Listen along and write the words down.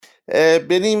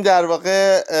بریم در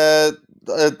واقع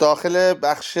داخل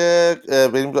بخش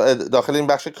بریم داخل این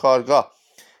بخش کارگاه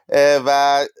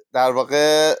و در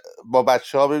واقع با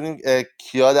بچه ها ببینیم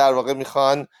کیا در واقع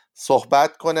میخوان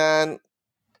صحبت کنن.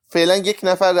 فعلا یک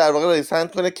نفر در واقع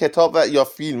نویسنده کنه کتاب یا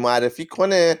فیلم معرفی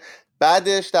کنه،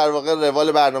 بعدش در واقع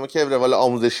روال برنامه که روال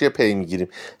آموزشی پی میگیریم.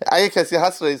 اگه کسی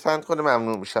هست نویسنده کنه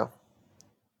ممنون میشم.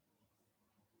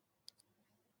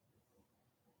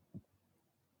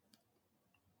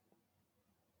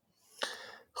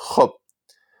 خب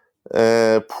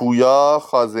پویا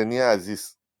خازنی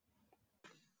عزیز،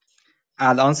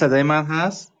 الان صدای من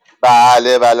هست؟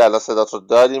 بله الان صدات رو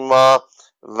داریم ما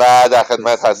و در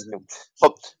خدمت هستیم.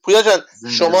 خب پویا جان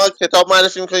شما کتاب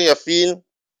معرفی میکنی یا فیلم؟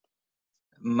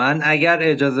 من اگر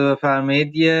اجازه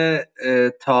بفرمایید یه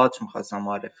تئاتر میخواستم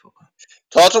معرفی کنم.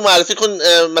 تئاتر معرفی کن،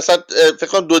 مثلا فکر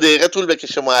کنم 2 دقیقه طول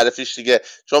بکشه معرفیش دیگه،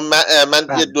 چون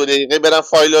من یه 2 دقیقه برم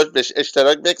فایل رو بهش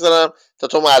اشتراک بگذارم تا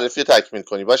تو معرفی رو تکمیل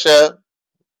کنی. باشه؟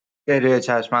 روی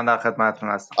چشم، من در خدمتتون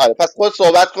هستم. آره پس خود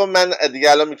صحبت کن، من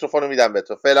دیگه الان میکروفون رو میدم به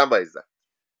تو. فعلا با عزت.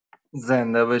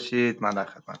 زنده باشید، من در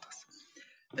خدمت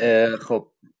هستم. خب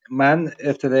من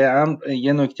ابتدای امر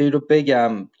یه نکته رو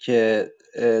بگم که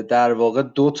در واقع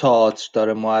 2 تئاتر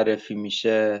داره معرفی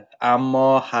میشه،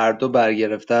 اما هر دو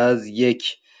برگرفته از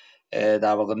یک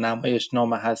در واقع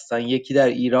نمایشنامه هستن. یکی در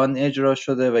ایران اجرا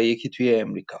شده و یکی توی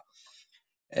امریکا.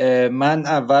 من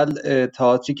اول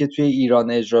تئاتری که توی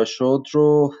ایران اجرا شد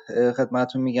رو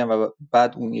خدمتتون میگم و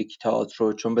بعد اون یکی تئاتر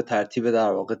رو، چون به ترتیب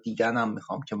در واقع دیگرم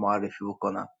میخوام که معرفی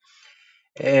بکنم.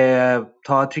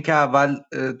 تئاتری که اول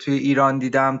توی ایران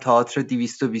دیدم تئاتر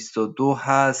 222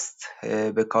 هست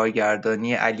به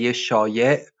کارگردانی علی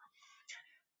شاعر،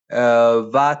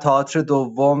 و تئاتر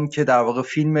دوم که در واقع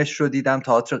فیلمش رو دیدم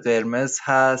تئاتر قرمز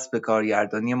هست به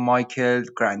کارگردانی مایکل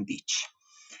گراندیچ.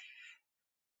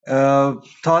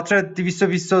 تئاتر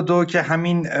 222 که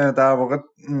همین در واقع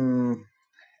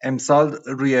امسال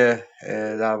روی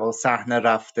در واقع صحنه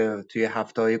رفته، توی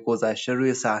هفته‌های گذشته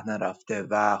روی صحنه رفته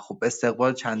و خب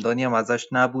استقبال چندانی هم ازش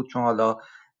نبود، چون حالا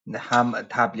هم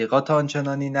تبلیغات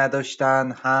آنچنانی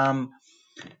نداشتن، هم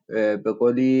به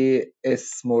قولی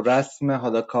اسم و رسم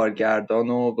حالا کارگردان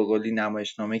و به قولی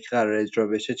نمایشنامه که قرار اجرا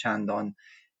بشه چندان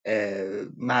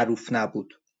معروف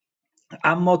نبود.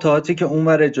 اما تئاتری که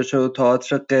اونور اجرا شد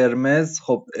تئاتر قرمز،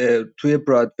 خب توی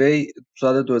برادوی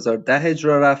سال 2010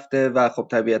 اجرا رفته و خب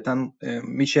طبیعتا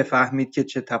میشه فهمید که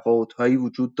چه تفاوت‌هایی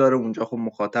وجود داره. اونجا خب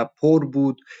مخاطب پر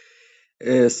بود،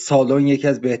 سالن یکی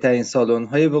از بهترین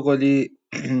سالن‌های به قولی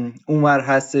اونور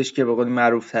هستش که به قولی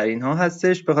معروف‌ترین ها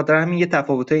هستش، به خاطر همین یه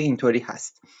تفاوت‌های اینطوری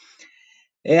هست.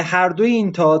 هر دوی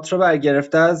این تئاتر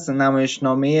برگرفته از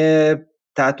نمایشنامه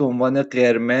تحت عنوان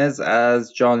قرمز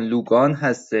از جان لوگان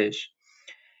هستش.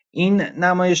 این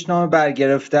نمایشنامه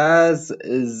برگرفته از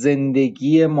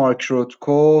زندگی مارک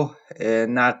روتکو،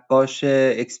 نقاش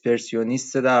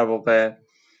اکسپرسیونیست در واقع،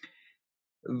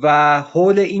 و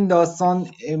حول این داستان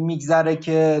میگذره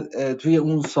که توی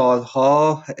اون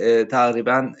سالها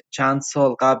تقریبا چند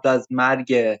سال قبل از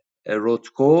مرگ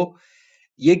روتکو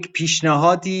یک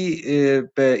پیشنهادی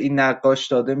به این نقاش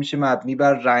داده میشه مبنی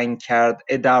بر رنگ کرد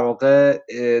در واقع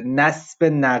نصب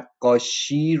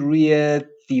نقاشی روی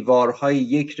دیوارهای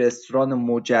یک رستوران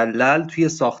مجلل توی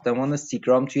ساختمان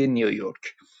سیگرام توی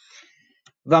نیویورک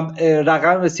و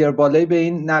رقم بسیار بالایی به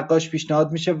این نقاش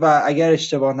پیشنهاد میشه و اگر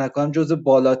اشتباه نکنم جز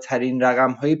بالاترین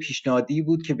رقم‌های پیشنهادی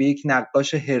بود که به یک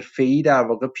نقاش حرفه‌ای در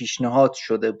واقع پیشنهاد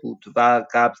شده بود و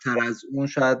قبل‌تر از اون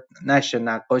شاید نشه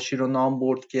نقاشی رو نام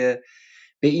برد که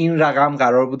به این رقم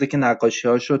قرار بوده که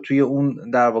نقاشی‌هاش رو توی اون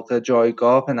در واقع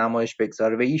جایگاه به نمایش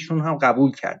بگذاره و ایشون هم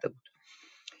قبول کرده بود.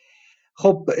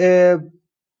 خب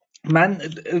من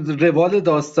روال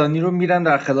داستانی رو میرم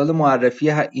در خلال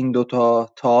معرفی این دوتا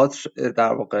تئاتر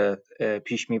در واقع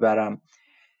پیش میبرم.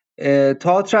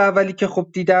 تئاتر اولی که خب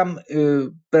دیدم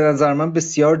به نظر من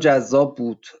بسیار جذاب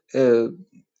بود.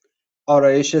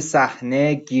 آرایش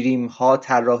صحنه، گریم‌ها،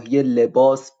 طراحی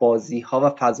لباس، بازی‌ها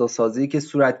و فضاسازی که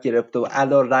صورت گرفته و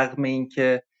علی رغم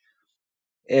اینکه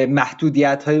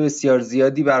محدودیت‌های بسیار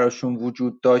زیادی براشون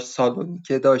وجود داشت، سالنی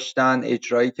که داشتن،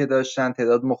 اجرایی که داشتن،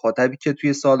 تعداد مخاطبی که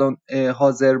توی سالن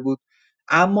حاضر بود،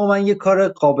 اما من یه کار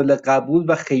قابل قبول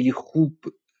و خیلی خوب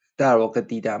در واقع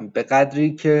دیدم، به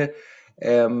قدری که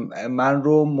من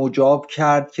رو مجاب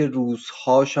کرد که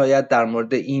روزها شاید در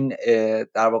مورد این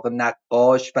در واقع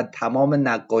نقاش و تمام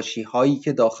نقاشی هایی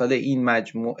که داخل این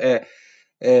مجموعه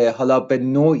حالا به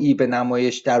نوعی به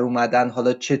نمایش در اومدن،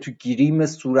 حالا چه تو گریم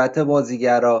صورت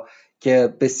بازیگرا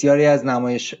که بسیاری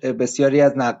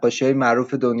از نقاشی های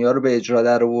معروف دنیا رو به اجرا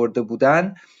در آورده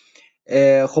بودن،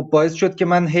 خب باعث شد که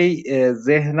من هی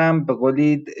ذهنم به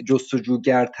قولی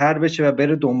جستجوگرتر بشه و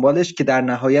بره دنبالش، که در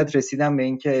نهایت رسیدم به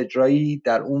اینکه اجرایی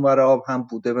در اون ور آب هم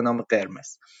بوده به نام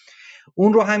قرمز.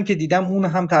 اون رو هم که دیدم، اون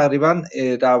هم تقریبا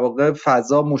در واقع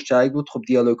فضا مشترک بود. خب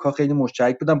دیالوگ ها خیلی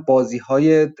مشترک بودن، بازی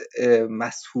های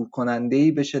مسحور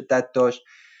کننده‌ای به شدت داشت،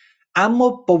 اما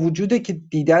با وجوده که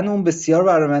دیدن اون بسیار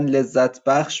برای من لذت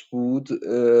بخش بود،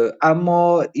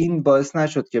 اما این باعث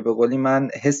نشد که به قولی من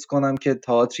حس کنم که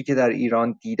تئاتری که در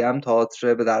ایران دیدم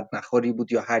تئاتر به درد نخوری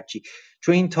بود یا هرچی،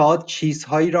 چون این تئاتر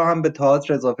چیزهایی را هم به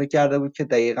تئاتر اضافه کرده بود که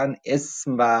دقیقاً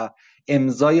اسم و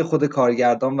امضای خود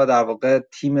کارگردان و در واقع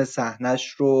تیم صحنه‌اش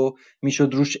رو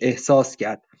میشد روش احساس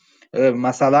کرد.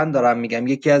 مثلا دارم میگم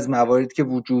یکی از مواردی که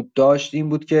وجود داشت این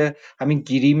بود که همین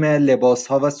گریم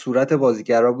لباس‌ها و صورت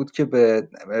بازیگرا بود که به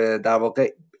در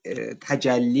واقع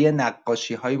تجلی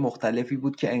نقاشی‌های مختلفی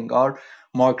بود که انگار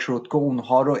مارک روتکو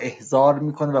اونها رو احضار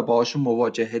میکنه و باهاشون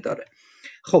مواجهه داره.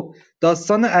 خب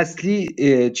داستان اصلی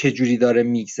چجوری داره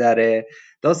میگذره؟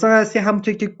 داستان اصلی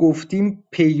همونطور که گفتیم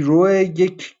پیرو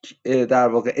یک در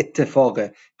واقع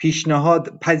اتفاقه،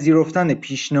 پذیرفتن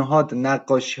پیشنهاد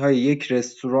نقاشی های یک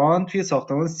رستوران توی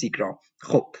ساختمان سیگرام.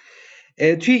 خب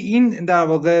توی این در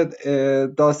واقع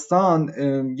داستان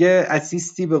یه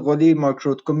اسیستی به قولی مارک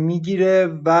روتکو میگیره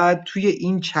و توی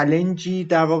این چالنجی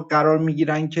در واقع قرار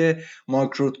میگیرن که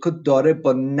مارک روتکو داره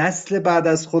با نسل بعد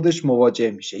از خودش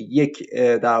مواجه میشه. یک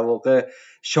در واقع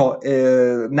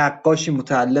نقاشی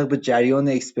متعلق به جریان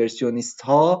اکسپرسیونیست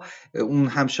ها، اون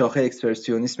هم شاخه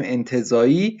اکسپرسیونیسم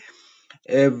انتزاعی،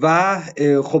 و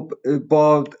خب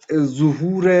با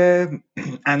ظهور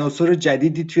عناصر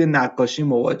جدیدی توی نقاشی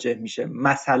مواجه میشه،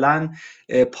 مثلا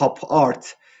پاپ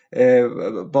آرت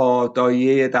با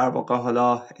دایه در واقع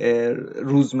حالا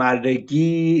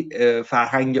روزمرگی،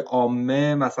 فرهنگ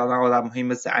عامه، مثلا آدم‌هایی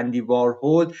مثل اندی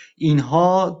وارهول،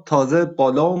 اینها تازه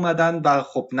بالا اومدن و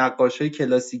خب نقاشای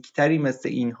کلاسیکی تری مثل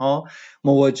اینها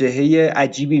مواجهه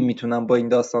عجیبی میتونن با این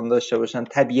داستان داشته باشن.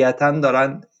 طبیعتاً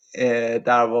دارن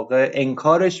در واقع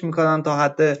انکارش میکنن تا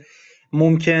حد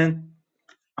ممکن،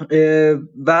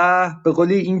 و به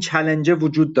قولی این چالش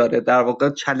وجود داره، در واقع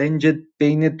چالش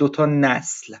بین دوتا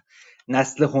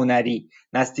نسل هنری،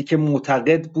 نسلی که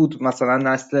معتقد بود، مثلا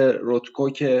نسل روتکو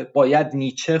که باید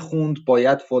نیچه خوند،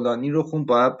 باید فلانی رو خوند،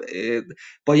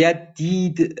 باید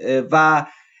دید و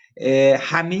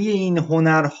همه این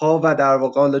هنرها و در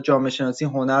واقع حالا جامعه شناسی،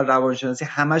 هنر، روانشناسی،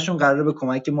 همشون قراره به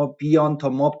کمک ما بیان تا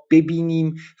ما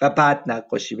ببینیم و بعد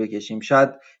نقاشی بکشیم. شاید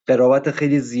قرابت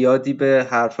خیلی زیادی به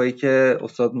حرفایی که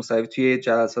استاد موسوی توی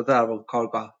جلسات در واقع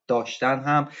کارگاه داشتن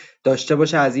هم داشته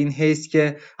باشه، از این حیث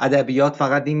که ادبیات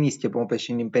فقط این نیست که ما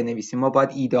بشینیم بنویسیم، ما باید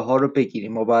ایده ها رو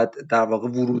بگیریم، ما باید در واقع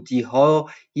ورودی ها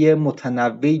یه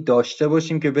متنوعی داشته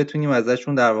باشیم که بتونیم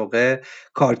ازشون در واقع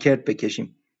کارکرد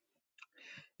بکشیم.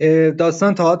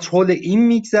 داستان تئاتر حول این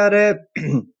میگذره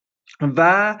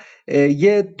و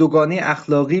یه دوگانه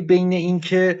اخلاقی بین این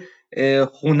که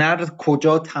هنر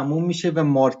کجا تموم میشه و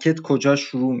مارکت کجا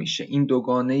شروع میشه. این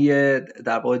دوگانه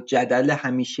در واقع جدل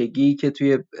همیشگی که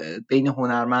توی بین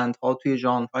هنرمندها توی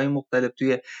ژانرهای مختلف،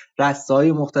 توی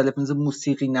رسته‌های مختلف مثل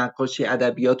موسیقی، نقاشی،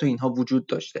 ادبیات و اینها وجود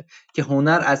داشته، که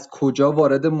هنر از کجا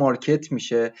وارد مارکت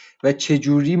میشه و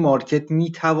چجوری مارکت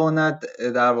میتواند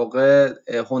در واقع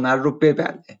هنر رو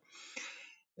ببره،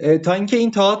 تا اینکه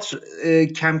این تئاتر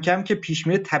کم کم که پیش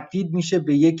میره تبدیل میشه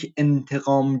به یک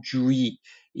انتقام جویی،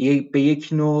 به یک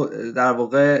نوع در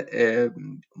واقع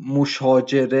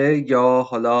مشاجره یا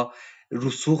حالا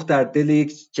رسوخ در دل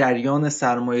یک جریان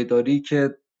سرمایه‌داری که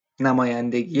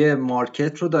نمایندگی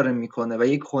مارکت رو داره میکنه و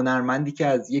یک هنرمندی که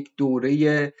از یک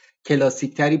دوره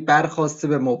کلاسیکتری برخواسته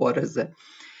به مبارزه،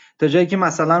 تا جایی که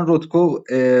مثلا روتکو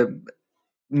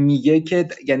میگه که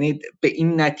یعنی به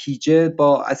این نتیجه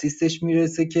با اسیستش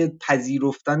میرسه که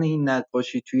پذیرفتن این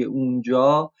نقاشی توی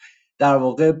اونجا در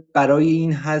واقع برای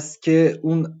این هست که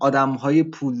اون آدمهای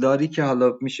پولداری که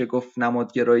حالا میشه گفت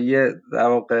نمادگرایی در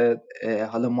واقع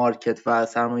حالا مارکت و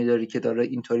سرمایه‌داری که داره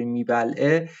اینطوری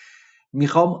میبلعه،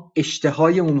 میخوام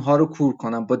اشتهای اونها رو کور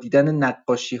کنم با دیدن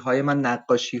نقاشی‌های من،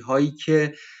 نقاشی‌هایی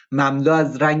که مملو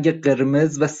از رنگ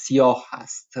قرمز و سیاه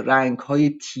هست، رنگ‌های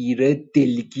تیره،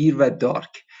 دلگیر و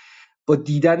دارک. با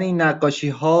دیدن این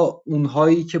نقاشی‌ها،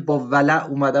 اونهایی که با ولع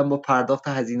اومدن با پرداخت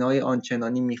هزینه‌های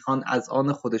آنچنانی میخوان از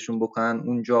آن خودشون بکنن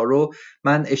اونجا رو،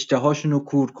 من اشتهاشون رو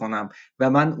کور کنم و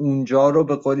من اونجا رو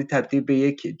به قولی تبدیل به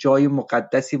یک جای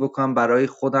مقدسی بکنم برای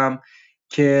خودم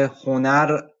که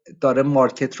هنر داره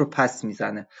مارکت رو پس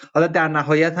میزنه. حالا در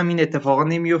نهایت هم این اتفاقا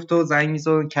نمیفته و زنگ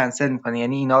میزنه و کنسل میکنه،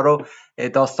 یعنی اینا رو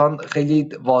داستان خیلی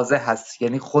واضح هست،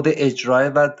 یعنی خود اجرای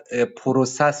و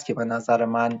پروسس که به نظر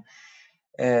من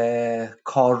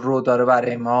کار رو داره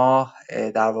برای ما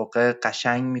در واقع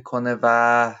قشنگ میکنه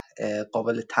و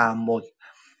قابل تأمل.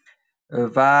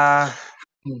 و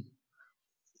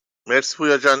مرسی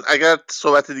پویا جان. اگر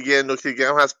صحبت دیگه نکته دیگه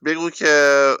هم هست بگو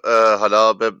که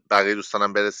حالا به بقیه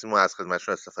دوستانم برسیم و از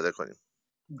خدمتشون استفاده کنیم.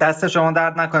 دست شما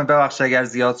درد نکنه، ببخشید اگر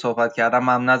زیاد صحبت کردم.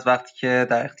 ممنون از وقتی که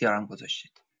در اختیارم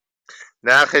گذاشتید.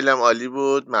 نه خیلی هم عالی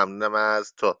بود، ممنونم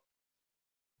از تو.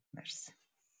 مرسی.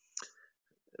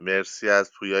 مرسی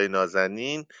از پویای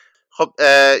نازنین. خب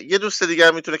یه دوست دیگه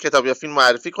هم میتونه کتاب یا فیلم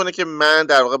معرفی کنه که من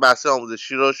در واقع بحث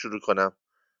آموزشی رو شروع کنم.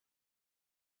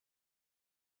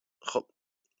 خب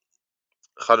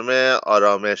خانم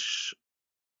آرامش،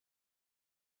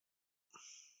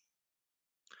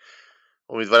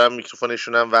 امیدوارم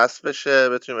میکروفونشون هم وصل بشه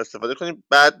بتونیم استفاده کنیم.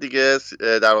 بعد دیگه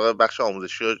در واقع بخش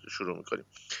آموزشی رو شروع میکنیم.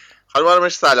 خانم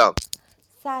آرامش سلام.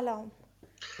 سلام.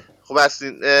 خب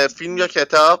هستین؟ فیلم یا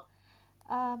کتاب؟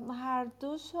 هر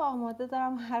دوشو آماده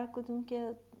دارم، هر کدوم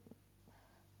که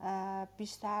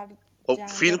بیشتر خب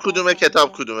جنبه فیلم کدومه قشنگی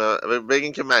کتاب داره. کدومه؟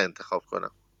 بگین که من انتخاب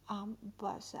کنم.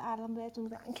 باشه الان بهتون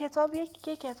میگم. کتاب یک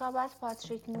کتاب از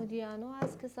پاتریک مودیانو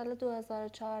هست که سال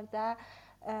 2014.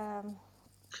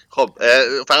 خب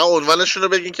فقط عنوانشون رو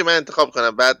بگین که من انتخاب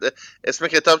کنم. بعد اسم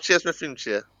کتاب چیه، اسم فیلم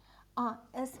چیه؟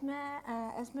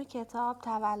 اسم کتاب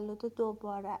تولد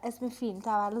دوباره، اسم فیلم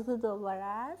تولد دوباره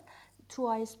است،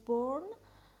 Twice Born،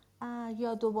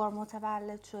 یا دوبار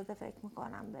متولد شده فکر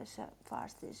میکنم بشه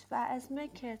فارسیش. و اسم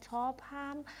کتاب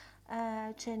هم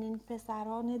چنین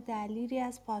پسران دلیری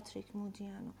از پاتریک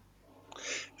مودیانو.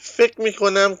 فکر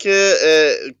میکنم که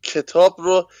کتاب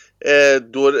رو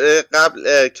دوره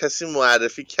قبل کسی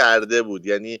معرفی کرده بود،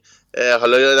 یعنی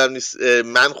حالا یادم نیست،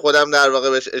 من خودم در واقع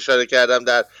بهش اشاره کردم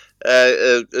در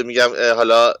میگم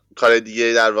حالا کار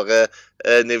دیگه در واقع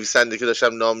نویسنده که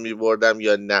داشتم نام میبردم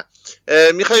یا نه.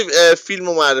 میخوای فیلم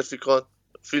رو معرفی کن،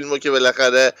 فیلمو که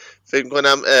بالاخره فکر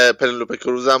کنم پنلوپه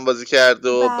کروز هم بازی کرد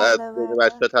و بعد بله بین بله.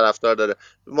 بچه‌ها طرفدار داره.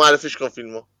 معرفیش کن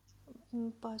فیلمو.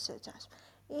 باشه چشم.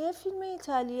 یه فیلم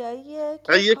ایتالیاییه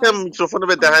که یکم میکروفون رو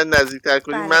به دهن نزدیک‌تر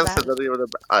کنی، بله من بله. صدا رو یه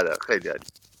آره خیلی عالی.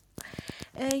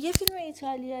 یه فیلم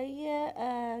ایتالیاییه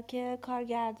که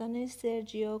کارگردانش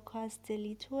سرجیو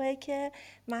کاستلیتوه که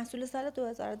محصول سال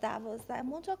 2012.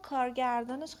 منتها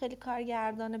کارگردانش خیلی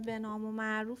کارگردان به نام و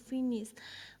معروفی نیست.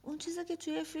 اون چیزی که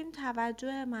توی فیلم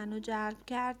توجه منو جلب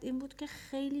کرد این بود که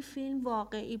خیلی فیلم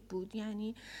واقعی بود،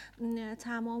 یعنی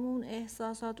تمام اون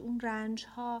احساسات، اون رنج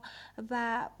ها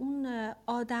و اون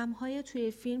آدم های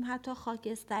توی فیلم حتی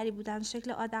خاکستری بودن،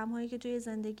 شکل آدم هایی که توی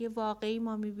زندگی واقعی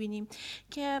ما میبینیم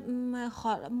که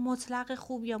مطلق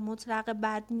خوب یا مطلق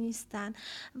بد نیستن.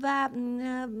 و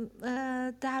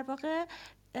در واقع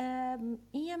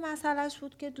این یه مسئلهش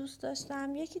بود که دوست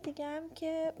داشتم. یکی دیگه هم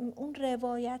که اون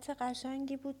روایت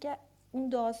قشنگی بود که اون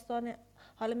داستان،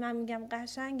 حالا من میگم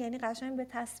قشنگ یعنی قشنگ به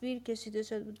تصویر کشیده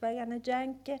شده بود، و یعنی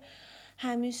جنگ که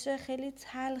همیشه خیلی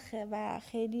تلخه و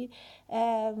خیلی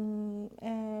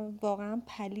واقعا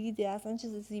پلیده، اصلا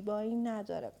چیز زیبایی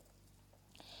نداره.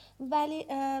 ولی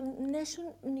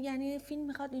یعنی فیلم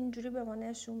میخواد اینجوری به ما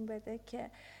نشون بده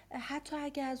که حتی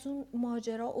اگه از اون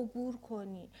ماجرا عبور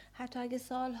کنی، حتی اگه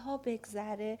سالها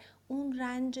بگذره، اون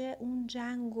رنج اون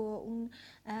جنگ و اون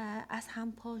از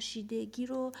هم پاشیدگی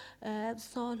رو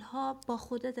سالها با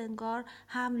خودت انگار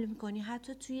حمل میکنی،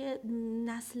 حتی توی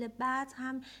نسل بعد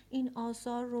هم این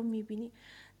آثار رو میبینی.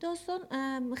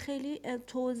 داستان خیلی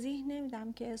توضیح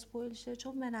نمیدم که اسپویل شه،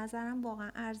 چون به نظرم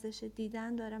واقعا ارزش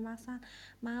دیدن داره. مثلا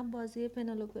من بازی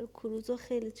پنلوپه کروز رو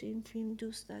خیلی تو این فیلم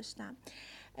دوست داشتم.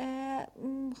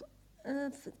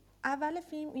 اول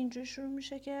فیلم اینجوری شروع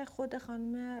میشه که خود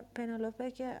خانم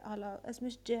پنلوپه که حالا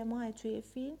اسمش جماه توی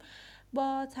فیلم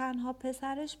با تنها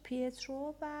پسرش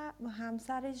پیترو و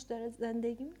همسرش داره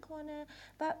زندگی میکنه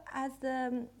و از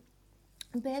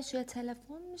بهش یه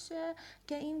تلفن میشه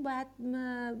که این باید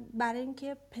برای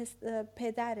اینکه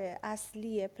پدر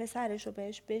اصلی پسرش رو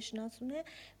بهش بشناسونه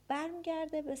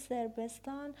برمیگرده به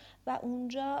صربستان و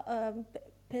اونجا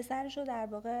پسرش رو در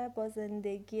واقع با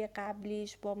زندگی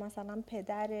قبلیش، با مثلا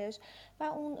پدرش و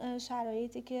اون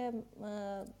شرایطی که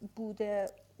بوده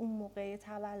اون موقع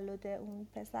تولد اون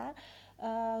پسر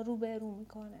روبرو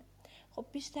میکنه. خب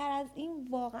بیشتر از این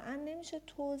واقعا نمیشه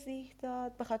توضیح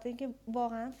داد، به خاطر اینکه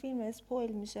واقعا فیلم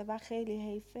اسپویل میشه و خیلی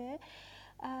حیفه.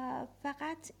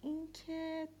 فقط این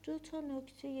که دو تا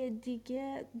نکته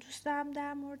دیگه دوستم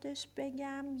در موردش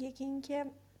بگم. یکی این که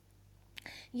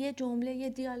یه جمله، یه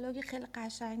دیالوگ خیلی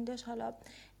قشنگ داشت، حالا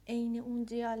عین اون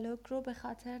دیالوگ رو به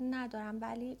خاطر ندارم،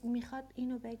 ولی میخواد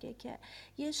اینو بگه که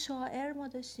یه شاعر ما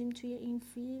داشتیم توی این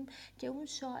فیلم که اون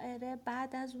شاعره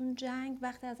بعد از اون جنگ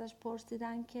وقتی ازش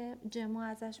پرسیدن که جما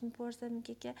ازش میپرسه،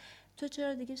 میگه که تو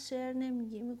چرا دیگه شعر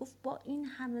نمیگی؟ میگفت با این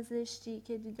همه زشتی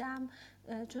که دیدم،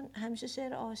 چون همیشه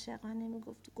شعر عاشقانه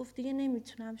میگفت، گفت دیگه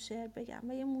نمیتونم شعر بگم.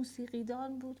 و یه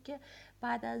موسیقیدان بود که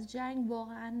بعد از جنگ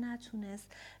واقعا نتونست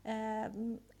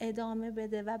ادامه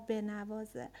بده و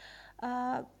بنوازه.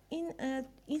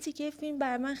 این تیکه فیلم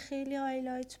بر من خیلی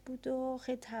هایلایت بود و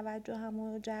خیلی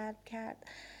توجهمو جلب کرد.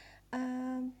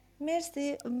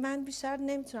 مرسی. من بیشتر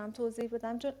نمیتونم توضیح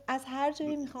بدم، چون از هر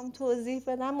جایی میخوام توضیح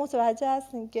بدم متوجه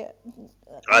هستیم که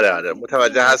آره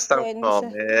متوجه فیلم هستم، اسپویل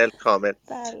میشه. کامل.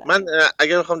 بله. من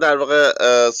اگر بخوام در واقع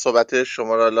صحبت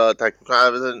شما را تکمیل کنم،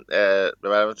 البته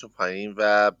ببرمتون پایین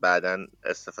و بعدا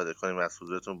استفاده کنیم از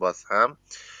حضورتون باز هم.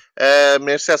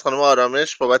 مرسی از خانم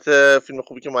آرامش بابت فیلم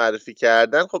خوبی که معرفی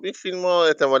کردن. خب این فیلم رو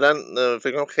احتمالاً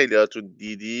فکر کنم خیلی هاتون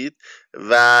دیدید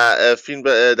و فیلم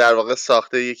در واقع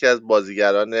ساخته یکی از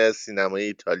بازیگران سینمای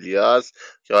ایتالیاست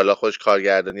که حالا خوش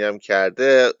کارگردانی هم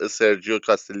کرده، سرجیو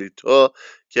کاستلیتو،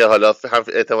 که حالا هم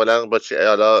احتمالاً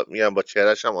حالا میگم با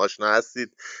چهرهش هم آشنا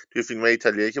هستید توی فیلم های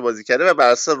ایتالیایی که بازی کرده و بر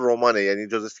اساس رمانه، یعنی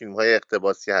جز فیلم های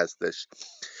اقتباسی هستش.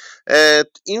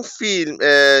 این فیلم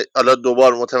حالا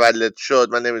دوبار متولد شد،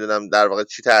 من نمیدونم در واقع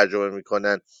چی ترجمه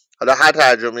میکنن، حالا هر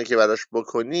ترجمه که براش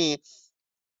بکنی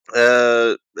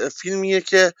فیلمیه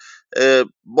که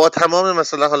با تمام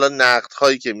مثلا حالا نقد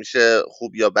هایی که میشه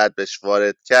خوب یا بد بهش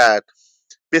وارد کرد،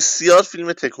 بسیار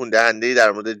فیلم تکون دهنده‌ای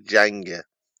در مورد جنگه.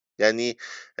 یعنی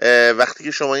وقتی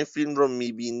که شما این فیلم رو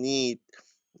میبینید،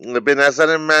 به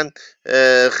نظر من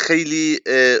خیلی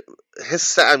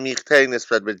حس عمیق‌تری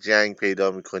نسبت به جنگ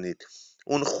پیدا میکنید،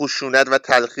 اون خشونت و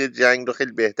تلخی جنگ رو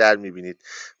خیلی بهتر میبینید.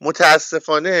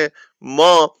 متاسفانه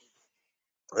ما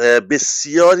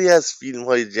بسیاری از فیلم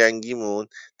های جنگیمون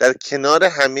در کنار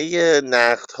همه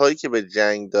نقد هایی که به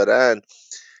جنگ دارن،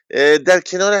 در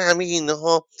کنار همه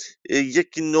اینها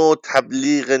یک نوع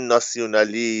تبلیغ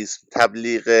ناسیونالیسم،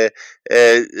 تبلیغ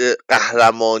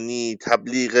قهرمانی،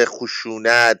 تبلیغ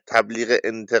خشونت، تبلیغ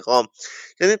انتقام،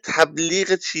 یعنی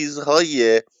تبلیغ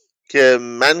چیزهایی که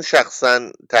من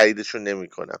شخصا تاییدشون نمی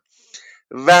کنم.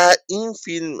 و این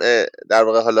فیلم در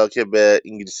واقع حالا که به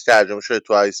انگلیسی ترجمه شده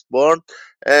تو آیسبورن،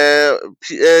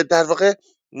 در واقع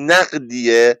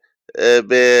نقدیه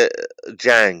به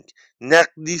جنگ،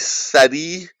 نقدی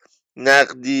صریح،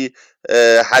 نقدی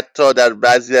حتی در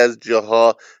بعضی از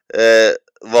جاها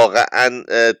واقعا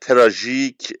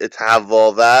تراژیک،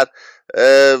 تهوع‌آور،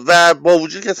 و با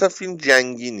وجود که اصلا فیلم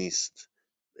جنگی نیست.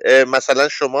 مثلا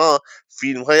شما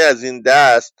فیلم های از این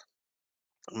دست،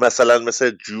 مثلا مثل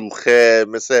جوخه،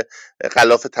 مثل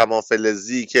خلاف تمام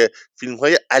فلزی که فیلم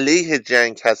های علیه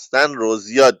جنگ هستن رو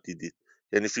زیاد دیدید،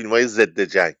 یعنی فیلم های ضد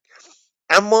جنگ.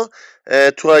 اما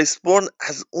تو آیسبورن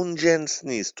از اون جنس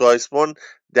نیست. تو آیسبورن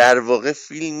در واقع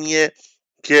فیلمیه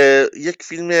که یک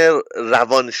فیلم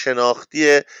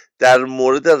روانشناختیه در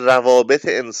مورد روابط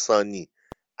انسانی،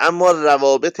 اما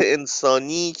روابط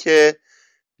انسانی که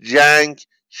جنگ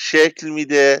شکل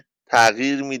میده،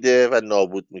 تغییر میده و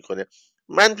نابود میکنه.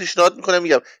 من پیشنهاد میکنم،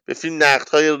 میگم به فیلم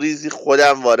نقدهای ریزی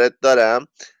خودم وارد دارم،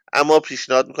 اما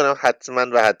پیشنهاد میکنم حتما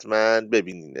و حتما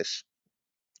ببینینش.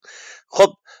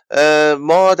 خب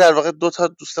ما در واقع دو تا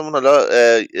دوستمون حالا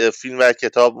فیلم و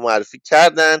کتاب معرفی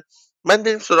کردن. من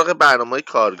بریم سراغ برنامه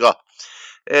کارگاه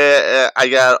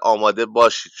اگر آماده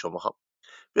باشید شما ها.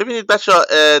 ببینید بچه ها،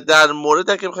 در مورد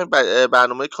اگه بخوایم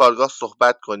برنامه کارگاه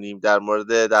صحبت کنیم، در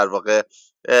مورد در واقع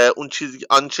اون چیزی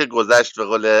آنچه گذشت به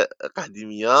قول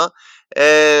قدیمی ها،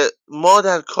 ما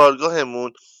در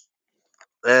کارگاهمون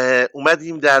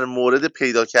اومدیم در مورد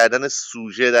پیدا کردن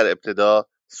سوژه در ابتدا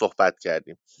صحبت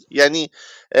کردیم. یعنی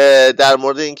در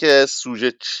مورد اینکه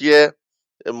سوژه چیه،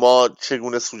 ما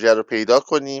چگونه سوژه رو پیدا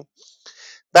کنیم.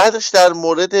 بعدش در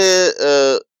مورد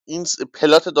این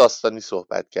پلات داستانی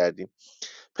صحبت کردیم.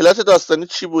 پلات داستانی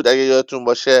چی بود اگه یادتون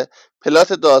باشه؟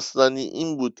 پلات داستانی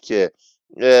این بود که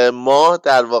ما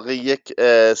در واقع یک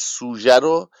سوژه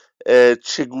رو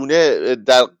چگونه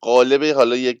در قالب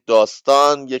حالا یک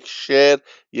داستان، یک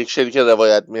شعری که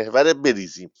روایت محوره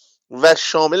بریزیم. و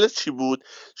شامل چی بود؟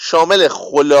 شامل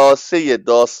خلاصه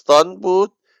داستان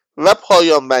بود و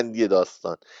پایان بندی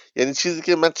داستان. یعنی چیزی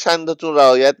که من چندتون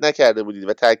رعایت نکرده بودید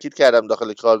و تاکید کردم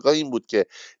داخل کارگاه این بود که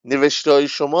نوشته های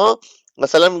شما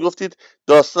مثلا میگفتید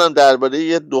داستانم درباره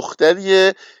یه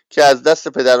دختریه که از دست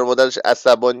پدر و مادرش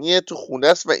عصبانیه، تو خونه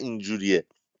است و اینجوریه،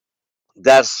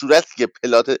 در صورتی که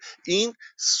پلات این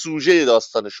سوژه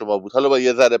داستان شما بود. حالا با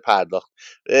یه ذره پرداخت،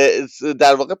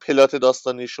 در واقع پلات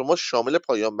داستانی شما شامل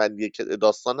پایان بندی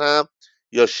داستان هم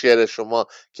یا شعر شما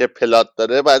که پلات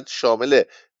داره باید شامل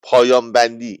پایان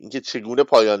بندی، اینکه چگونه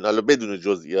پایان حالا بدون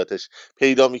جزئیاتش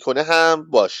پیدا میکنه هم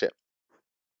باشه.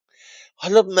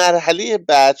 حالا مرحله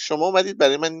بعد شما اومدید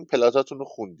برای من این پلاتاتون رو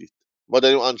خوندید، ما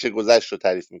داریم آنچه گذشت رو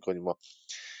تعریف میکنیم.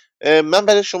 من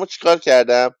برای شما چیکار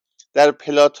کردم؟ در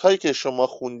پلات هایی که شما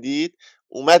خوندید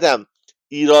اومدم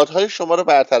ایرادهای شما رو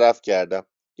برطرف کردم.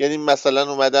 یعنی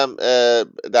مثلا اومدم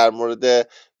در مورد،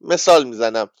 مثال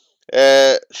میزنم،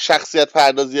 شخصیت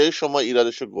پردازی های شما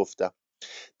ایرادش رو گفتم.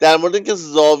 در مورد اینکه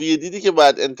زاویه دیدی که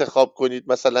باید انتخاب کنید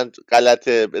مثلا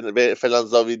غلطه، به فلان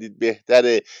زاویه دید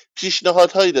بهتره،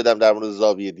 پیشنهادهایی دادم در مورد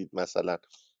زاویه دید.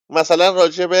 مثلا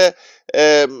راجع به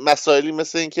مسائلی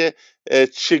مثل اینکه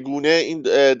چگونه این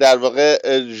در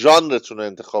واقع ژانرتون رو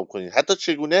انتخاب کنید، حتی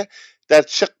چگونه در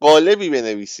چه قالبی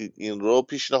بنویسید، این رو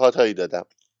پیشنهادهایی دادم.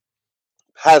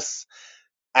 پس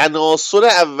عناصر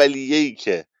اولیه‌ای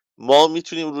که ما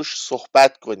میتونیم روش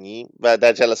صحبت کنیم و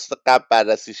در جلسات قبل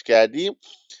بررسیش کردیم،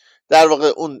 در واقع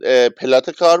اون پلات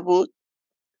کار بود،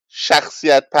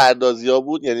 شخصیت پردازی ها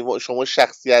بود، یعنی شما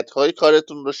شخصیت های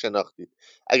کارتون رو شناختید.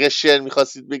 اگر شعر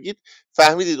میخواستید بگید،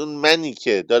 فهمیدید اون منی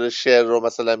که داره شعر رو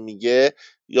مثلا میگه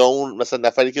یا اون مثلا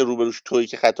نفری که روبروش تویی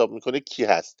که خطاب میکنه کی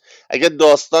هست. اگر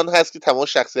داستان هست که تمام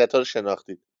شخصیت ها رو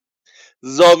شناختید.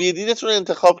 زاویه دیدتون رو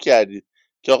انتخاب کردید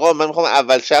که آقا من میخوام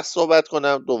اول شخص صحبت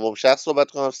کنم، دوم شخص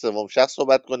صحبت کنم، سوم شخص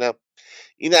صحبت کنم.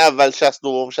 این اول شخص،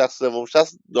 دوم شخص، سوم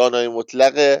شخص دانای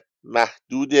مطلق،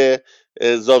 محدود،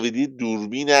 زاویه دید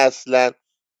دوربین اصلا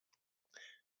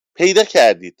پیدا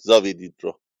کردید زاویه دید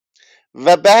رو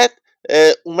و بعد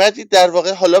اومدید در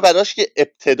واقع حالا براش که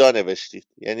ابتدا نوشتید.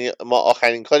 یعنی ما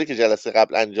آخرین کاری که جلسه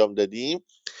قبل انجام دادیم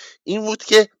این بود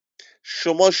که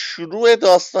شما شروع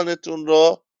داستانتون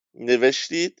رو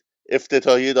نوشتید،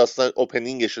 افتتاحیه داستان،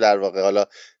 اوپنینگش رو در واقع، حالا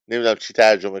نمیدونم چی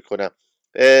ترجمه کنم،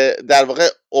 در واقع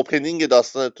اوپنینگ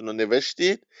داستانتون رو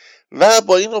نوشتید و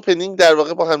با این اوپنینگ در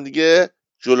واقع با هم دیگه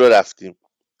جلو رفتیم.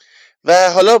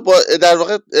 و حالا در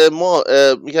واقع ما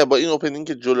میگم با این اوپنینگ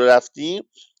که جلو رفتیم،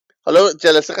 حالا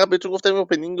جلسه قبل بهتون گفتم این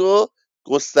اوپنینگ رو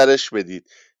گسترش بدید،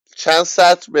 چند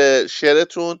سطر به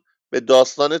شعرتون، به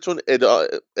داستانتون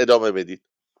ادامه بدید.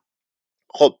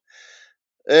 خب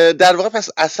در واقع پس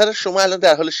اثر شما الان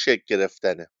در حال شکل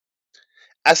گرفتنه.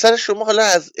 اثر شما حالا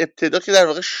از ابتدا که در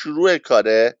واقع شروع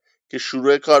کاره، که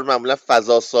شروع کار معمولا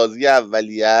فضاسازی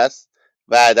اولیه است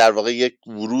و در واقع یک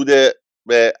ورود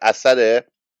به اثره،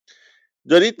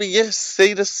 دارید به یه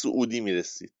سیر صعودی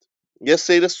میرسید، یه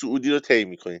سیر صعودی رو طی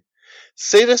میکنید.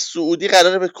 سیر صعودی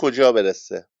قراره به کجا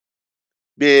برسه؟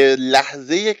 به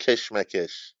لحظه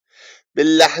کشمکش، به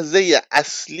لحظه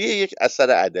اصلی یک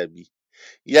اثر ادبی.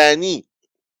 یعنی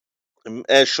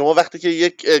شما وقتی که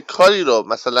یک کاری رو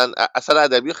مثلا اثر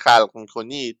ادبی رو خلق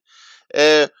میکنید،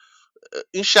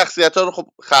 این شخصیت ها رو خب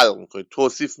خلق میکنید،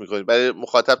 توصیف میکنید، برای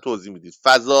مخاطب توضیح میدید،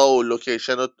 فضا و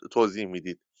لوکیشن رو توضیح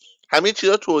میدید، همه چیز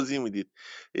رو توضیح میدید،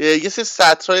 یه سری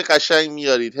سطرهای قشنگ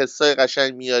میارید، حسای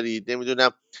قشنگ میارید،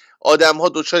 نمیدونم آدم ها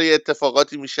دچار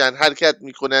اتفاقاتی میشن، حرکت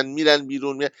میکنن، میرن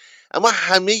بیرون، اما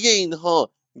همه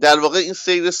اینها در واقع این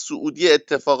سیر صعودی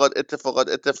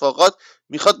اتفاقات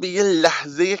میخواد به یه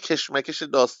لحظه کشمکش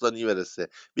داستانی برسه،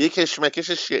 به یه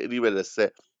کشمکش شعری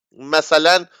برسه.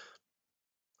 مثلا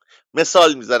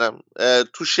مثال میزنم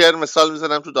تو شعر، مثال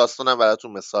میزنم تو داستانم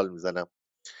براتون مثال میزنم.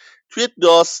 توی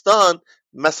داستان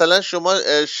مثلا شما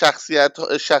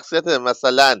شخصیت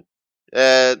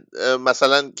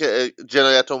مثلا که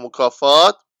جنایت و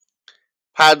مکافات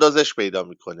پردازش پیدا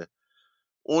میکنه،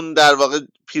 اون در واقع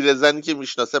پیرزنی که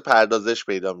میشناسه پردازش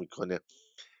پیدا میکنه.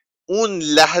 اون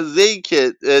لحظه ای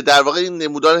که در واقع این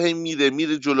نمودار هی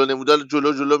میره جلو، نمودار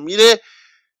جلو میره،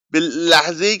 به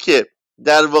لحظه ای که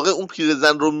در واقع اون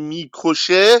پیرزن رو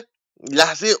میکشه،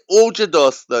 لحظه اوج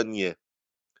داستانیه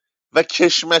و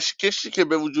کشمکشی که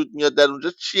به وجود میاد در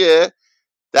اونجا چیه؟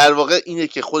 در واقع اینه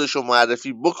که خودش رو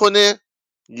معرفی بکنه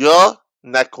یا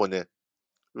نکنه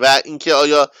و اینکه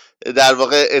آیا در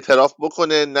واقع اعتراف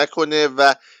بکنه نکنه.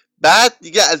 و بعد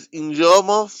دیگه از اینجا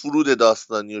ما فرود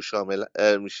داستانی رو شامل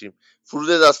میشیم، فرود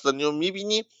داستانی رو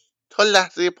میبینیم تا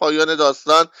لحظه پایان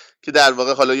داستان که در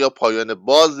واقع حالا یا پایان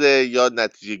بازه یا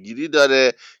نتیجه گیری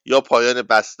داره یا پایان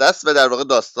بسته است و در واقع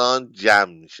داستان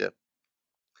جمع میشه.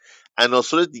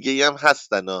 عناصر دیگه هم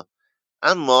هستن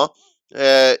اما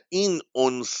این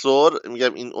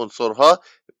این عنصرها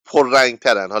پررنگ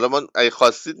ترن. حالا ما اگه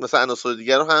خواستید مثلا عناصر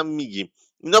دیگر رو هم میگیم،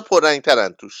 اینا پررنگ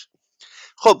ترن توش.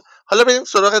 خب حالا بریم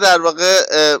سراغ در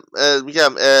واقع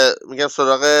میگم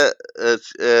سراغ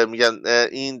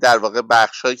این در واقع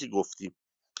بخش هایی که گفتیم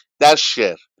در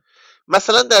شعر.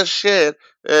 مثلا در شعر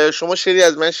شما شعری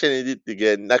از من شنیدید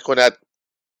دیگه، نکند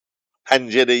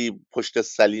پنجره‌ای پشت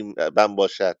صلیبم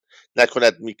باشد،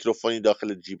 نکند میکروفونی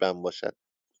داخل جیبم باشد.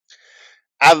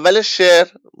 اول شعر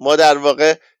ما در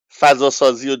واقع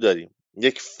فضاسازی رو داریم،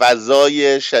 یک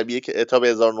فضای شبیه که کتاب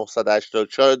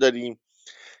 1984 داریم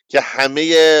که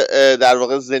همه در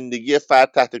واقع زندگی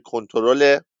فرد تحت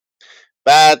کنترله.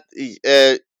 بعد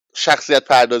شخصیت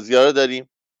پردازی ها رو داریم،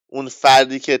 اون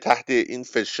فردی که تحت این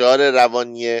فشار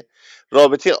روانیه،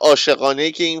 رابطه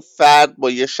عاشقانه‌ای که این فرد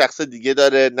با یه شخص دیگه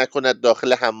داره، نکند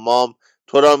داخل حمام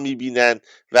تو را میبینن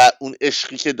و اون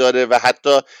عشقی که داره و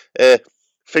حتی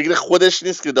فکر خودش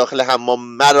نیست که داخل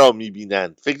حمام مرا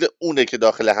میبینن، فکر اونه که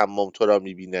داخل حمام تو را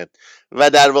میبینن و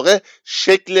در واقع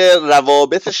شکل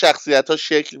روابط شخصیت ها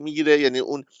شکل میگیره. یعنی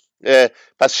اون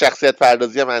پس شخصیت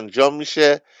پردازی هم انجام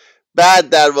میشه. بعد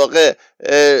در واقع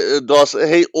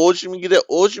هی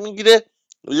اوج میگیره.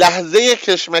 لحظه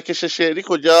کشمکش شعری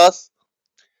کجاست؟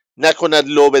 نکند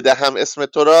لو بدهم اسم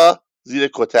تو را زیر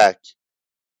کتک.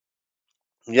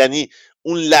 یعنی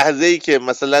اون لحظه ای که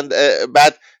مثلا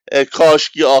بعد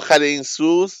کاشکی آخر این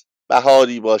سوز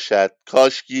بهاری باشد،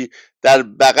 کاشکی در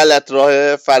بغلت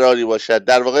راه فراری باشد.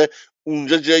 در واقع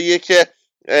اونجا جاییه که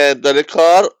داره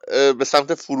کار به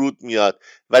سمت فرود میاد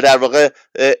و در واقع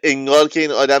انگار که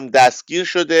این آدم دستگیر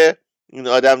شده، این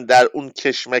آدم در اون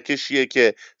کشمکشیه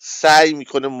که سعی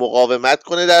میکنه مقاومت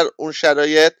کنه در اون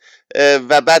شرایط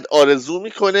و بعد آرزو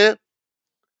میکنه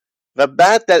و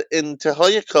بعد در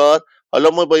انتهای کار حالا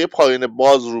ما با یه پایان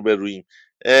باز روبرویم.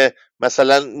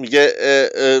 مثلا میگه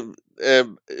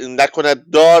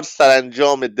نکند دار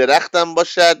سرانجام درختم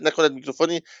باشد، نکند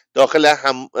میکروفونی داخل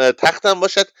تختم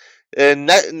باشد،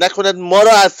 نکند ما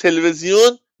را از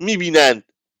تلویزیون میبینند.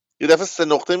 یه دفعه 3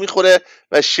 نقطه میخوره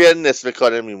و شعر نصف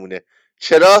کاره میمونه.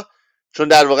 چرا؟ چون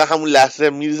در واقع همون لحظه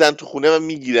میریزن تو خونه و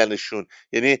میگیرنشون.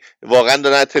 یعنی واقعا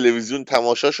دارن تلویزیون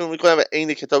تماشاشون میکنن و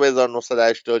عین کتاب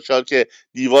 1984 که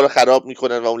دیوار خراب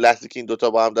میکنن و اون لحظه که این دوتا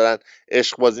با هم دارن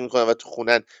عشق بازی میکنن و تو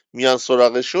خونن میان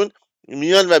سراغشون،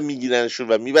 میان و میگیرنشون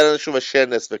و میبرنشون و شعر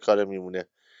نصف کاره میمونه.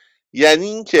 یعنی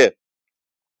این که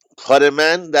کار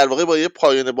من در واقع با یه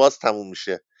پایان باز تموم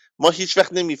میشه. ما هیچ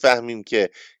وقت نمیفهمیم که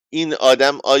این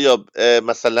آدم آیا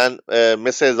مثلا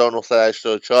مثل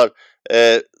 1984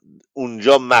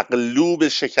 اونجا مغلوب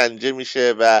شکنجه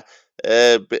میشه و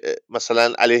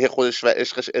مثلا علیه خودش و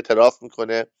عشقش اعتراف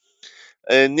میکنه.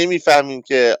 نمیفهمیم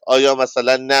که آیا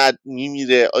مثلا نه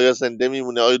میمیره، آیا زنده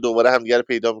میمونه، آیا دوباره همدیگه رو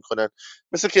پیدا میکنن.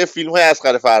 مثل که فیلم های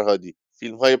اصغر فرهادی،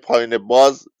 فیلم های پایان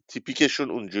باز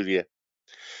تیپیکشون اونجوریه.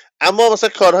 اما مثلا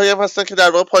کارهایی هم هستن که در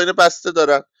واقع پایان بسته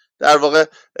دارن. در واقع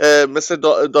مثل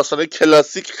داستانهای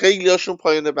کلاسیک خیلی هاشون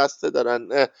پایان بسته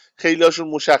دارن، خیلی هاشون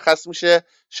مشخص میشه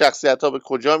شخصیت ها به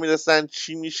کجا میرسن،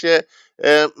 چی میشه.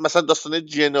 مثلا داستان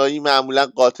جنایی معمولا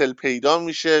قاتل پیدا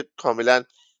میشه، کاملا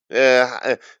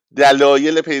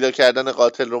دلایل پیدا کردن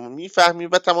قاتل رو میفهمیم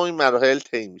و تمام این مراحل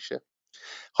طی میشه.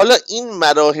 حالا این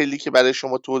مراحلی که برای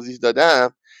شما توضیح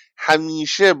دادم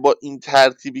همیشه با این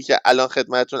ترتیبی که الان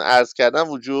خدمتتون عرض کردم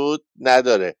وجود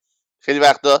نداره. خیلی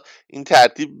وقتا این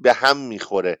ترتیب به هم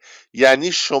میخوره.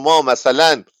 یعنی شما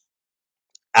مثلا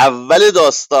اول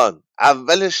داستان،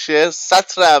 اول شعر،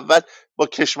 سطر اول با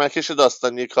کشمکش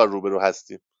داستانی کار روبرو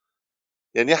هستیم.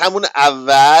 یعنی همون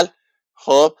اول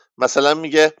خب مثلا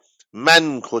میگه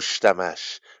من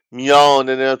کشتمش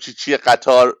میان چی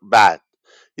قطار. بعد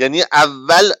یعنی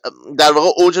اول در واقع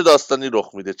اوج داستانی رخ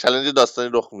میده، چالش داستانی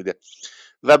رخ میده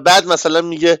و بعد مثلا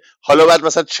میگه حالا بعد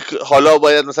مثلا حالا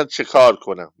باید مثلا چه کار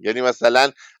کنم. یعنی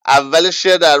مثلا اول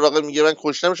شعر در واقع میگه من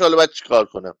کشتمش، حالا باید چه کار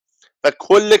کنم و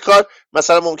کل کار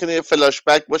مثلا ممکنه یه فلاش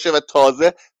بک باشه و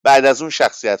تازه بعد از اون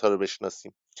شخصیت ها رو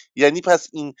بشناسیم. یعنی پس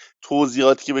این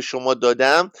توضیحاتی که به شما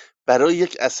دادم برای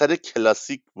یک اثر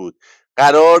کلاسیک بود.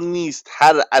 قرار نیست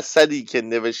هر اثری که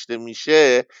نوشته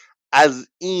میشه از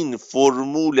این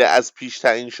فرمول از پیش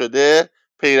تعیین شده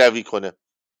پیروی کنه.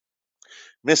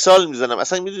 مثال میزنم،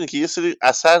 اصلا میدونی که یه سری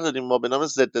اثر داریم ما به نام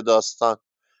ضد داستان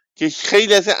که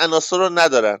خیلی از این عناصر رو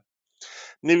ندارن.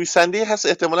 نویسنده هست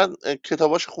احتمالاً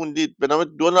کتاباش خوندید به نام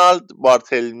دونالد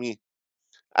بارتلمی.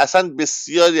 اصلا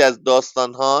بسیاری از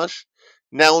داستانهاش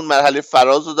نه اون مرحله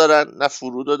فراز رو دارن، نه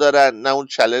فرود رو دارن، نه اون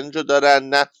چلنج رو دارن،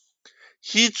 نه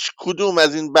هیچ کدوم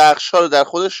از این بخش ها رو در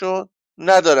خودشون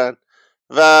ندارن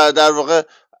و در واقع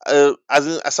از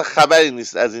این اصلا خبری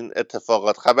نیست، از این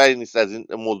اتفاقات خبری نیست، از این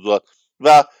موضوعات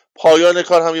و پایان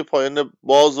کار هم یه پایان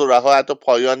باز و رها، حتی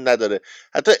پایان نداره،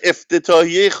 حتی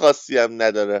افتتاحیه خاصی هم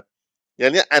نداره.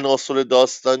 یعنی عناصر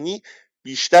داستانی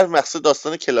بیشتر مقصد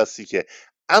داستان کلاسیکه.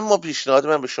 اما پیشنهاد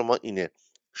من به شما اینه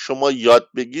شما یاد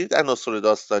بگیرید عناصر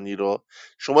داستانی رو،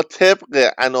 شما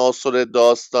طبق عناصر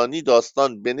داستانی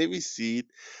داستان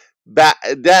بنویسید،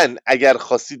 بعدن اگر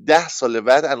خواستید 10 سال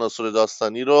بعد عناصر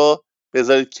داستانی رو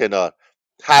بذارید کنار،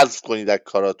 حذف کنید از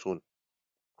کاراتون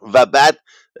و بعد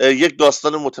یک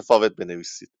داستان متفاوت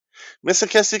بنویسید. مثل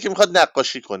کسی که میخواد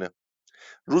نقاشی کنه،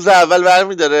 روز اول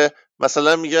برمیداره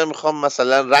مثلا میگه میخوام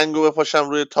مثلا رنگو بپاشم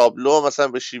روی تابلو، مثلا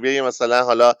به شیوه مثلا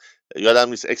حالا یادم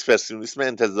نیست اکسپرسیونیسم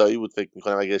انتزاعی بود فکر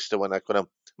میکنم اگه اشتباه نکنم،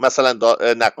 مثلا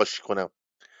نقاشی کنم.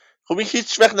 خب این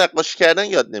هیچ وقت نقاشی کردن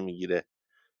یاد نمیگیره.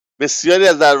 بسیاری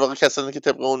از در واقع کسانی که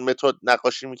طبق اون متد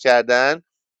نقاشی میکردن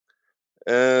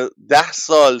 10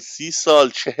 سال 30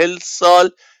 سال 40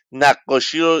 سال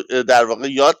نقاشی رو در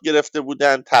واقع یاد گرفته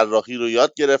بودن، طراحی رو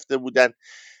یاد گرفته بودن،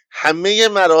 همه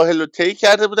مراحل رو طی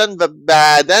کرده بودن و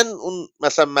بعداً اون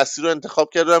مثلا مسیر رو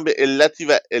انتخاب کردن به علتی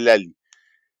و عللی.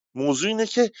 موضوع اینه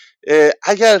که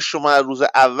اگر شما روز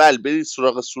اول برید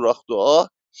سراغ سوراخ دعا،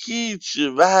 هیچ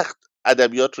وقت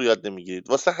ادبیات رو یاد نمیگیرید.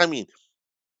 واسه همین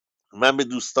من به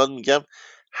دوستان میگم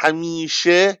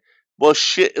همیشه با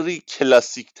شعری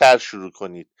کلاسیک تر شروع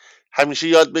کنید. همیشه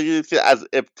یاد بگیرید که از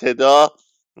ابتدا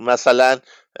مثلا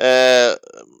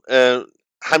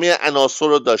همه عناصر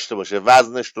رو داشته باشه،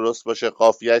 وزنش درست باشه،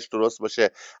 قافیهش درست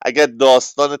باشه، اگر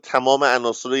داستان تمام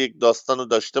عناصر یک داستان رو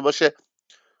داشته باشه.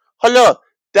 حالا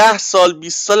 10 سال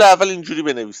 20 سال اول اینجوری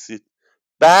بنویسید،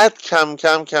 بعد کم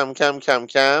کم کم کم کم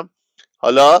کم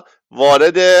حالا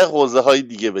وارد حوزه های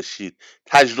دیگه بشید،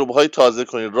 تجربه های تازه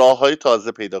کنید، راه های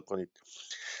تازه پیدا کنید.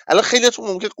 الان خیلیتون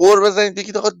ممکن قور بزنید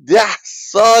بگید آقا 10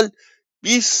 سال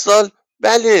 20 سال،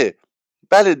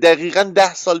 بله دقیقاً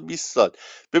 10 سال 20 سال.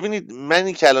 ببینید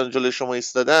منی که الان جلوی شما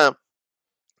ایستادم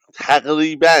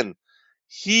تقریباً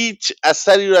هیچ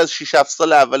اثری رو از 6 7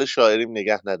 سال اول شاعریم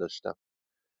نگه نداشتم.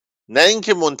 نه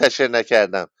اینکه منتشر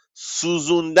نکردم،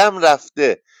 سوزوندم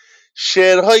رفته.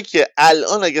 شعرهایی که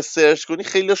الان اگه سرچ کنی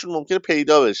خیلیشون ممکنه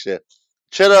پیدا بشه.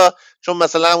 چرا؟ چون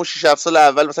مثلا همون 6 7 سال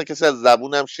اول مثلا کسی از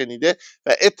زبونم شنیده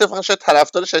و اتفاقا شاید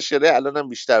طرفدارش از شعرهای الانم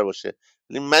بیشتر باشه،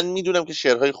 ولی من میدونم که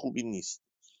شعرهای خوبی نیست.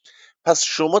 پس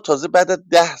شما تازه بعد از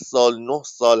 10 سال 9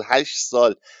 سال 8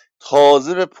 سال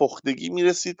تازه به پختگی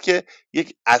میرسید که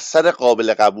یک اثر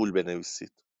قابل قبول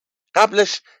بنویسید.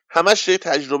 قبلش همش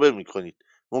تجربه میکنید،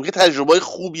 ممکن تجربه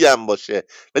خوبی هم باشه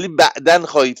ولی بعدن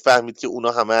خواهید فهمید که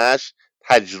اونا همش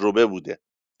تجربه بوده.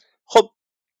 خب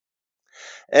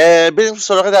بریم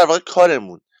سراغ در واقع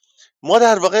کارمون. ما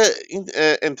در واقع این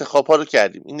انتخاب ها رو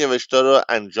کردیم، این نوشته رو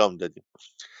انجام دادیم.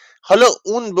 حالا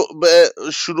اون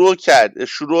شروع کرد،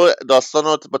 شروع داستان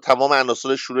رو با تمام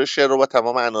عناصر شروع شعر رو با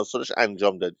تمام عناصرش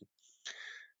انجام دادیم.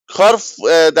 کار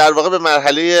در واقع به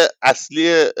مرحله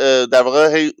اصلی در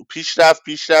واقع پیش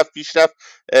رفت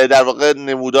در واقع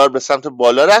نمودار به سمت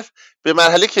بالا رفت، به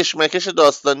مرحله کشمکش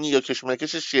داستانی یا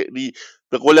کشمکش شعری،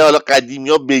 به قول حالا قدیمی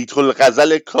ها بیت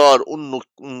الغزل کار، اون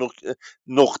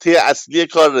نقطه اصلی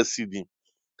کار رسیدیم.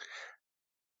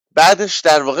 بعدش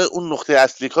در واقع اون نقطه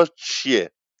اصلی کار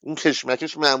چیه؟ اون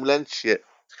کشمکش معمولا چیه؟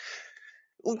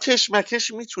 اون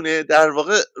کشمکش میتونه در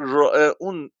واقع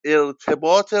اون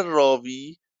ارتباط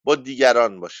راوی با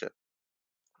دیگران باشه.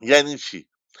 یعنی چی؟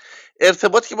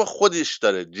 ارتباطی که با خودش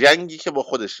داره، جنگی که با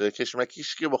خودش داره،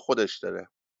 کشمکشی که با خودش داره،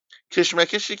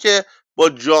 کشمکشی که با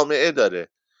جامعه داره،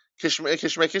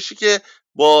 کشمکشی که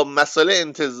با مسائل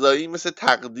انتزاعی مثل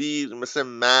تقدیر، مثل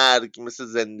مرگ، مثل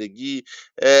زندگی،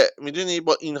 میدونی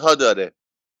با اینها داره.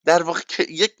 در واقع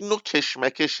یک نوع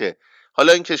کشمکشه.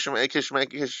 حالا این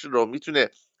کشمکش رو میتونه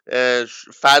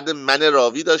فرد من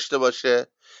راوی داشته باشه،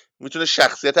 میتونه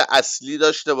شخصیت اصلی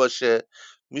داشته باشه،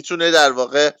 میتونه در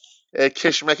واقع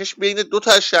کشمکش بین دو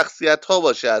تا از شخصیت ها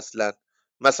باشه. اصلا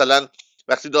مثلا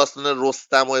وقتی داستان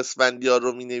رستم و اسفندیار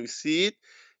رو می نویسید،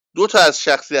 دو تا از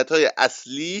شخصیت های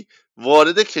اصلی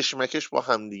وارد کشمکش با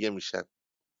همدیگه میشن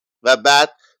و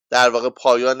بعد در واقع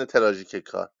پایان تراژیک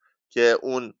کار که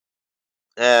اون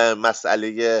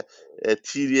مسئله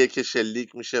تیریه که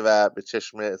شلیک میشه و به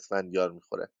چشم اسفندیار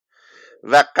میخوره.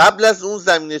 و قبل از اون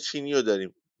زمینه چینی رو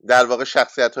داریم، در واقع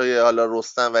شخصیت های حالا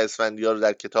رستم و اسفندیار رو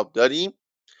در کتاب داریم،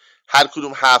 هر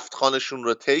کدوم 7 خانشون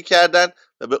رو طی کردن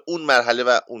و به اون مرحله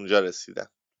و اونجا رسیدن.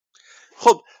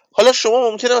 خب حالا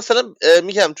شما ممکنه مثلا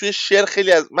میگم توی شعر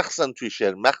خیلی از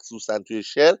مخصوصا توی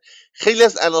شعر خیلی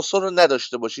از عناصر رو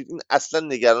نداشته باشید، این اصلا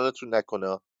نگرانتون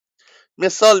نکنه.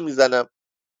 مثال میزنم،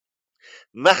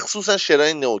 مخصوصا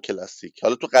شعرهای نئوکلاسیک.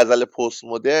 حالا تو غزل پست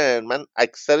مدرن من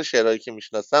اکثر شعرهایی که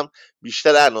میشناسم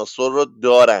بیشتر عناصر رو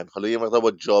دارن، حالا یه مقدار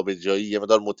با جابجایی، یه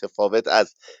مقدار متفاوت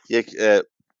از یک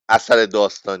اثر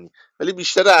داستانی، ولی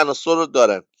بیشتر عناصر رو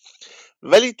دارن.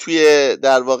 ولی توی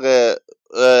در واقع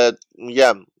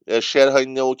میگم شعرهای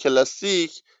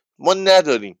نئوکلاسیک ما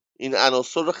نداریم این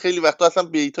عناصر رو خیلی وقتا اصلا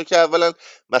بیتا که اولا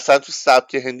مثلا تو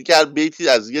سبک هندی که هر بیتی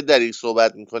از یه دریغ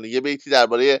صحبت میکنه، یه بیتی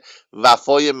درباره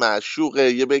وفای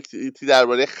معشوقه، یه بیتی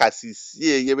درباره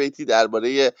خسیسیه، یه بیتی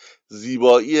درباره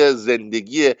زیبایی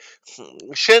زندگی.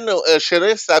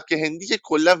 شعرهای سبک هندی که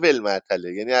کلا ول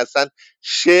معطله، یعنی اصلا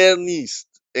شعر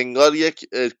نیست، انگار یک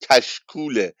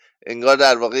کشکوله، انگار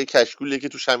در واقع کشکوله که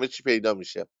توش همه چی پیدا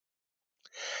میشه.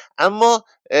 اما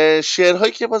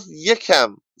شعرهایی که باز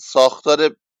یکم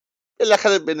ساختار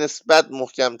بالاخره به نسبت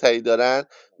محکم تری دارن،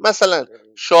 مثلا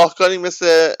شاهکاری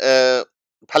مثل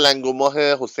پلنگ و ماه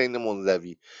حسین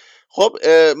منزوی. خب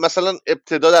مثلا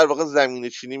ابتدا در واقع زمینه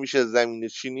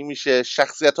چینی میشه،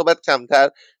 شخصیت ها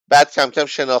بعد کم کم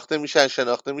شناخته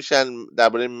میشن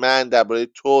درباره من، درباره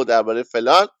تو، درباره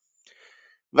فلان،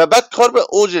 و بعد کار به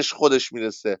اوجش خودش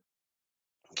میرسه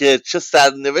که چه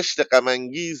سرنوشت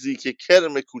غم‌انگیزی که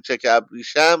کرم کوچک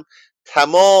ابریشم،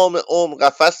 تمام عمر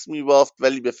قفس میبافت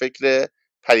ولی به فکر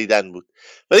پریدن بود.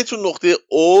 ولی تو نقطه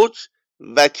اوج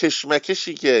و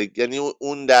کشمکشی که یعنی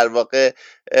اون در واقع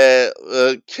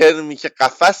کرمی که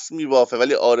قفس میبافه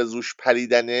ولی آرزوش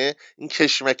پریدنه، این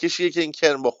کشمکشیه که این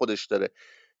کرم با خودش داره.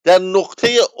 در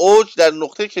نقطه اوج، در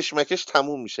نقطه کشمکش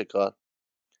تموم میشه کار.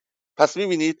 پس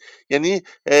میبینید یعنی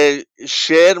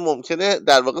شعر ممکنه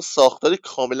در واقع ساختاری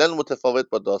کاملا متفاوت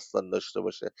با داستان داشته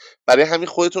باشه، برای همین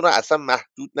خودتون رو اصلا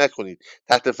محدود نکنید،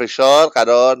 تحت فشار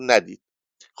قرار ندید.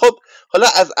 خب حالا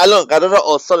از الان قرار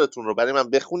آثارتون رو برای من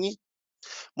بخونید،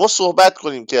 ما صحبت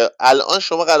کنیم که الان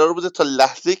شما قرار بوده تا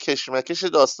لحظه کشمکش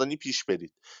داستانی پیش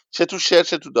برید، چه تو شعر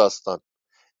چه تو داستان.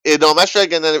 ادامهش رو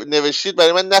اگه نوشتید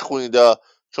برای من نخونید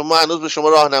چون ما هنوز به شما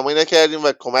راهنمایی نکردیم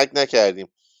و کمک نکردیم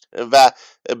و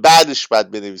بعدش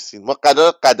بعد بنویسین. ما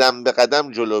قرار قدم به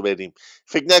قدم جلو بریم.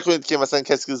 فکر نکنید که مثلا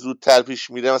کسی که زودتر پیش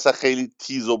میره مثلا خیلی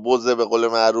تیز و بزه به قول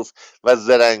معروف و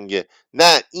زرنگه.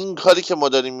 نه، این کاری که ما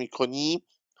داریم میکنیم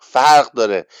فرق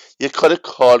داره، یک کار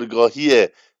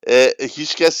کارگاهیه.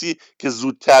 هیچ کسی که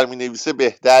زودتر مینویسه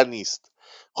بهتر نیست.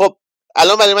 خب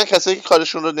الان برای من کسایی که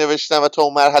کارشون رو نوشتن و تا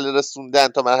اون مرحله رسوندن،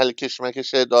 تا مرحله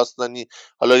کشمکش داستانی،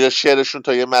 حالا یا شعرشون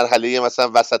تا یه مرحله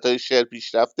مثلا وسطای شعر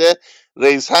پیش رفته،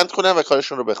 ریز هند کنن و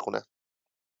کارشون رو بخونن.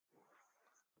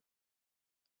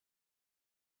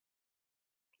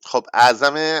 خب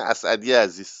اعظم اسعدی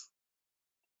عزیز.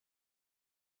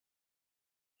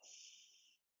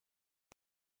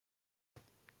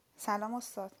 سلام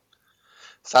استاد.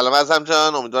 سلام اعظم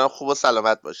جان، امیدوارم خوب و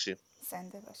سلامت باشی.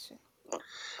 زنده باشی.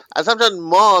 اعظم جان،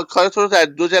 ما کار تو رو در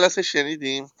 2 جلسه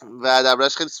شنیدیم و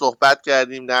دربارش خیلی صحبت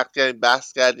کردیم، نقد کردیم،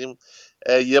 بحث کردیم.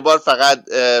 یه بار فقط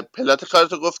پلات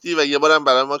کارتو گفتی و یه بارم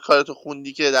برای ما کارتو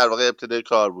خوندی که در واقع ابتدای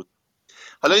کار بود.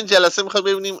 حالا این جلسه میخواد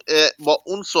ببینیم با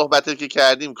اون صحبتی که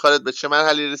کردیم کارت به چه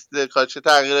مرحله رسیده، کار چه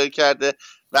تغییرایی کرده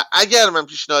و اگر من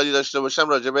پیشنهادی داشته باشم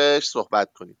راجبش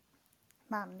صحبت کنیم.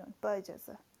 ممنون. با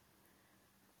اجازه.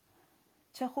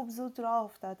 چه خوب زود راه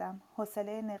افتادم.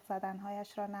 حوصله نق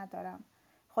زدنهایش را ندارم.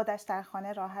 خودش در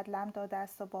خانه راحت لم داده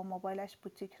است و با موبایلش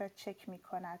بوتیک را چک می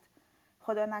کند.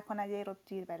 خدا نکند یه رو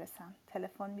دیر برسم.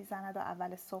 تلفن میزند و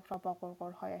اول صبح را با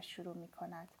غرغرهایش شروع می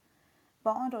کند.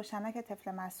 با آن روشنک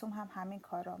طفل معصوم هم همین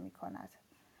کار را می کند.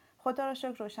 خدا را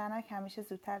شکر روشنک همیشه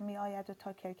زودتر می آید و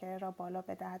تا کرکره را بالا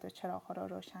بدهد و چراغ را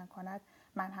روشن کند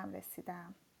من هم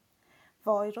رسیدم.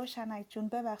 وای روشنک جون،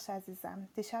 ببخش عزیزم،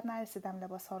 دیشب نرسیدم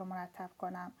لباس ها رو مرتب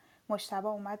کنم. مجتبی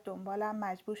اومد دنبالم،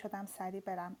 مجبور شدم سریع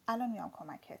برم. الان میام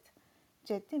کمکت.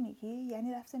 جدی میگی؟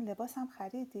 یعنی رفتین لباس هم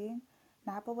خریدین؟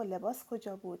 نه بابا، لباس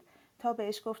کجا بود؟ تا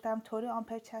بهش گفتم طوری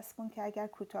آمپر چسبون که اگر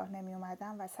کوتاه نمی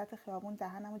اومدم وسط خیابون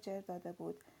دهنمو جر داده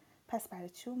بود. پس برای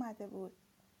چی اومده بود؟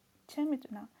 چه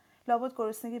میدونم، لابد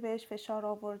گرسنگی بهش فشار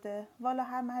آورده. والا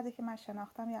هر مردی که من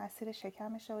شناختم یا اسیر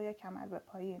شکمشه و یا کمر به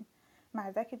پایین.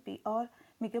 مردک بیار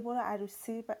میگه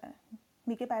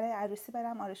میگه برای عروسی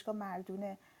برم آرایشگاه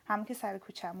مردونه، همون که سر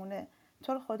کوچمونه.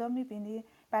 تو رو خدا میبینی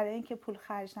برای اینکه پول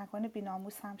خرج نکنه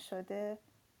بیناموس هم شده.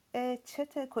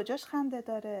 چته؟ کجاش خنده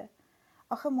داره؟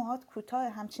 آخه موهات کوتاه،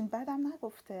 همچین بدم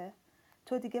نگفته.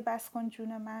 تو دیگه بس کن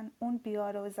جون من. اون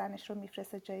بیاره و زنش رو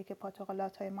میفرسته جایی که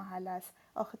پاتوقلات های محل است.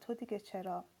 آخه تو دیگه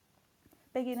چرا؟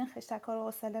 بگیرین خشتک‌ها رو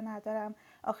حوصله ندارم.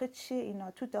 آخه چیه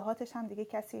اینا؟ تو دهاتش هم دیگه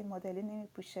کسی این مدلی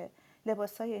نمیپوشه.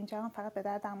 لباسای اینجا هم فقط به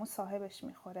درد عمو صاحبش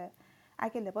میخوره.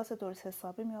 اگه لباس درست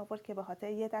حسابی می آورد که به خاطر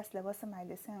یه دست لباس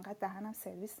مجلسی انقدر دهنم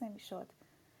سرویس نمیشد.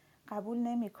 قبول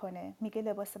نمیکنه. میگه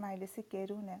لباس مجلسی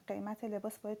گرونه. قیمت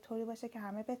لباس باید طوری باشه که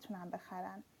همه بتونن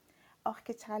بخرن. آخ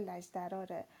که چقدر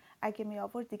لجدراره. اگه می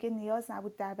آورد دیگه نیاز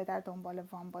نبود در به در دنبال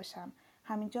وام باشم.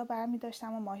 همینجا برمی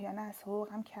داشتم و ماهیانه از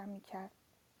حقوقم کم میکرد.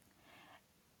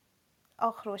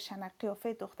 آخ روشنک،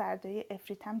 قیافه دختردایی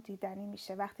افریتم دیدنی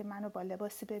میشه وقتی منو با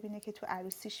لباسی ببینه که تو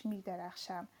عروسیش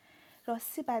میدرخشم.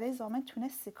 راستی برای زامن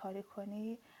تونستی کاری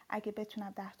کنی؟ اگه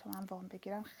بتونم 10 تومن وام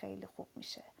بگیرم خیلی خوب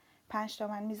میشه. 5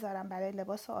 تومن میذارم برای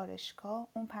لباس آرشگاه،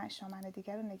 اون 5 تومن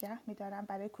دیگه رو نگه میدارم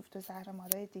برای کوفت و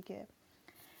زهرمارای دیگه.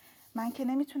 من که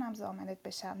نمیتونم ضامنت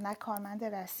بشم، نه کارمند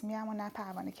رسمی ام و نه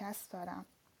پروانه کسب دارم.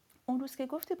 اون روز که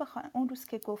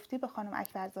گفتی به خانم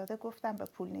اکبرزاده گفتم به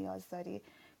پول نیاز داری.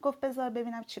 گفت بذار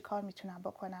ببینم چی کار میتونم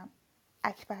بکنم.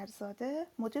 اکبرزاده؟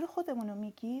 مدیر خودمونو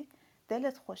میگی؟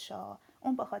 دلت خوشا.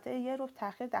 اون به خاطر یه روب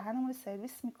تاخیر دهنمون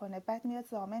سرویس میکنه، بعد میاد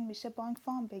ضامن میشه بانک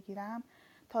فام بگیرم.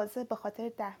 تازه به خاطر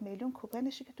 10 میلیون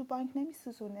کوپنشه که تو بانک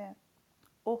نمیسوزونه.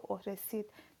 اوه رسید،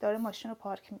 داره ماشین رو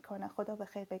پارک میکنه. خدا به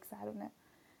خیر بگذرونه.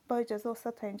 با اجازه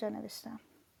استاد تا اینجا نوشتم.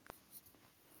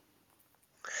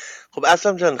 خب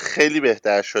اسلام جان خیلی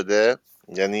بهتر شده.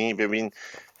 یعنی ببین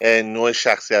نوع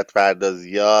شخصیت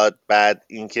پردازیات، بعد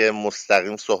اینکه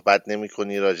مستقیم صحبت نمی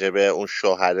کنی راجع به اون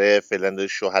شوهره، فعلا داری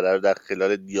شوهره رو در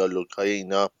خلال دیالوگ های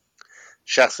اینا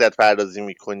شخصیت پردازی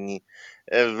میکنی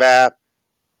و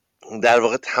در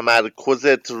واقع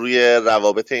تمرکزت روی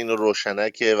روابط اینو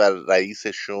روشنکه و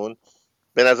رئیسشون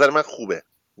به نظر من خوبه.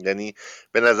 یعنی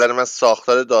به نظر من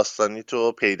ساختار داستانی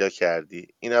تو پیدا کردی،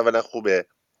 این اولا خوبه.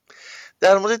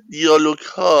 در مورد دیالوگ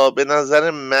ها به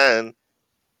نظر من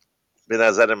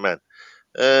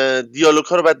دیالوگ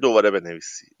ها رو باید دوباره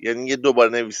بنویسی. یعنی یه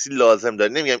دوباره نویسی لازم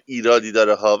داره. نمیگم ایرادی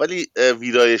داره ها، ولی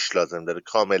ویرایش لازم داره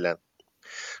کاملا.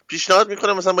 پیشنهاد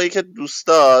میکنم مثلا با یک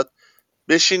دوستات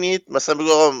بشینید مثلا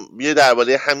بگو آقا بیا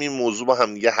درباره همین موضوع با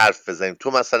هم دیگه حرف بزنیم،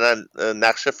 تو مثلا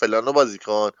نقش فلان رو بازی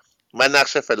کن، من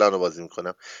نقش فلان رو بازی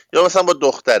میکنم. یا مثلا با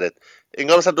دخترت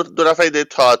انگار مثلا دو نفر دارید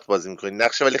تئاتر بازی میکنید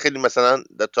نقشه، ولی خیلی مثلا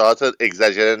تئاتر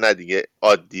اگزاجره نه دیگه،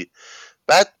 عادی.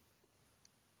 بعد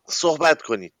صحبت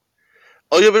کنید.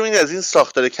 آیا ببینید از این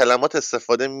ساختار کلمات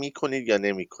استفاده میکنید یا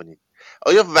نمیکنید؟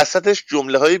 آیا وسطش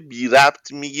جمله های بی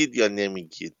ربط میگید یا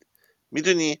نمیگید؟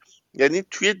 میدونی؟ یعنی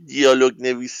توی دیالوگ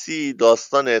نویسی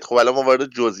داستانت، خب الان ما وارد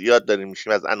جزئیات داریم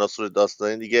میشیم از عناصر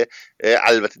داستانی دیگه.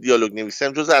 البته دیالوگ نویسی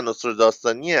هم جز عناصر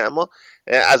داستانیه، اما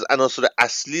از عناصر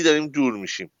اصلی داریم دور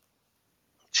میشیم.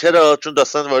 چرا؟ چون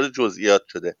داستان وارد جزئیات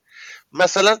شده.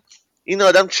 مثلا این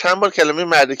آدم چند بار کلمه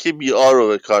معرکه بی آر رو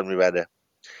به کار میبره.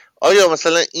 آیا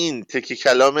مثلا این تکی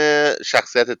کلام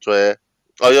شخصیت توه؟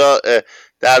 آیا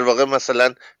در واقع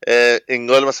مثلا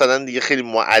انگار مثلا دیگه خیلی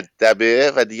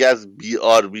مؤدبه و دیگه از بی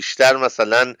آر بیشتر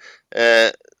مثلا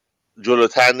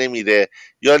جلوتر نمیره،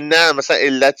 یا نه مثلا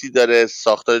علتی داره،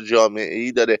 ساختار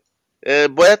جامعه‌ای داره؟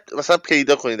 باید مثلا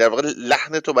پیدا کنی، در واقع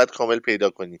لحن تو باید کامل پیدا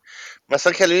کنی.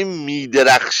 مثلا کلمه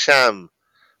میدرخشم،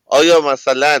 آیا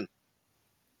مثلا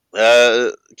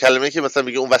کلمه که مثلا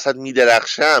میگه اون وسط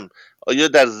میدرخشم، آیا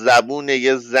در زبون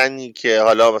یه زنی که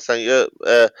حالا مثلا یه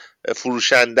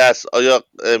فروشنده است آیا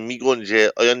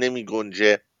میگنجه آیا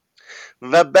نمیگنجه؟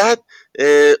 و بعد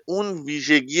اون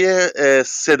ویژگی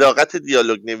صداقت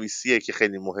دیالوگ نویسیه که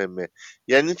خیلی مهمه.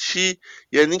 یعنی چی؟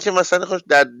 یعنی که مثلا خوش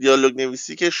در دیالوگ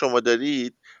نویسی که شما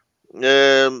دارید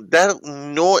در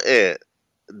نوع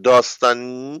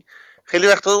داستانی خیلی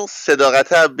وقتا اون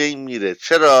صداقت از بین میره.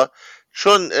 چرا؟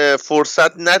 چون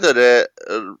فرصت نداره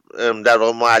در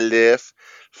واقع مؤلف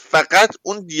فقط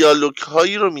اون دیالوگ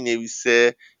هایی رو می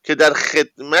نویسه که در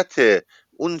خدمت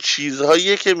اون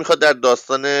چیزهایی که میخواد در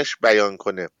داستانش بیان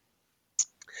کنه.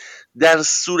 در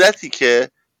صورتی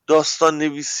که داستان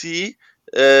نویسی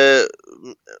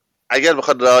اگر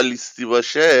بخواد رئالیستی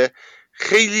باشه،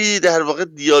 خیلی در واقع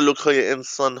دیالوگ های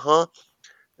انسان ها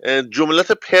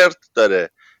جملات پرت داره،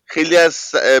 خیلی از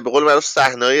به قول معروف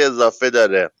صحنه‌های اضافه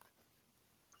داره،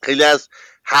 خیلی از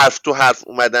حرف تو حرف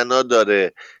اومدن ها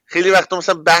داره، خیلی وقتا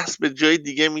مثلا بحث به جای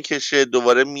دیگه میکشه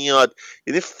دوباره میاد.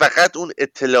 یعنی فقط اون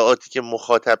اطلاعاتی که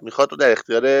مخاطب میخواد رو در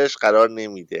اختیارش قرار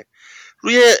نمیده.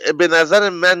 به نظر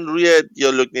من روی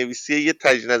دیالوگ نویسی یه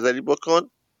تجزیه نظری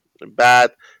بکن.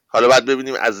 بعد حالا باید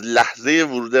ببینیم از لحظه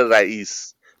ورود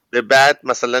رئیس به بعد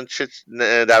مثلا چه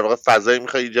در واقع فضایی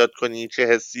میخوای ایجاد کنی، چه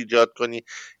حسی ایجاد کنی.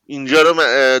 اینجا رو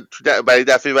برای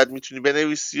دفعه بعد میتونی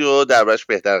بنویسی و دربارش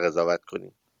بهتر قضاوت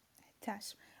کنی.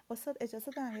 چشم. استاد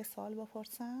اجازه دارم یه سوال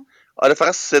بپرسم؟ آره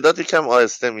فقط صدات یکم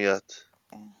آهسته میاد.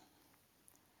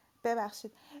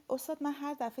 ببخشید استاد، من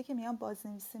هر دفعه که میام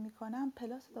بازنویسی میکنم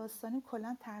پلات داستانی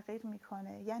کلا تغییر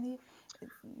میکنه. یعنی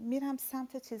میرم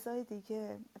سمت چیزای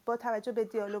دیگه با توجه به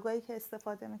دیالوگایی که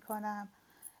استفاده میکنم.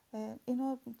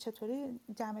 اینو چطوری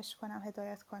جمعش کنم،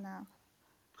 هدایت کنم؟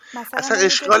 مثلا اصلا من یه جا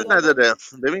اشکال نداره.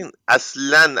 ببین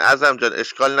اصلا ازم جان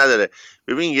اشکال نداره.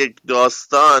 ببین یک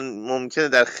داستان ممکنه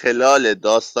در خلال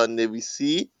داستان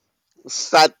نویسی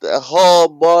صدها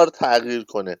بار تغییر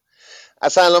کنه.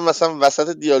 اصلا الان مثلا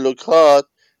وسط دیالوگات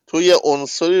تو یه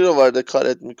عنصری رو وارد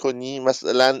کارت میکنی،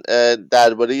 مثلا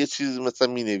درباره یه چیزی مثلا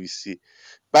مینویسی،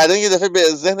 بعدا یه دفعه به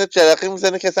ذهنت جرقه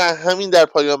میزنه که اصلا همین در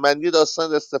پایان بندی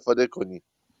داستان استفاده کنی.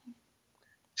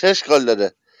 چه اشکال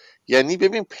داره؟ یعنی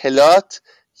ببین پلات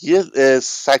یه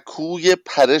سکوی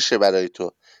پرشه برای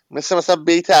تو، مثلا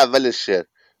بیت اول شعر،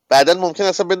 بعدا ممکن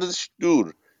اصلا بندازش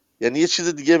دور، یعنی یه چیز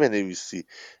دیگه بنویسی.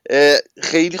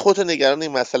 خیلی خودتو نگران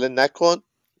این مسئله نکن.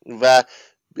 و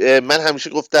من همیشه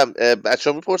گفتم، بچه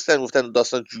ها میپرسن گفتن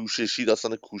داستان جوششی،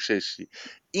 داستان کوششی،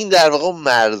 این در واقع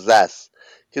مرزه است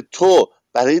که تو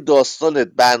برای داستانت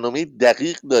برنامه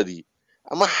دقیق داری،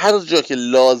 اما هر جا که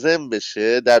لازم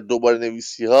بشه در دوباره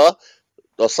نویسی ها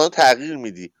داستان تغییر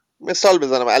میدی. مثال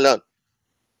بزنم، الان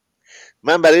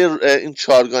من برای این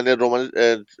چارگانه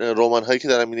رمان هایی که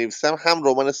دارم می نویسم، هم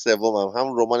رمان سومم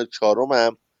هم رمان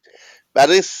چهارمم،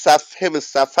 برای صفحه به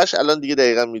صفحهش الان دیگه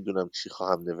دقیقا میدونم چی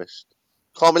خواهم نوشت،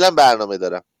 کاملا برنامه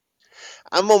دارم.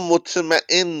 اما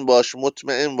مطمئن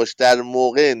باش در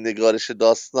موقع نگارش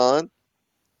داستان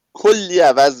کلی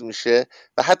عوض میشه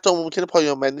و حتی ممکنه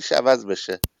پایان بندیش عوض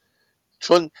بشه،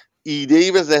 چون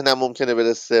ایده‌ای به ذهنم ممکنه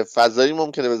برسه، فضایی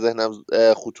ممکنه به ذهنم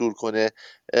خطور کنه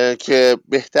که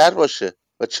بهتر باشه.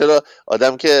 و چرا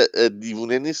آدم که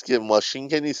دیوونه نیست، که ماشین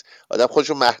که نیست، آدم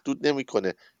خودشو محدود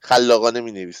نمیکنه، خلاقانه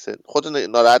مینویسه. خودتو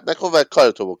ناراحت نکن و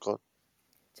کارتو بکن.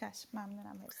 چشم،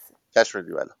 ممنونم، مرسی. چشم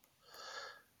دیوالا.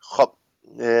 خب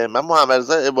من محمد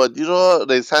رضا عبادی رو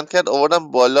رئیسند کرد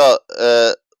آوردم بالا.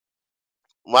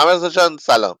 محمد رضا جان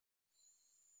سلام.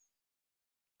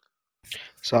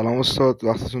 سلام استاد،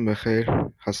 وقتتون بخیر،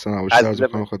 خسته نباشید عرض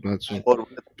می‌کنم خدمتتون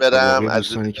قربونت و برم باقی عزیز.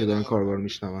 دوستانی که دارن کارگاه رو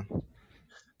میشنون.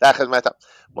 در خدمتم.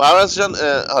 محمد جان،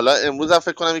 حالا امروز هم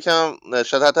فکر کنم یکم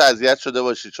شاید حتی اذیت شده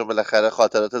باشید، چون بالاخره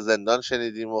خاطرات زندان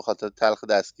شنیدیم و خاطرات تلخ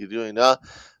دستگیری و اینا،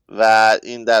 و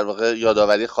این در واقع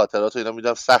یادآوری خاطرات و اینا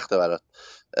میدونم سخته برات.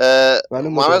 بله،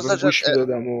 محمد مداوم جان گوش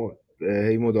میدادم و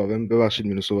هی مداوم، ببخشید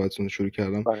مینو صحبتتون رو شروع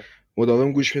کردم،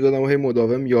 مداوم گوش میدادم و هی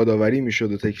مداوم یادآوری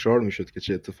میشد و تکرار میشد که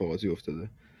چه اتفاقاتی افتاده.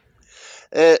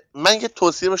 من یه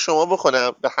توصیه به شما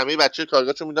بکنم، به همه بچه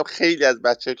کارگاه، چون میدونم خیلی از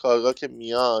بچه کارگاه که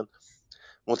میان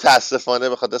متاسفانه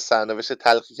به خاطر سرنوشت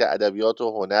تلخی که ادبیات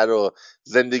و هنر و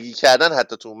زندگی کردن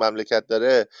حتی تو اون مملکت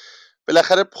داره،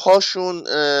 بالاخره پاشون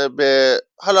به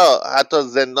حالا حتی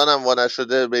زندان هم وا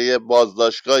نشده، به یه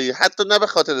بازداشتگاهی، حتی نه به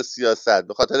خاطر سیاست،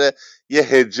 به خاطر یه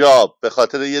حجاب، به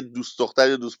خاطر یه دوست دختر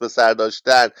یا دوست پسر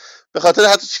داشتن، به خاطر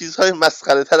حتی چیزهای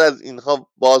مسخره تر از اینها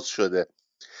باز شده.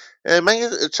 من یه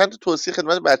چند تا توصیه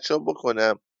خدمت بچه ها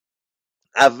بکنم.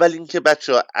 اول اینکه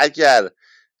بچه‌ها اگر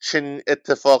چنین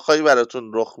اتفاقهایی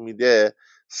براتون رخ میده،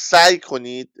 سعی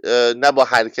کنید نه با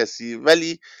هر کسی،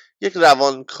 ولی یک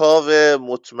روانکاو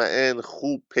مطمئن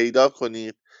خوب پیدا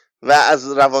کنید و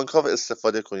از روانکاو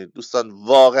استفاده کنید. دوستان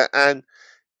واقعا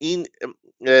این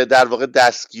در واقع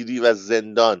دستگیری و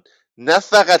زندان، نه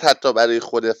فقط حتی برای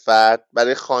خود فرد،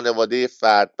 برای خانواده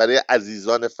فرد، برای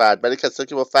عزیزان فرد، برای کسانی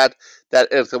که با فرد در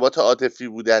ارتباط عاطفی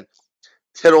بودن،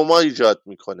 تروما ایجاد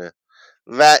میکنه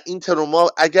و این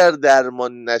تروما اگر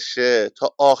درمان نشه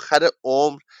تا آخر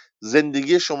عمر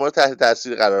زندگی شما رو تحت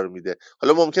تاثیر قرار میده.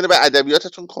 حالا ممکنه به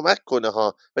ادبیاتتون کمک کنه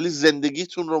ها، ولی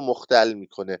زندگیتون رو مختل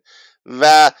میکنه.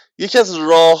 و یکی از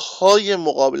راه‌های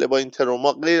مقابله با این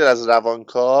تروما غیر از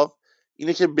روانکاو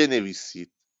اینه که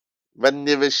بنویسید. و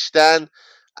نوشتن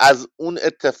از اون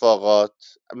اتفاقات،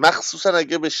 مخصوصا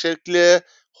اگه به شکل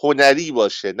هنری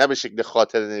باشه نه به شکل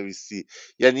خاطر نویسی،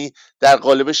 یعنی در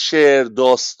قالب شعر،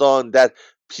 داستان، در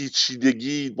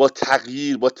پیچیدگی، با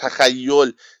تغییر، با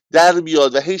تخیل در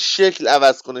بیاد و هی شکل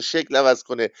عوض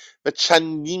کنه و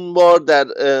چندین بار در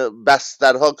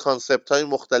بسترها، کانسپت های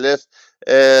مختلف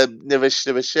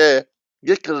نوشته بشه،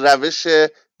 یک روش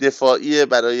دفاعی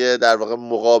برای در واقع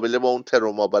مقابله با اون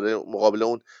تروما، برای مقابله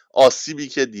اون آسیبی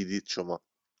که دیدید شما.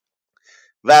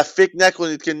 و فکر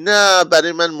نکنید که نه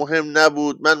برای من مهم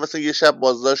نبود، من مثلا یه شب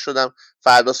بازداشت شدم،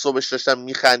 فردا صبحش داشتم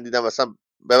میخندیدم، مثلا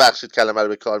ببخشید کلمه رو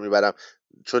به کار میبرم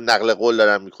چون نقل قول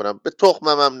دارم میکنم، به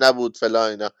تخمم هم نبود فلان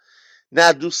اینا.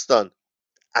 نه دوستان،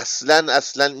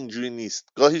 اصلا اینجوری نیست.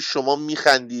 گاهی شما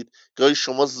میخندید، گاهی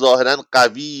شما ظاهرا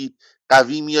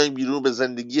قوی میایین بیرون، به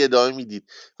زندگی ادامه میدید،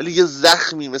 ولی یه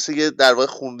زخمی مثل یه در واقع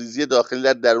خونریزی داخلی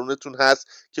در درونتون هست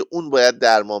که اون باید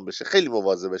درمان بشه. خیلی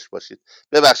مواظبش باشید.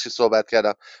 ببخشید صحبت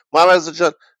کردم. محمد رضا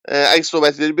جان، اگه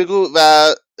صحبتی داری بگو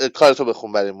و کارتو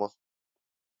بخون برای ما.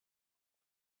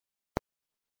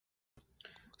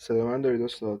 صدا من دارید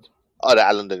استاد؟ آره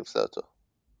الان داریم صداتو.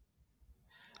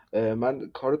 من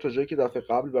کار تا جایی که دفعه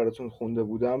قبل براتون خونده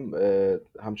بودم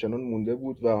همچنان مونده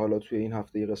بود و حالا توی این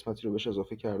هفته یه قسمتی رو بهش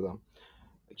اضافه کردم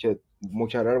که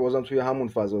مکرر بازم توی همون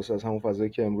فضاست، از همون فضایی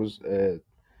که امروز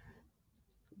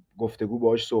گفتگو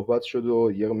باهاش صحبت شد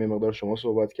و یه مقدار شما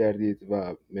صحبت کردید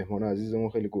و مهمان عزیزمون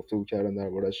خیلی گفتگو کردن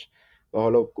دربارش و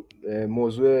حالا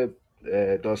موضوع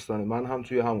داستان من هم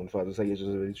توی همون فضاست. اگه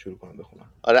اجازه بدید شروع کنم بخونم.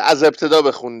 آره از ابتدا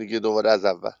بخون دیگه، دوباره از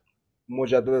اول.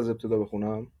 مجدد از ابتدا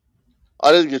بخونم؟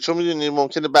 آره دیگه، چون میدونی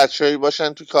ممکنه بچه‌ای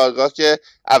باشن تو کارگاه که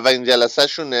اولین جلسه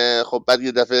شونه، خب بعد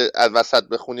یه دفعه از وسط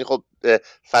بخونی خب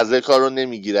فضای کار رو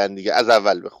نمیگیرن دیگه. از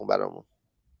اول بخون برامون.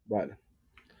 بله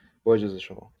با اجازه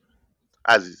شما.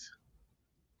 عزیز.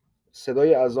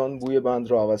 صدای اذان بوی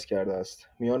بند را عوض کرده است.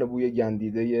 میان بوی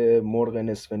گندیده مرغ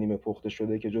نصف نیمه پخته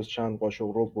شده که جز چند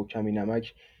قاشق رب و کمی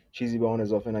نمک چیزی به آن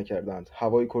اضافه نکردند،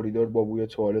 هوای کریدور با بوی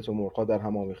توالت و مرغ‌ها در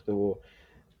هم آمیخته و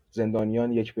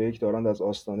زندانیان یک به یک دارند از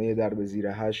آستانه درب زیر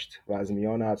 8 و از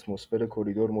میان اتمسفر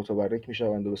کریدور متبرک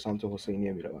می‌شوند و به سمت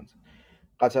حسینیه می‌روند.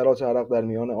 قطرات عرق در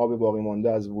میان آب باقی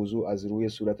مانده از وضو از روی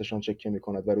صورتشان چکه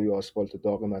می‌کند و روی آسفالت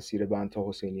داغ مسیر بند تا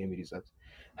حسینیه می‌ریزد.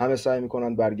 همه سعی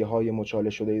می‌کنند برگه‌های مچاله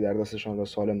شده‌ای در دستشان را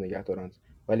سالم نگه دارند،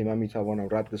 ولی من می‌توانم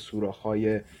رد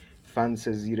سوراخ‌های فنس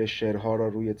زیر شعرها را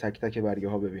روی تک تک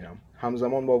برگه‌ها ببینم.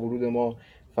 همزمان با ورود ما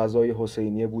فضای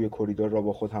حسینیه بوی کریدور را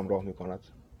با خود همراه می‌کند.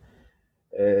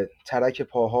 ترک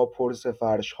پاها پرس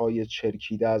فرش‌های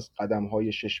چرکیده از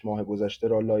قدم‌های 6 ماه گذشته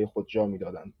را لای خود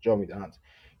جا می‌دهند.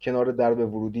 کنار درب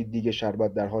ورودی دیگ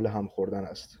شربت در حال هم خوردن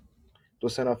است.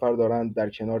 2-3 نفر دارند در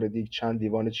کنار دیگ چند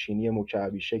لیوان چینی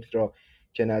مکعبی شکل را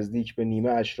که نزدیک به نیمه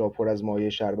اش را پر از مایع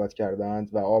شربت کرده‌اند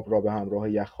و آب را به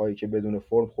همراه یخ‌هایی که بدون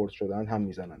فرم خرد شده‌اند هم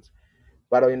می‌زنند.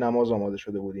 برای نماز آماده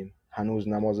شده بودیم. هنوز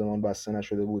نمازمان بسته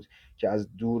نشده بود که از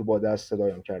دور با دست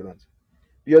صدایم کردند.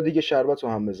 بیا دیگه شربت رو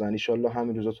هم بزن، ایشالله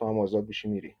همین روزا تو هم آزاد بشی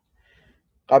میری.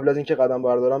 قبل از اینکه قدم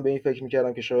بردارم به این فکر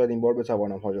میکردم که شاید این بار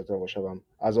بتوانم حاجت روا شوم.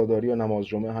 عزاداری و نماز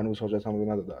جمعه هنوز حاجتم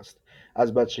رو نداده است.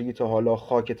 از بچگی تا حالا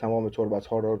خاک تمام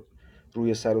تربت‌ها را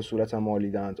روی سر و صورتم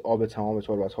مالیدند، آب تمام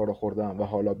تربت‌ها را خوردم و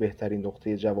حالا بهترین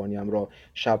نقطه جوانیم را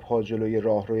شب‌ها جلوی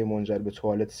راهروی منجر به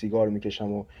توالت سیگار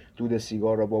میکشم و دود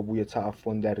سیگار را با بوی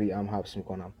تعفن در ریه‌ام حبس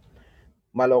میکنم.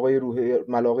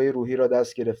 ملاقه روحی را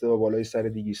دست گرفته و بالای سر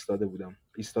دیگ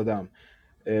ایستادم.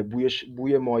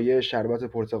 بوی مایع شربت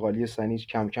پرتقالی سنیج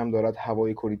کم کم دارد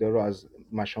هوای کریدور را از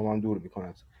مشامم دور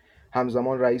می‌کند.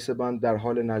 همزمان رئیس بند در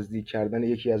حال نزدیک کردن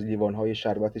یکی از لیوان‌های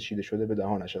شربت چیده شده به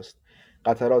دهانش است.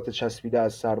 قطرات چسبیده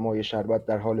از سرمای شربت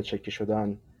در حال چکه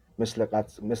شدن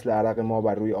مثل عرق ما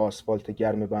بر روی آسفالت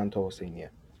گرم بند تا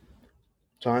حسینیه.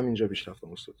 تا همینجا پیش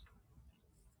رفتم استاد.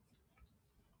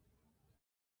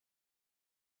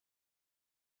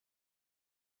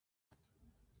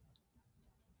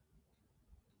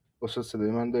 استاد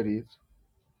صدای من دارید؟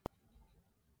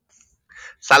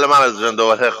 سلام عرض جان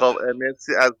دوباره. خب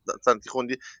مرسی از سانتی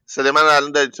خوندی. صدای من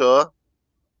الان داری تو؟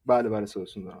 بله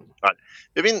صداتون دارم.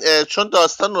 ببین چون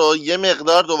داستان رو یه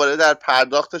مقدار دوباره در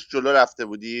پرداختش جلو رفته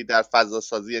بودی در فضا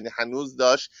سازی، یعنی هنوز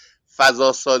داشت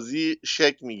فضا سازی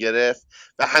شکل میگرفت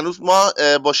و هنوز ما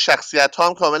با شخصیت ها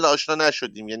هم کامل آشنا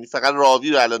نشدیم، یعنی فقط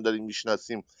راوی رو الان داریم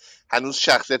میشناسیم. هنوز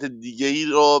شخصیت دیگه ای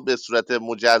رو به صورت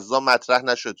مجزا مطرح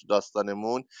نشد تو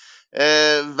داستانمون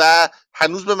و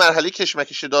هنوز به مرحله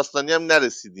کشمکش داستانی هم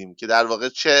نرسیدیم که در واقع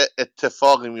چه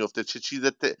اتفاقی میفته، چه چیز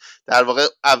در واقع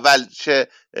اول چه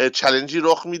چالنجی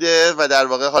رخ میده و در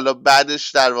واقع حالا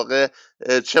بعدش در واقع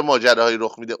چه ماجراهایی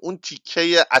رخ میده. اون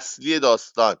تیکه اصلی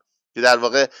داستان که در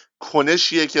واقع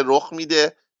کنشیه که رخ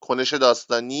میده، کنش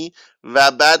داستانی،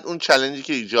 و بعد اون چالنجی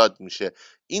که ایجاد میشه.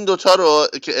 این دوتا رو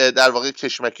که در واقع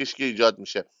کشمکش که ایجاد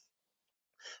میشه،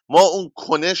 ما اون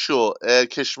کنش و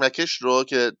کشمکش رو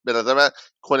که به نظر من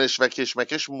کنش و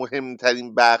کشمکش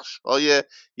مهمترین بخش های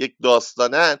یک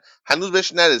داستانن، هنوز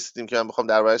بهش نرسیدیم که من بخوام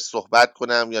دربارش صحبت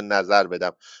کنم یا نظر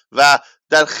بدم. و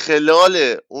در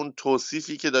خلال اون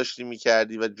توصیفی که داشتی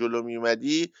میکردی و جلو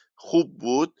میومدی خوب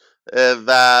بود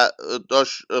و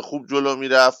داشت خوب جلو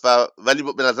میرفت ولی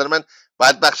به نظر من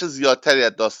باید بخش زیادتری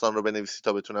از داستان رو بنویسی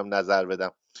تا بتونم نظر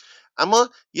بدم. اما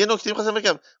یه نکته می‌خواستم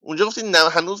بگم، اونجا گفتی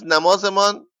هنوز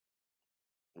نمازمان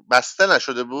بسته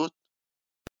نشده بود.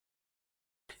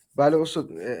 بله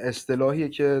استاد، اصطلاحیه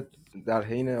که در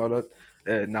حین حالا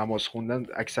نماز خوندن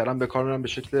اکثرا به کار میبرن به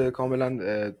شکل کاملا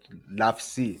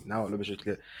لفظی، نه حالا به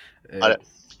شکل آره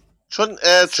چون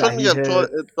میگم صحیح.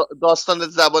 تو داستان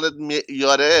زبانت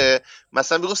معیاره،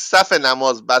 مثلا بگو صف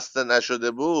نماز بسته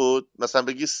نشده بود، مثلا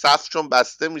بگی صف چون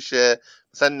بسته میشه،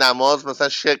 مثلا نماز مثلا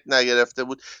شکل نگرفته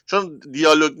بود. چون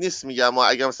دیالوگ نیست میگم،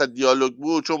 اگه مثلا دیالوگ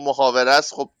بود چون محاوره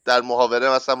است، خب در محاوره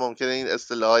مثلا ممکنه این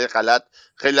اصطلاحات غلط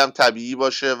خیلی هم طبیعی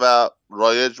باشه و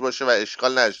رایج باشه و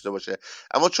اشکال نداشته باشه.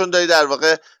 اما چون داری در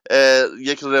واقع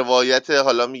یک روایت،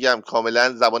 حالا میگم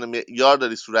کاملا زبان معیار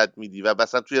داری صورت میدی و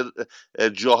مثلا توی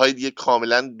جاهای دیگه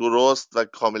کاملا درست و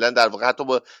کاملا در واقع حتی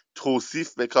با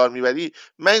توصیف به کار میبری،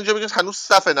 من اینجا میگم هنوز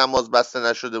صف نماز بسته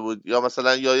نشده بود، یا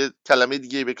مثلا یا یه کلمه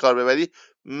دیگه به کار ببری،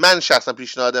 من شخصا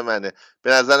پیشنهاد منه،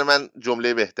 به نظر من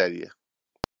جمله بهتریه.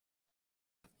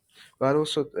 بله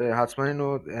استاد، حتما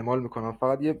اینو اعمال میکنم.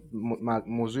 فقط یه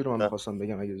موضوعی رو من میخواستم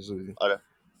بگم اگه اجازه بدید. آره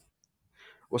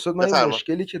استاد، من این بفرما.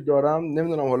 مشکلی که دارم،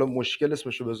 نمیدونم حالا مشکل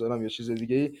اسمشو بذارم یا چیز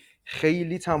دیگه،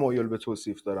 خیلی تمایل به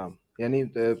توصیف دارم.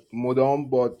 یعنی مدام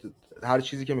با هر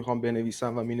چیزی که میخوام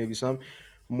بنویسم و مینویسم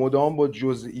مدام با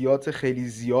جزئیات خیلی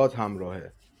زیاد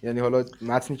همراهه. یعنی حالا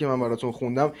متنی که من براتون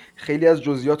خوندم خیلی از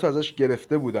جزئیات رو ازش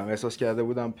گرفته بودم، احساس کرده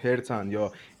بودم پرتن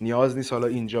یا نیاز نیست حالا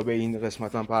اینجا به این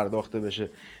قسمتم پرداخته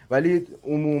بشه. ولی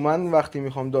عموما وقتی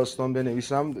میخوام داستان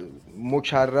بنویسم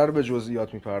مکرر به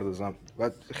جزئیات میپردازم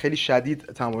و خیلی شدید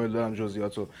تمایل دارم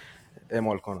جزئیات رو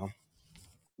اعمال کنم.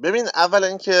 ببین اولا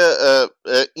اینکه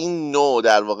این نوع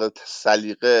در واقع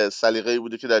سلیقه‌ای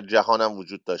بوده که در جهان هم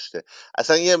وجود داشته.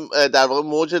 اصلا یه در واقع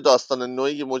موج داستان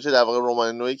نوعی، یه موج در واقع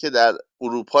رمان نوعی که در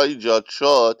اروپا ایجاد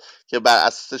شد که بر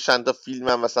اساس چند تا فیلم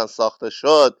هم مثلا ساخته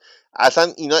شد،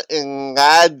 اصلا اینا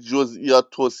انقدر جزئیات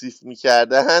توصیف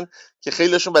میکردن که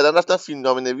خیلیشون بعدن رفتن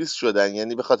فیلمنامه نویس شدن.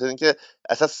 یعنی به خاطر اینکه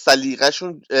اصلا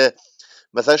سلیقه‌شون،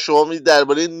 مثلا شما میدید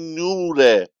درباره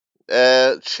نور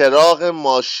چراغ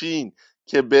ماشین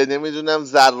که به نمیدونم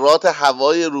ذرات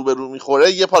هوای روبرو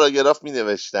میخوره یه پاراگراف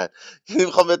مینوشتن. یعنی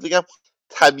میخوام بهت بگم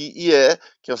طبیعیه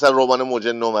که مثلا رمان موج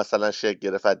نو مثلا شکل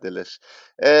گرفت دلش.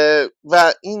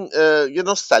 و این یه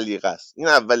نوع سلیقه است، این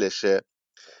اولشه.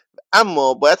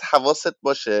 اما باید حواست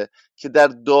باشه که در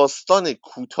داستان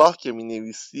کوتاه که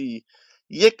مینویسی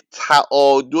یک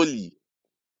تعادلی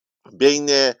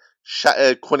بین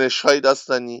کنش‌های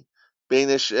داستانی،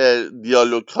 بین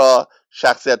دیالوگ ها،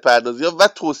 شخصیت پردازی ها و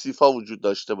توصیف ها وجود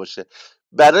داشته باشه،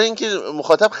 برای اینکه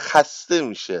مخاطب خسته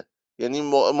میشه. یعنی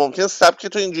ممکن سبک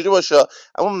تو اینجوری باشه،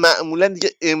 اما معمولا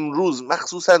دیگه امروز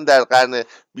مخصوصا در قرن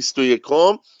 21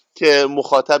 که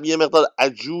مخاطب یه مقدار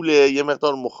عجوله، یه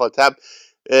مقدار مخاطب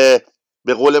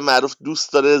به قول معروف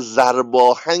دوست داره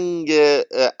ضرباهنگ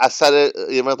اثر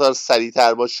یه مقدار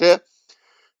سریعتر باشه،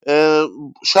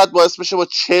 شاید باعث بشه با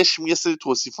چشم یه سری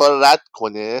توصیف ها رو رد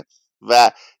کنه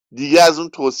و دیگه از اون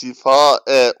توصیف ها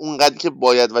اونقدر که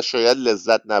باید و شاید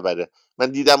لذت نبره.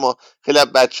 من دیدم خیلی از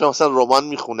بچه ها مثلا رمان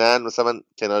میخونن، مثلا من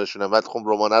کنارشونم، بعد خب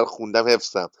رمانه رو خوندم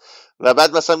حفظم، و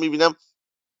بعد مثلا میبینم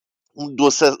اون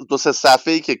دو سه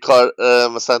صفحه‌ای که کار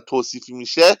مثلا توصیفی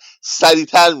میشه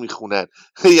سریعتر میخونن.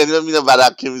 یعنی من میبینم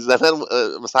ورق که میزنن،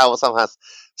 مثلا حواسم هست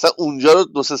مثلا اونجا رو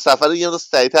دو سه صفحه رو یه مقدار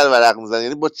سریعتر ورق میزنن،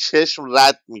 یعنی با چشم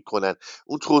رد میکنن،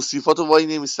 اون توصیفات رو وای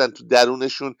نمیستن تو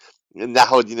درونشون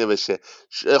نهادینه بشه.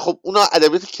 خب اونا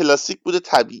ادبیات کلاسیک بوده،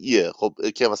 طبیعیه خب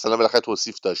که مثلا بالاخره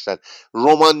توصیف داشتن.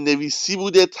 رمان نویسی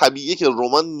بوده، طبیعیه که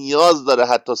رمان نیاز داره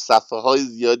حتی صفحه های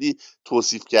زیادی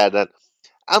توصیف کردن.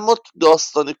 اما تو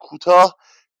داستان کوتاه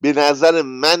به نظر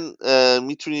من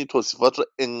میتونی توصیفات رو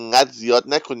انقدر زیاد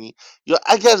نکنی، یا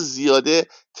اگر زیاده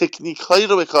تکنیک هایی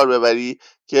رو به کار ببری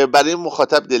که برای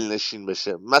مخاطب دلنشین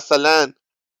بشه. مثلا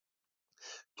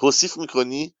توصیف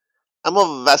میکنی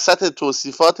اما وسط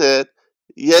توصیفاتت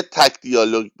یه تک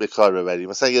دیالوگ به کار ببری،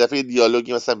 مثلا یه دفعه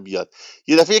دیالوگی مثلا بیاد،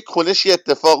 یه دفعه کنشی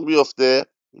اتفاق بیفته،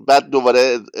 بعد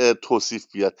دوباره توصیف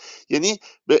بیاد. یعنی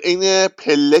به این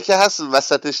پله که هست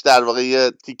وسطش در واقع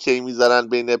یه تیکه‌ای میذارن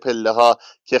بین پله ها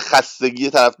که خستگی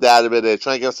طرف در بره،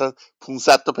 چون اگه مثلا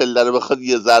 500 تا پله رو بخواد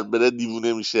یه ضرب بره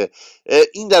دیوونه میشه.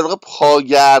 این در واقع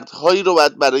پاگردهایی رو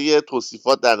باید برای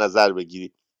توصیفات در نظر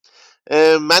بگیری.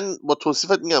 من با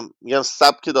توصیفت میگم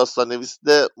سبک داستان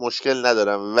نویسنده مشکل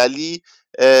ندارم، ولی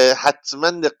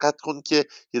حتما دقت کن که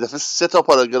یه دفعه 3 تا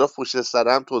پاراگراف پشت سر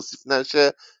هم توصیف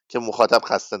نشه که مخاطب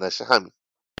خسته نشه. همین.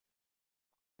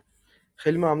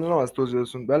 خیلی ممنونم از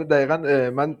توضیحاتتون. بله دقیقاً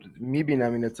من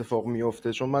میبینم این اتفاق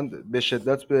میفته، چون من به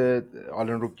شدت به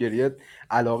آلن روبگریه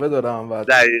علاقه دارم و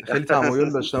دقیقاً. خیلی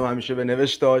تمایل داشتم همیشه به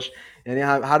نوشتاش. یعنی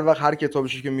هر وقت هر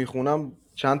کتابشی که میخونم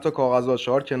چند تا کاغذ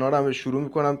آچار کنارم شروع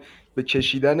میکنم به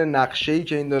کشیدن نقشه‌ای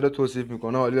که این داره توصیف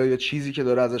میکنه، حالا یا چیزی که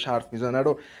داره ازش حرف میزنه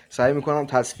رو سعی میکنم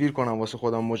تصویر کنم، واسه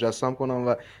خودم مجسم کنم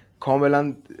و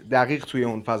کاملا دقیق توی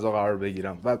اون فضا قرار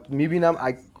بگیرم. و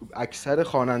میبینم اکثر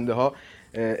خواننده ها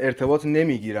ارتباط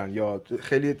نمیگیرن یا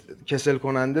خیلی کسل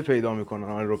کننده پیدا میکنن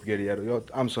آن روبگریه رو یا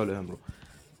امثال هم رو.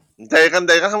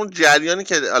 دقیقاً همون جریانی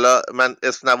که حالا من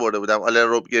اسم نبرده بودم، آلن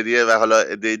روبگریه و حالا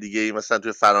عده دیگه مثلا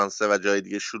توی فرانسه و جای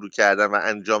دیگه شروع کردن و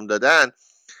انجام دادن.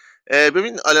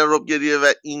 ببین آلن روبگریه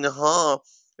و اینها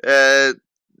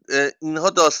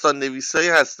داستان نویسایی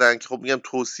هستن که خب میگم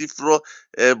توصیف رو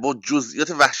با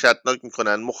جزئیات وحشتناک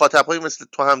میکنن. مخاطبایی مثل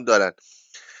تو هم دارن،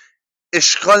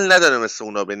 اشکال نداره مثل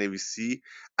اونا بنویسی،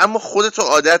 اما خودتو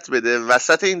عادت بده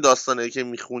وسط این داستانهایی که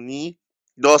میخونی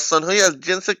داستانهایی از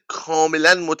جنس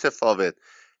کاملا متفاوت،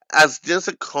 از جنس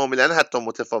کاملا حتی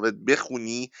متفاوت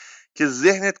بخونی که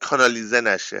ذهنت کانالیزه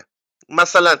نشه.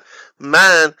 مثلا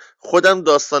من خودم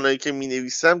داستانهایی که می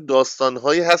نویسم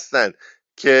داستانهایی هستن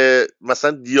که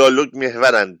مثلا دیالوگ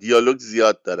محورن، دیالوگ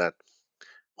زیاد دارن.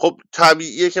 خب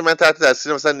طبیعیه که من تحت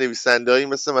تاثیر مثلا نویسنده‌ای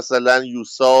مثلا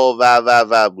یوسا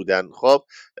و بودن. خب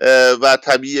و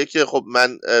طبیعیه که خب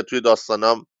من توی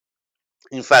داستانام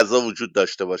این فضا وجود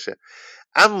داشته باشه.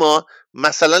 اما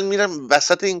مثلا میرم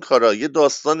وسط این کارا یه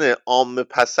داستان عام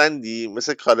پسندی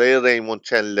مثل کارهای ریموند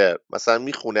چندلر مثلا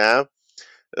میخونم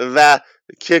و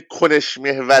که کنش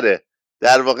محوره،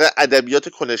 در واقع ادبیات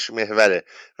کنش محوره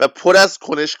و پر از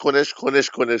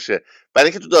کنشه. برای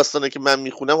اینکه تو داستانه که من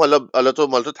میخونم حالا تو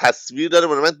مال تو تصویر داره،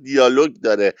 مال من دیالوگ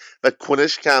داره و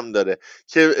کنش کم داره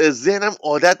که ذهنم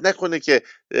عادت نکنه که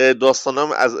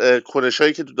داستانام از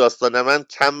کنشایی که تو داستان من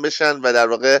کم بشن و در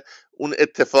واقع اون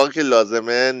اتفاقی که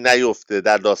لازمه نیفته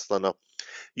در داستانام.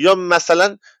 یا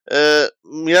مثلا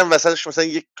میرم وسطش مثلا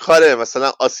یک کار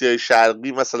مثلا آسیای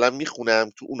شرقی مثلا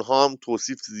میخونم، تو اونها هم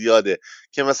توصیف زیاده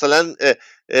که مثلا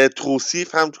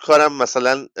توصیف هم تو کارم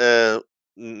مثلا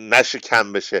نشه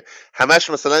کم بشه، همش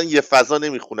مثلا یه فضا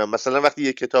نمیخونم. مثلا وقتی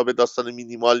یه کتاب داستان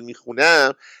مینیمال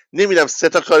میخونم نمیرم 3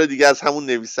 تا کار دیگه از همون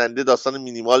نویسنده داستان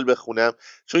مینیمال بخونم،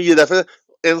 چون یه دفعه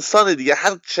انسان دیگه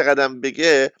هر چقدرم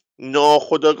بگه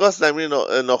ناخودآگاه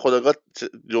ناخودآگاه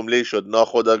جمله شد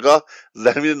ناخودآگاه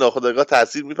زمین ناخودآگاه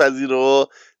تاثیر میپذیره و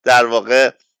در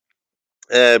واقع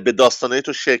به داستانهای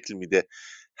تو شکل میده.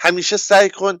 همیشه سعی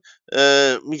کن،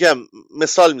 میگم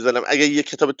مثال میزنم، اگه یه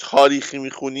کتاب تاریخی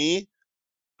میخونی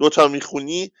 2 تا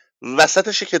میخونی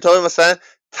وسطش کتاب مثلا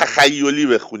تخیلی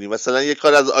بخونی، مثلا یه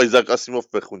کار از آیزاک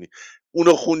آسیموف بخونی،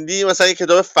 اونو خوندی مثلا یه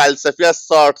کتاب فلسفی از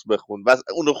سارت بخون و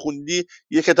اونو خوندی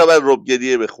یه کتاب از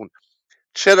ربگریه بخون.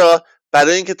 چرا؟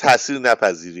 برای اینکه تاثیر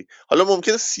نپذیری. حالا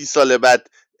ممکنه 30 سال بعد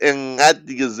انقدر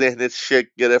دیگه ذهنت شکل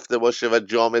گرفته باشه و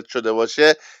جامد شده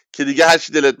باشه که دیگه هر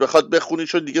چی دلت بخواد بخونی،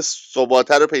 چون دیگه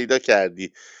ثبات رو پیدا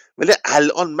کردی. ولی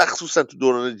الان مخصوصا تو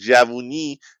دوران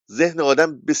جوونی ذهن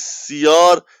آدم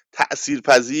بسیار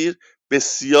تاثیرپذیر،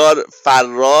 بسیار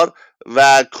فرار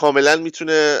و کاملا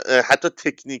میتونه حتی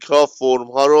تکنیک ها،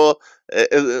 فرم ها رو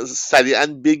سریعا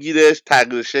بگیره،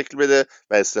 تغییر شکل بده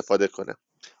و استفاده کنه.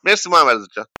 مرسی محمد رضا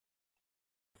جان.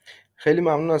 خیلی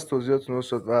ممنون از توضیحاتتون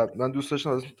استاد و من دوست داشتم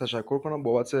ازتون تشکر کنم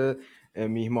بابت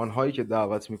میهمان هایی که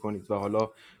دعوت میکنید و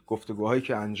حالا گفتگوهایی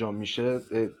که انجام میشه.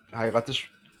 حقیقتش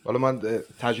حالا من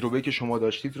تجربه‌ای که شما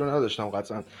داشتید رو نداشتم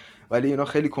قطعا، ولی اینا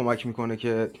خیلی کمک میکنه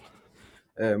که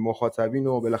مخاطبین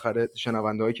و بالاخره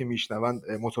شنونده هایی که میشنون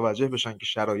متوجه بشن که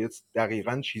شرایط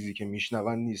دقیقاً چیزی که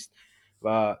میشنون نیست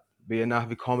و به یه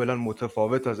نحوی کاملا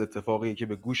متفاوت از اتفاقی که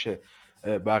به گوش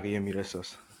بقیه میرسه.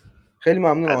 خیلی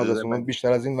ممنونم ازتون. من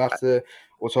بیشتر از این وقت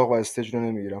اتاق و استیج رو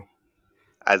نمیگیرم.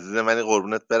 عزیز من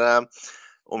قربونت برم.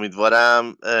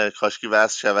 امیدوارم کاشکی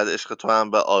وصل شود عشق تو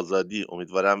هم به آزادی.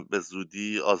 امیدوارم به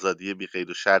زودی آزادی بی قید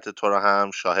و شرط تو رو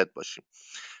هم شاهد باشیم.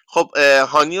 خب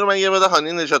هانی رو من یه بار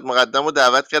هانی نجات مقدم رو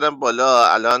دعوت کردم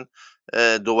بالا، الان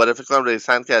دوباره فکر کنم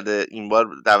ریسند کرده، این بار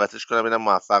دعوتش کنم ببینم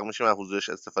موفق میشیم و حضورش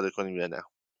استفاده کنیم یا نه.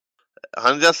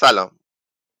 هانی جان سلام،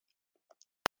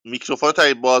 میکروفون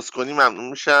رو باز کنی ممنون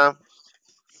میشم.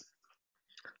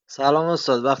 سلام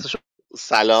استاد، وقت شما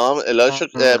سلام الهی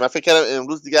شکر. من فکر کردم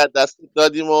امروز دیگه دست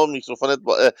دادیم و میکروفونت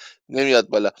نمیاد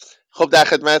بالا. خب در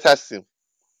خدمت هستیم.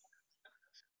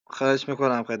 خواهش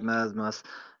میکنم خدمت از ماست.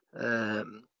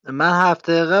 من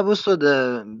هفته قبل استاد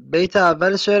بیت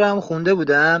اول شعرم خونده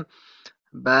بودم،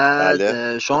 بعد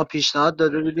بله شما پیشنهاد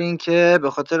داده بودین که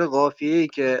به خاطر قافیه‌ای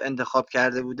که انتخاب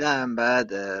کرده بودم،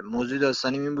 بعد موضوع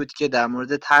داستانیم این بود که در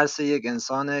مورد ترس یک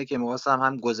انسانه که می‌خواستم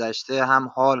هم گذشته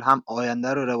هم حال هم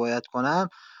آینده رو روایت کنم.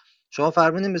 شما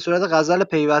فرمودین به صورت غزل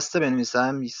پیوسته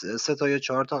بنویسم، 3 تا یا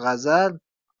 4 تا غزل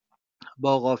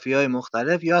با قافیه‌های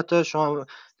مختلف، یا حتی شما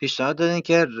پیشنهاد دادین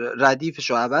که ردیفش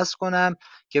رو عوض کنم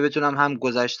که بتونم هم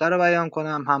گذشته رو بیان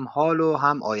کنم هم حال و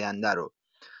هم آینده رو.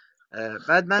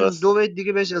 بعد من 2 بیت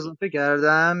دیگه بهش اضافه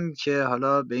کردم که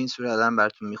حالا به این صورت هم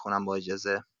براتون میخونم با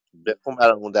اجازه. بخون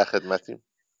برامون، در خدمتیم.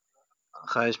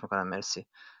 خواهش میکنم، مرسی.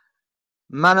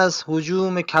 من از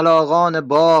هجوم کلاغان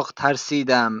باغ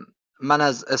ترسیدم، من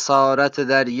از اسارت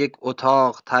در یک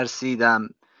اتاق ترسیدم،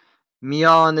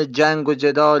 میان جنگ و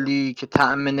جدالی که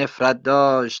طعم نفرت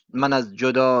داشت، من از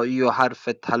جدایی و حرف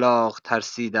طلاق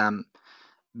ترسیدم،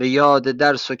 به یاد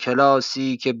درس و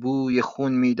کلاسی که بوی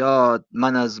خون میداد،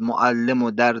 من از معلم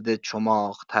و درد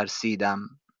چماق ترسیدم.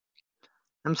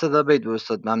 هم صدا بید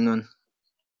استاد، ممنون.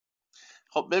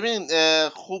 خب ببین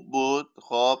خوب بود.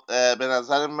 خب به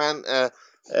نظر من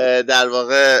در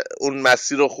واقع اون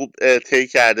مسیر رو خوب طی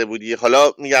کرده بودی.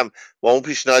 حالا میگم با اون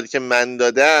پیشنهادی که من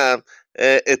دادم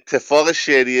اتفاق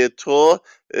شعری تو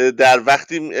در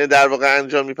وقتی در واقع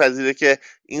انجام میپذیره که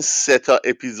این 3 تا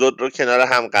اپیزود رو کنار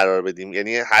هم قرار بدیم.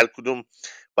 یعنی هر کدوم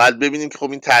باید ببینیم که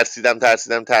خب این ترسیدم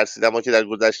که در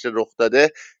گذشته رخ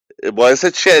داده باعث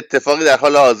چه اتفاقی در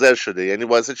حال حاضر شده، یعنی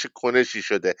باعث چه کنشی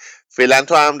شده. فعلا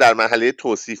تو هم در مرحله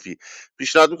توصیفی.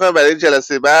 پیشنهاد میکنم برای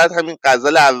جلسه بعد همین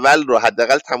غزل اول رو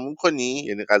حداقل تموم کنی،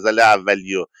 یعنی غزل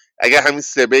اولیو. اگر همین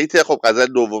 3 بیته، خب غزل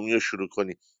دومی رو شروع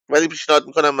کنی. ولی پیشنهاد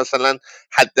میکنم مثلا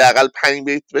حداقل 5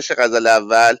 بیت بشه غزل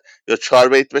اول، یا 4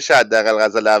 بیت بشه حداقل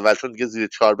غزل اول، چون دیگه زیر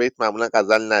 4 بیت معمولا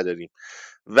غزل نداریم.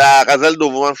 و غزل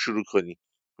دومم شروع کنی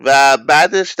و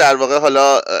بعدش در واقع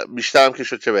حالا بیشترم که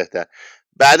شد چه بهتر،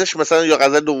 بعدش مثلا یا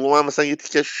غزل دومم مثلا یه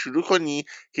تیکه شروع کنی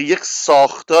که یک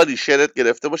ساختاری شعرت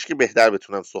گرفته باشه که بهتر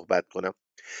بتونم صحبت کنم.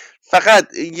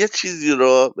 فقط یه چیزی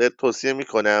رو به توصیه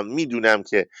میکنم، میدونم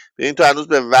که ببین تو هنوز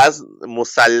به وزن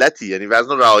مسلطی، یعنی وزن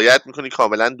رو رعایت میکنی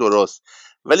کاملا درست،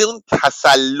 ولی اون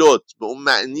تسلط به اون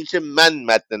معنی که من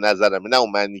مد نظرمه، نه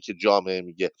اون معنی که جامعه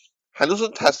میگه، هنوز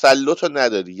اون تسلط رو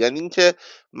نداری. یعنی اینکه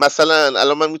مثلا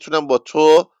الان من میتونم با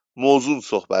تو موضوع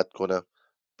صحبت کنم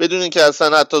بدون اینکه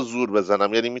اصلا حتی زور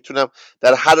بزنم، یعنی میتونم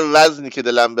در هر وزنی که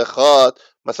دلم بخواد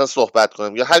مثلا صحبت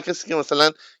کنم، یا هر کسی که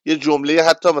مثلا یه جمله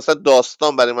حتی مثلا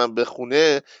داستان برای من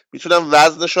بخونه میتونم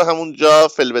وزنش رو همونجا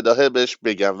فی‌البداهه بهش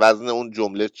بگم وزن اون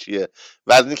جمله چیه،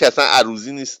 وزنی که اصلا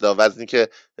عروضی نیست، وزنی که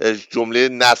جمله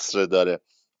نثر داره،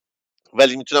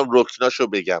 ولی میتونم رکناشو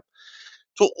بگم.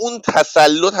 تو اون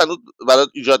تسلط هنوز برات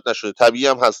ایجاد نشده. طبیعی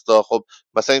هم هستا. خب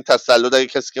مثلا این تسلط اگه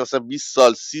کسی که مثلا 20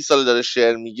 سال 30 سال داره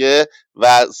شعر میگه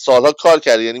و سالها کار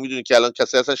کرده، یعنی میدونی که الان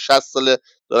کسی اصلا 60 ساله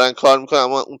دارن کار میکنن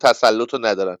اما اون تسلط رو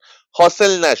ندارن،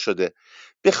 حاصل نشده.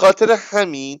 به خاطر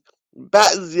همین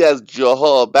بعضی از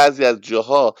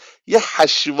جاها یه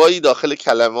حشوایی داخل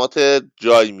کلمات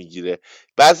جای میگیره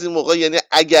بعضی موقع. یعنی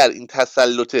اگر این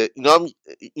تسلط اینا هم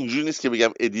اینجوری نیست که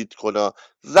بگم ادیت کنا،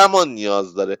 زمان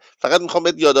نیاز داره. فقط میخوام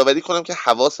بهت یادآوری کنم که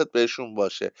حواست بهشون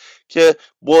باشه که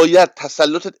باید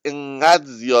تسلطت انقدر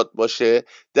زیاد باشه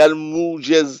در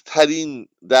موجزترین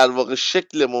در واقع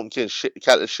شکل ممکن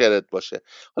شعرت باشه.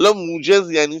 حالا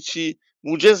موجز یعنی چی؟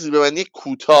 موجز به معنی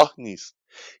کوتاه نیست،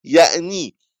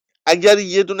 یعنی اگر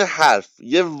یه دونه حرف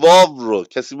یه واو رو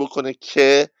کسی بکنه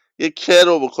که، یه که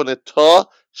رو بکنه تا،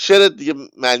 شعر دیگه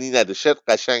معنی نده، شعر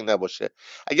قشنگ نباشه.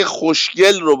 اگه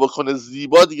خوشگل رو بکنه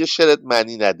زیبا، دیگه شعرت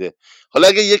معنی نده. حالا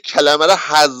اگه یه کلمه رو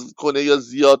حذف کنه یا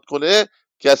زیاد کنه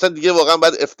که اصلا دیگه واقعا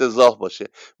باید افتضاح باشه.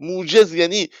 موجز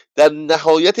یعنی در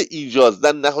نهایت ایجاز،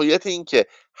 در نهایت این که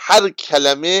هر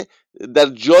کلمه در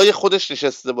جای خودش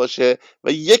نشسته باشه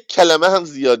و یک کلمه هم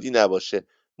زیادی نباشه.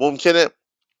 ممکنه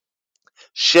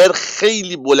شعر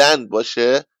خیلی بلند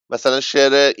باشه، مثلا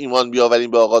شعر ایمان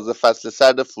بیاوریم به آغاز فصل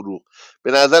سرد فروغ،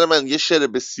 به نظر من یه شعر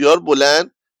بسیار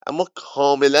بلند اما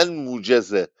کاملا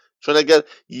موجزه، چون اگر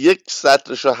یک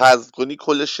سطرش رو حذف کنی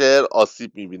کل شعر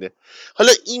آسیب میبینه.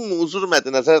 حالا این موضوع رو مد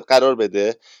نظرت قرار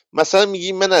بده. مثلا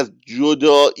میگی من از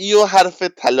جدایی و حرف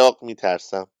طلاق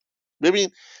میترسم.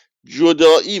 ببین،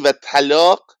 جدایی و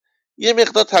طلاق یه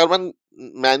مقدار تقریبا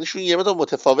معنیشون یه مقدار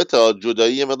متفاوته.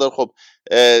 جدایی یه مقدار خب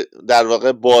در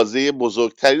واقع بازه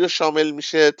بزرگتری رو شامل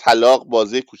میشه، طلاق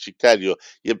بازه کوچکتری رو.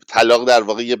 یه طلاق در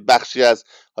واقع یه بخشی از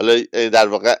حالا در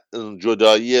واقع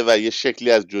جداییه و یه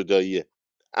شکلی از جداییه،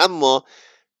 اما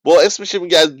باعث میشه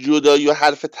میگه از جدایی و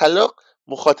حرف طلاق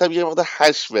مخاطب یه مقدار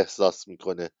حشو احساس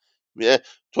میکنه.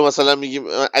 تو مثلا میگی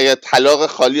اگر طلاق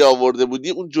خالی آورده بودی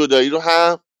اون جدایی رو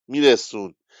هم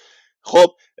میرسون.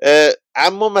 خب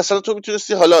اما مثلا تو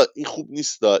میتونستی، حالا این خوب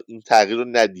نیست این تغییر رو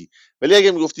ندی، ولی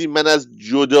اگه میگفتی من از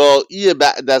جدایی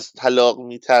بعد از طلاق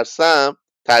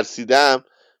ترسیدم،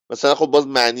 مثلا خب باز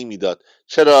معنی میداد.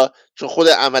 چرا؟ چون خود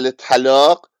عمل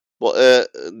طلاق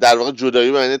در واقع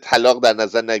جدایی به معنی طلاق در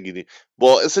نظر نگیری،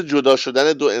 باعث جدا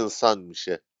شدن دو انسان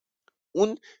میشه،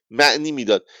 اون معنی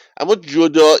میداد. اما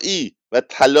جدایی و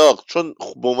طلاق چون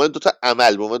به عنوان دوتا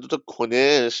عمل، به عنوان دوتا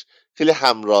کنش خیلی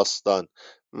همراستان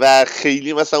و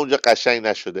خیلی مثلا اونجا قشنگ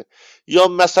نشده. یا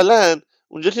مثلا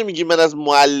اونجا که میگی من از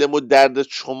معلم و درد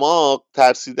چماق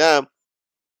ترسیدم،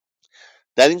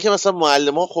 در این که مثلا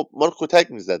معلم ها خب ما رو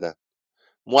کتک میزدن.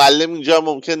 معلم اینجا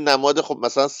ممکن نماد خب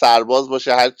مثلا سرباز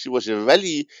باشه، هر چی باشه،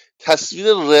 ولی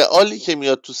تصویر رئالی که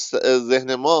میاد تو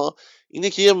ذهن ما اینه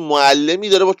که یه معلمی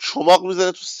داره با چماق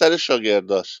میزنه تو سر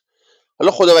شاگرداش.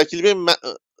 حالا خدا وکیلی ببین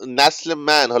نسل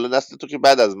من، حالا نسل تو که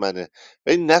بعد از منه،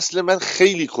 ولی نسل من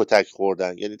خیلی کتک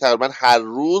خوردن. یعنی تقریبا هر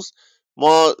روز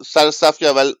ما سر صف که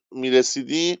اول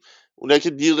میرسیدیم، اونایی که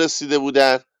دیر رسیده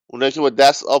بودن، اونایی که با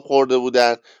دست آب خورده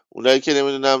بودن، اونایی که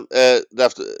نمیدونم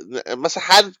مثلا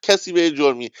هر کسی به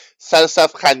جرمی سر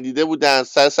صف خندیده بودن،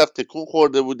 سر صف تکون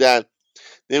خورده بودن،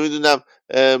 نمیدونم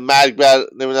مرگ بر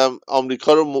نمیدونم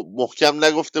آمریکا رو محکم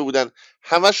نگفته بودن،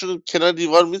 همشون کنار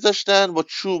دیوار میذاشتن با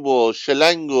چوب و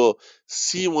شلنگ و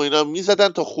سیم و اینا میزدن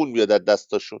تا خون بیاد از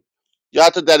دستاشون، یا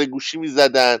حتی در گوشی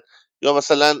میزدن یا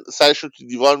مثلا سرشون تو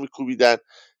دیوار میکوبیدن.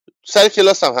 سر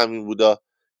کلاس هم همین بودا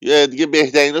دیگه،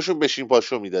 بهتریناشون بشین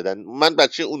پاشو میدادن. من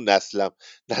بچه اون نسلم،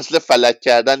 نسل فلک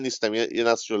کردن نیستم، یه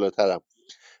نسل جلوترم.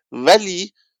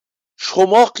 ولی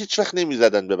چماق هیچ وقت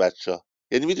نمیزدن به بچه ها.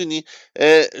 یعنی میدونی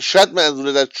شاید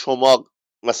منظور در چماق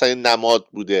مثلا نماد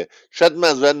بوده، شاید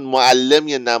منظور معلم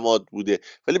یه نماد بوده،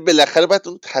 ولی بالاخره باید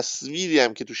اون تصویری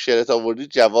هم که تو شعرت آوردی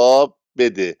جواب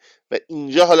بده. و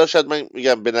اینجا حالا شاید من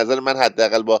میگم به نظر من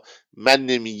حداقل با من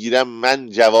نمیگیرم من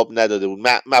جواب نداده بود.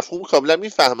 مفهوم کاملا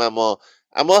میفهمم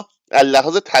اما از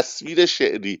لحاظ تصویر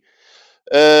شعری.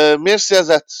 مرسی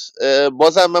ازت.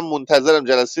 بازم من منتظرم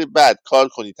جلسه بعد کار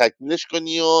کنی، تکمیلش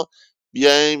کنی و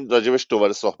بیایم راجبش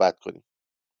دوباره صحبت کنیم.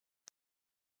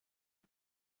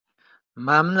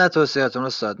 ممنون از توصیهاتون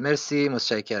استاد، مرسی،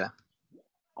 متشکرم.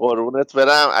 قربونت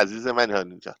برم عزیز من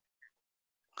اینجا.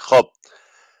 خب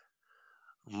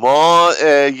ما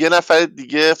یه نفر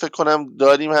دیگه فکر کنم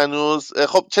داریم هنوز.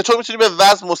 خب چطور میتونیم به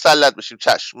وزن مسلط بشیم؟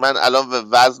 چشم، من الان به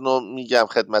وزن رو میگم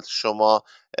خدمت شما.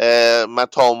 من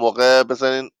تا اون موقع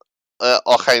بذارین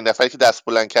آخرین نفری که دست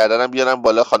بلند کردنم بیارم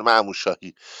بالا، خانم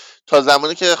عموشاهی. تا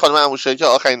زمانی که خانم عموشاهی که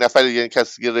آخرین نفری، یعنی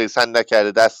کسی که ریسن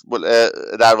نکرده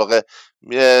در واقع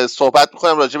صحبت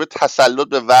میکنم راجع به تسلط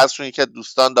به وزن. یکی از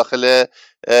دوستان داخل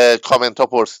کامنت ها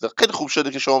پرسیده. خیلی خوب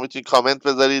شده که شما میتونید کامنت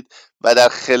بذارید و در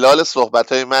خلال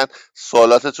صحبت های من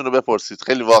سوالاتتون رو بپرسید.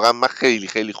 خیلی واقعا من خیلی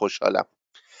خیلی خوشحالم.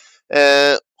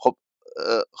 خب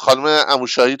خانم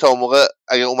عموشاهی تا اون موقع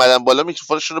اگه اومدن بالا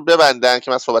میکروفونشون رو ببندن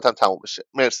که من صحبتم تموم بشه.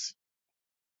 مرسی.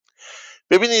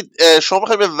 ببینید شما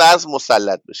میخواید به وزن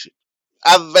مسلط بشید،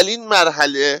 اولین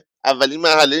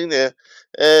مرحله اینه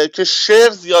که شعر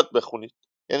زیاد بخونید،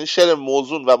 یعنی شعر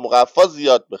موزون و مقفا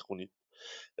زیاد بخونید.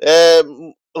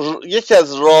 یکی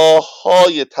از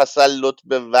راه‌های تسلط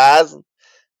به وزن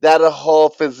در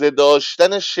حافظه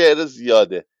داشتن شعر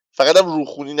زیاده، فقط هم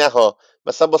روخونی نه ها،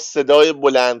 مثلا با صدای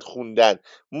بلند خوندن،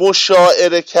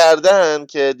 مشاعره کردن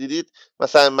که دیدید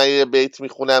مثلا من یه بیت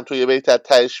میخونم تو یه بیت از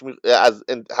تهش از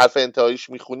حرف انتهاییش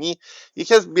میخونی،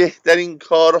 یکی از بهترین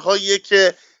کارهاییه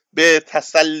که به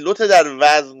تسلط در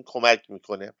وزن کمک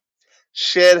میکنه.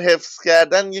 شعر حفظ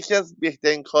کردن یکی از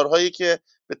بهترین کارهایی که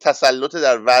به تسلط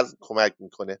در وزن کمک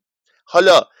میکنه.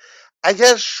 حالا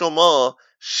اگر شما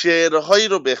شعرهایی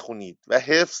رو بخونید و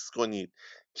حفظ کنید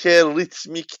که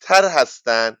ریتمیک تر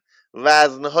هستن،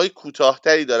 وزنهای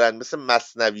کوتاهتری دارن، مثل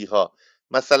مثنوی ها،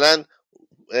 مثلا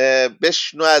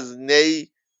بشنو از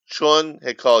نی چون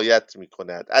حکایت می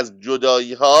کند، از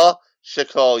جدایی ها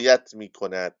شکایت می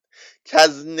کند، که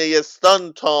از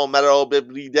نیستان تا مرا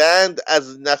ببریدند،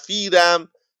 از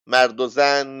نفیرم مرد و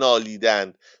زن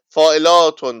نالیدند،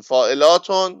 فاعلاتون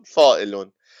فاعلاتون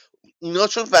فاعلون. اینا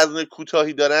چون وزن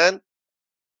کوتاهی دارن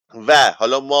و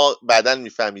حالا ما بعداً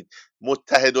میفهمید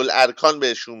متحد الارکان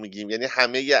بهشون میگیم، یعنی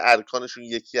همه ارکانشون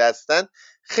یکی هستن،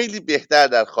 خیلی بهتر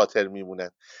در خاطر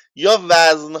میمونن. یا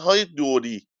وزنهای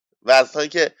دوری، وزنهایی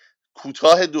که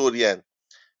کوتاه دوری هن.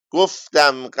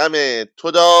 گفتم غم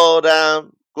تو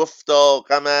دارم گفتا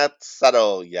غمت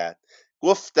سرآید،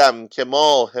 گفتم که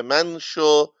ماه من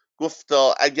شو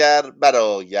گفتا اگر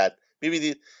برآید.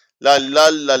 میبینید لا لا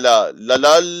لا لا لا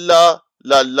لا لا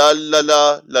لا لا لا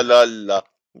لا لا لا لا.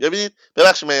 ببینید،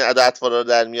 ببخشید من این ادا اطوارا رو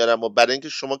در میارم و برای اینکه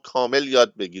شما کامل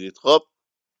یاد بگیرید. خب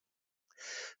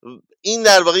این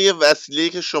در واقع یه وسیله‌ای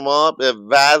که شما به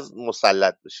وزن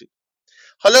مسلط بشید.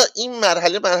 حالا این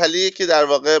مرحله‌ایه که در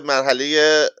واقع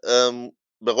مرحله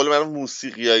به قول من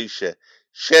موسیقیاییشه.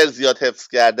 شعر زیاد حفظ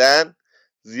کردن،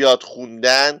 زیاد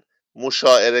خوندن،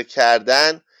 مشاعره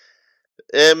کردن.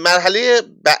 مرحله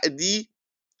بعدی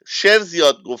شعر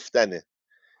زیاد گفتنه.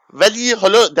 ولی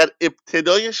حالا در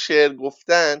ابتدای شعر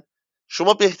گفتن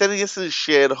شما بهتره یه سری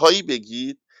شعرهایی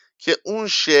بگید که اون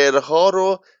شعرها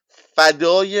رو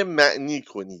فدای معنی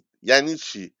کنید. یعنی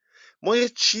چی؟ ما یه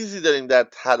چیزی داریم در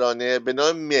ترانه به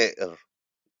نام معر.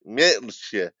 معر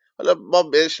چیه؟ حالا ما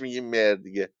بهش میگیم معر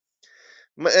دیگه.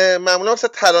 معمولا مثلا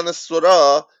ترانه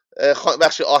سرا،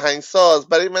 بخش آهنگساز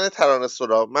برای من ترانه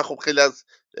سرا، من خب خیلی از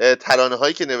ترانه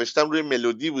هایی که نوشتم روی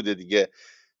ملودی بوده دیگه،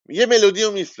 یه ملودی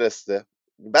رو میفرسته،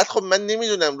 بعد خب من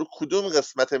نمیدونم رو کدوم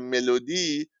قسمت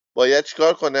ملودی باید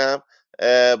چیکار کنم،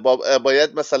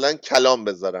 باید مثلا کلام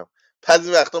بذارم. پس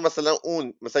این وقتا مثلا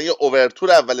اون مثلا یه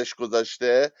اوورتور اولش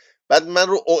گذاشته، بعد من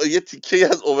رو یه تیکه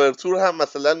از اوورتور هم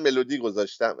مثلا ملودی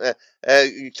گذاشتم،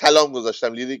 کلام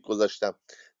گذاشتم، لیریک گذاشتم،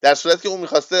 در صورتی که اون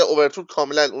میخواسته اوورتور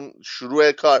کاملا اون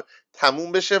شروع کار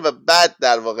تموم بشه و بعد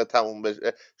در واقع تموم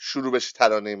بشه، شروع بشه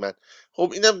ترانه من.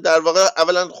 خب اینم در واقع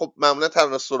اولا خب معمولا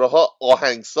ترانه‌سراها ها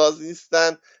آهنگساز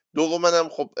نیستن، دوما هم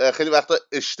خب خیلی وقتا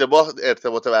اشتباه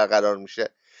ارتباط برقرار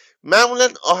میشه. معمولا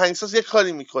آهنگساز یه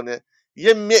کاری میکنه،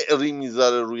 یه معری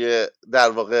میذاره روی در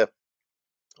واقع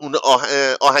اون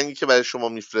آهنگی که برای شما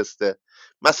میفرسته.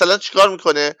 مثلا چیکار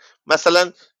میکنه؟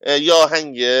 مثلا یه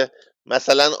آهنگ،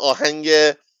 مثلا آهنگ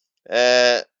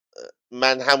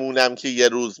من همونم که یه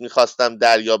روز میخواستم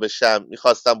دریا بشم،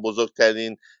 میخواستم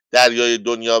بزرگترین دریای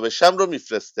دنیا بشم رو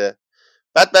میفرسته.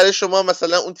 بعد برای شما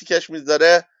مثلا اون تیکش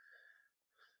میذاره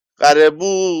قره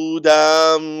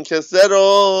بودم که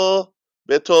زرو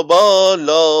به تو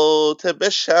بالات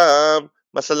بشم،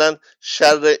 مثلا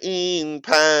شر این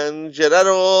پنجره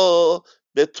رو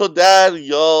به تو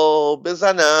دریا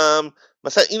بزنم.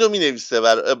 مثلا اینو می نویسه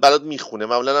برات میخونه،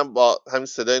 معمولا هم با همین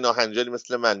صدای ناهنجاری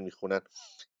مثل من میخونن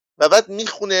و بعد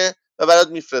میخونه و برات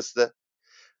میفرسته.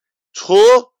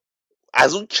 تو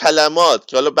از اون کلمات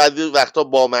که حالا بعضی وقتا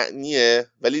با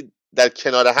معنیه ولی در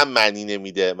کنار هم معنی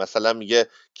نمیده، مثلا میگه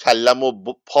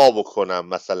کلمو پا بکنم،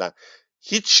 مثلا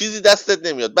هیچ چیزی دستت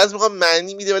نمیاد. بعضی موقع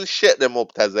معنی میده ولی شعر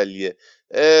مبتذلیه،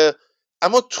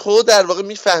 اما تو در واقع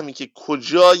میفهمی که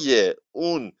کجای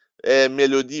اون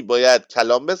ملودی باید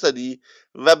کلام بذاری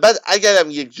و بعد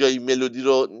اگرم یک جایی ملودی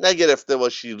رو نگرفته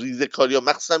باشی، ریزه کاری ها،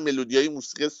 مخصوصا ملودی های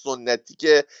موسیقی سنتی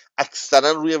که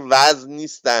اکثرا روی وزن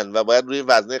نیستن و باید روی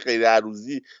وزنه غیر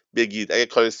عروضی بگید، اگه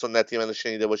کار سنتی منو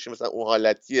شنیده باشی مثلا اون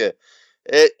حالتیه،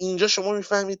 اینجا شما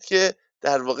میفهمید که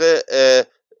در واقع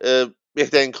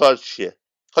بهترین کار چیه.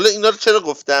 حالا اینا رو چرا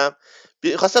گفتم؟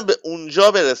 خواستم به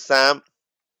اونجا برسم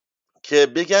که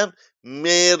بگم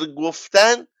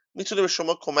گفتن میتونه به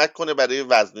شما کمک کنه برای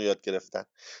وزن یاد گرفتن،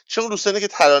 چه اون دوستانی که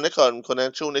ترانه کار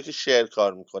میکنن چه اونایی که شعر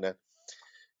کار میکنن.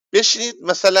 بشینید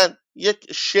مثلا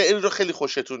یک شعری رو خیلی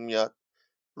خوشتون میاد،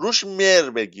 روش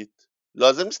بگید،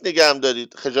 لازم نیست نگه هم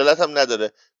دارید، خجالت هم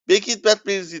نداره، بگید بعد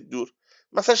بریزید دور.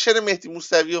 مثلا شعر مهدی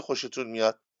موسوی رو خوشتون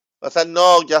میاد، مثلا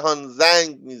ناگهان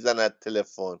زنگ میزند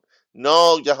تلفن،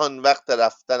 ناگهان وقت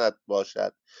رفتنت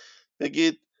باشد،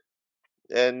 بگید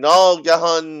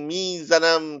ناگهان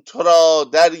میزنم تو را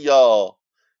دریا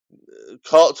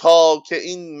تا که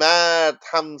این مرد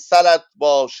همسرت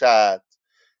باشد،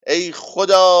 ای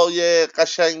خدای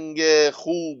قشنگ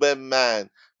خوب من.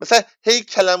 مثلا هی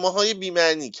کلمه های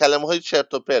بی‌معنی، کلمه های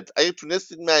چرت و پرت، اگه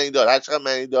تونستید معنی دار، هر چقدر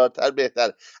معنی دارتر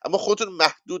بهتر، اما خودتون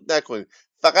محدود نکنید.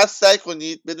 فقط سعی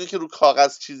کنید بدون که رو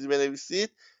کاغذ چیزی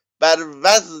بنویسید، بر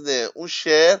وزن اون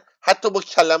شعر، حتی با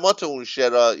کلمات اون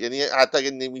شعر، یعنی حتی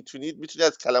اگه نمیتونید میتونید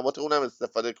از کلمات اونم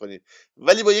استفاده کنید،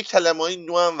 ولی با یه کلمه‌های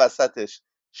نو هم وسطش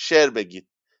شعر بگید.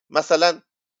 مثلا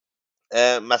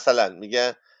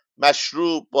میگه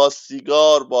مشروب با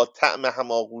سیگار با طعم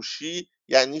هماغوشی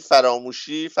یعنی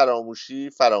فراموشی فراموشی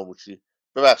فراموشی.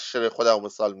 ببخشید خودم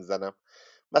مثال میزنم.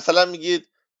 مثلا میگید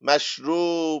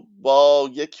مشروب با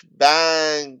یک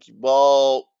بنگ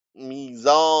با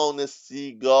میزان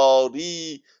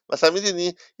سیگاری، مثلا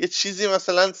میدونی یه چیزی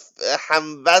مثلا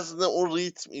هموزن اون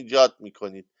ریتم ایجاد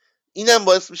میکنید. اینم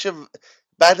باعث میشه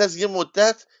بعد از یه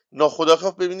مدت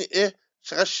ناخودآگاه ببینی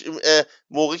چقدر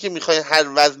موقعی که میخوای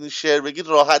هر وزنی شعر بگید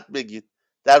راحت بگید،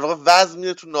 در واقع وزن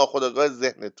میره تو ناخودآگاه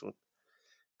ذهنتون.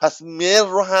 پس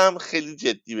رو هم خیلی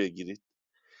جدی بگیرید.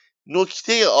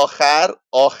 نکته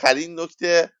آخرین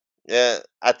نکته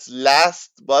at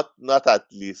last but not at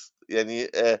least، یعنی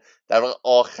در واقع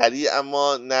آخری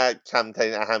اما نه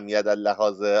کمترین اهمیت در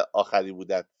لحاظ آخری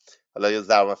بودن، حالا یه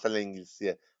ضرب مثل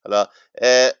انگلیسیه. حالا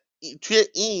توی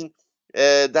این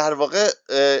در واقع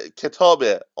کتاب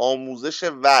آموزش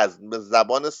وزن به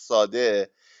زبان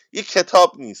ساده یک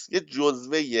کتاب نیست، یه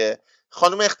جزوه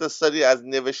خانم اختصاری از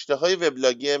نوشته های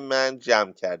وبلاگی من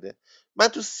جمع کرده. من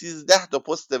تو 13 تا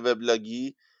پست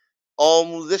وبلاگی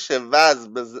آموزش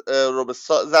وزن رو به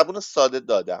زبان ساده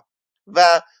دادم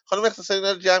و خانم اختصاری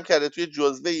اینا رو جمع کرده توی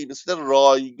جزوه‌ای به صورت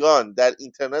رایگان در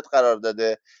اینترنت قرار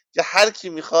داده که هر کی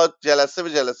میخواد جلسه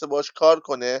به جلسه باش کار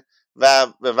کنه و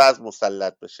به وزن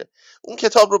مسلط بشه. اون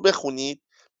کتاب رو بخونید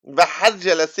و هر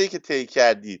جلسه‌ای که طی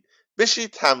کردید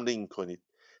بشید تمرین کنید،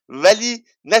 ولی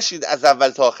نشید از اول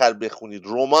تا آخر بخونید،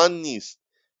 رمان نیست.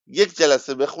 یک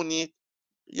جلسه بخونید،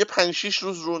 یه 5-6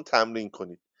 روز رو تمرین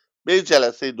کنید، برید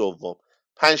جلسه دوم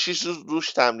 5-6 روز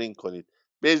روش تمرین کنید،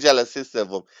 برید جلسه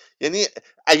سوم. یعنی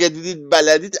اگه دیدید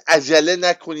بلدید عجله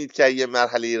نکنید که یه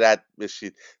مرحله رد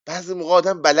بشید. بعضی موقع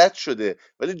آدم بلد شده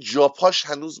ولی جاپاش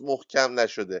هنوز محکم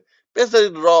نشده،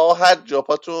 بذارید راحت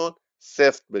جاپاتون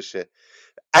سفت بشه.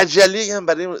 عجله هم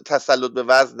برای تسلط به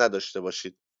وزن نداشته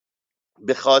باشید،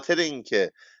 به خاطر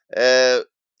اینکه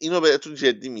اینو بهتون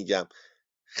جدی میگم،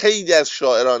 خیلی از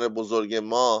شاعران بزرگ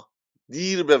ما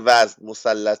دیر به وزن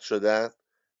مسلط شدن،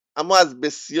 اما از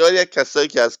بسیاری از کسایی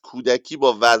که از کودکی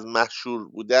با وزن مشهور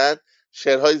بودن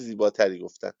شعرهای زیباتری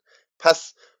گفتن.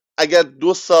 پس اگر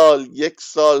 2 سال، 1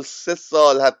 سال، 3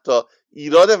 سال حتی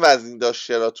ایراد وزنی داشت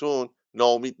شعراتون،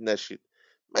 ناامید نشید.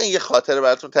 من یه خاطره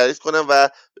براتون تعریف کنم و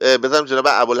بذارم جناب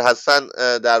ابوالحسن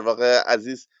در واقع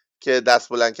عزیز که دست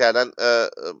بلند کردن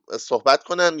صحبت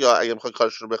کنن، یا اگه میخوان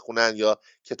کارشون رو بخونن یا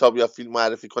کتاب یا فیلم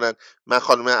معرفی کنن. من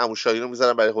خانم عموشاهی رو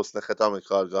میذارم برای حسن ختام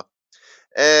کارگاه.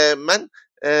 من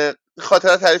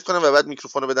خاطره تعریف کنم و بعد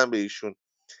میکروفون رو بدم به ایشون.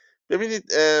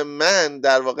 ببینید من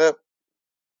در واقع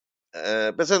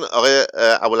بذارین آقای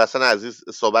ابوالحسن عزیز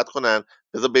صحبت کنن،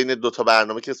 بذار بین 2 تا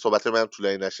برنامه که صحبت منم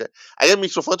طولانی نشه. اگر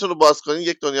میکروفونتون رو باز کنین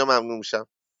یک دنیا ممنون میشم.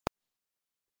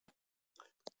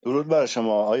 درود بر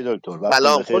شما آقای دکتر، وقتتون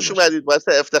سلام، بخیر خوش باشه. اومدید. باعث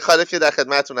افتخاره که در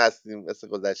خدمتتون هستیم مثل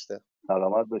گذشته.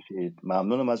 سلامت باشید.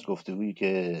 ممنونم از گفتگویی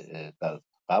که در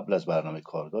قبل از برنامه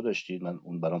کارگاه داشتید. من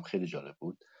اون برام خیلی جالب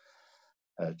بود،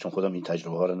 چون خودم این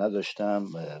تجربه ها رو نداشتم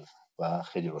و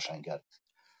خیلی روشنگر.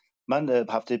 من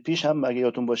هفته پیش هم اگه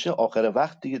یادتون باشه آخر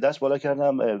وقت دیگه دست بالا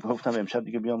کردم، گفتم امشب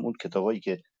دیگه بیام اون کتابایی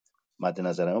که مد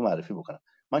نظرمه معرفی بکنم.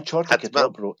 من 4 تا حتما،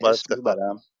 کتاب رو با اسم افتخار.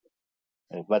 میبرم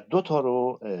و 2 تا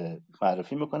رو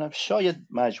معرفی میکنم، شاید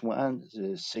مجموعاً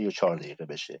 3 یا 4 دقیقه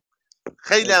بشه.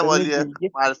 خیلی خیلی خوب. عالیه،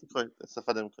 ببینید معرفی کنید،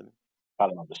 استفاده میکنید.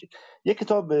 سلام باشید. یک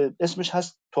کتاب اسمش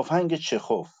هست تفنگ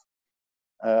چخوف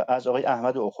از آقای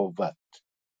احمد اخوت.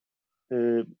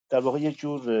 در واقع یک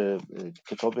جور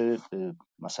کتاب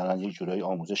مثلا یک جورایی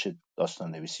آموزش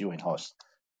داستان نویسی و این هاست.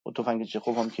 و تفنگ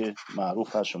چخوف هم که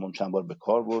معروف هست، شما چند بار به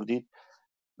کار بردید.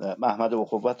 احمد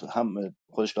اخوت هم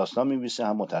خودش داستان می‌نویسه،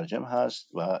 هم مترجم هست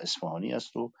و اصفهانی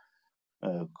است و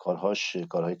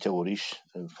کارهای تئوریش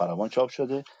فراوان چاپ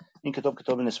شده. این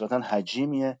کتاب نسبتا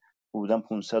حجیمیه، حدوداً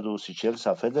 530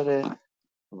 صفحه داره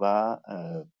و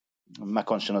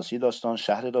مکانشناسی داستان،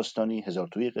 شهر داستانی، هزار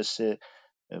توی قصه.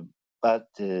 بعد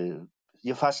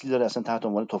یه فصلی داره اصلا تحت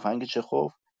عنوان تفنگ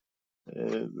چخوف.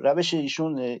 روش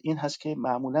ایشون این هست که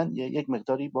معمولا یک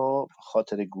مقداری با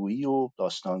خاطره گویی و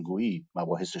داستان گویی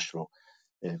مباحثش رو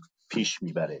پیش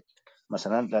میبره.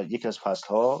 مثلا در یک از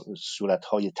فصلها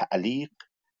صورتهای تعلیق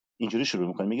اینجوری شروع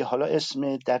میکنه، میگه حالا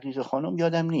اسم دقیق خانم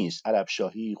یادم نیست، عرب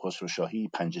شاهی، خسرو شاهی،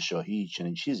 پنجه شاهی،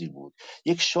 چنین چیزی بود.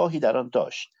 یک شاهی در آن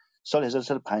داشت. سال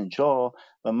 1350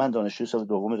 و من دانشجوی سال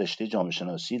دوم رشته جامعه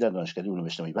شناسی در دانشکده علوم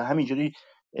اجتماعی. و همینجوری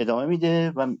ادامه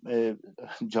میده و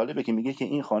جالبه که میگه که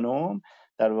این خانم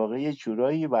در واقع یه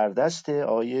جورایی بردست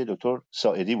آقای دکتر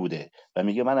ساعدی بوده و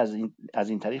میگه من از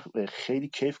این طریق خیلی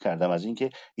کیف کردم از اینکه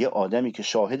یه آدمی که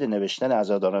شاهد نوشتن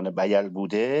عزاداران بیل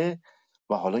بوده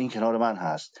و حالا این کنار من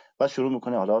هست. و شروع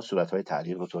میکنه حالا صورتهای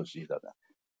تعلیق رو توضیح دادن.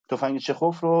 تفنگ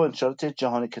چخوف رو انتشارات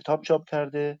جهان کتاب چاپ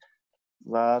کرده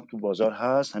و تو بازار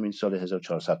هست، همین سال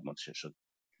 1400 منتشر شد.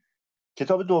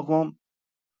 کتاب دوم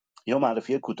یا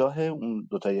معرفی کوتاه، اون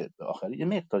 2 تای آخری یه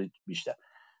مقداری بیشتر،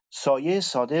 سایه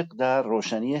صادق در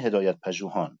روشنی هدایت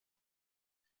پژوهان.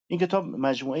 این کتاب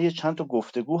مجموعه چند تا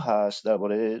گفتگو هست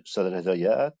درباره صادق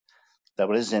هدایت،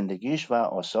 درباره زندگیش و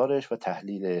آثارش و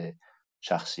تحلیل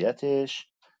شخصیتش.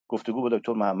 گفتگو با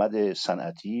دکتر محمد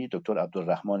صنعتی، دکتر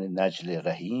عبدالرحمن نجل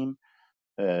رحیم،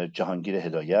 جهانگیر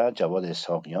هدایت، جواد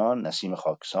اسحاقیان، نسیم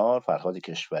خاکسار، فرهاد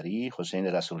کشوری، حسین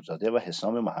رسولزاده و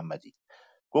حسام محمدی.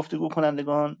 گفتگو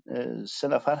کنندگان 3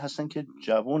 نفر هستن که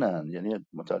جوونن، یعنی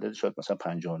متولد شاید مثلا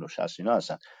 59 60 اینا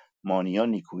هستن. مانیا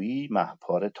نیکویی،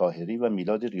 مهپاره طاهری و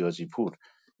میلاد ریاضی پور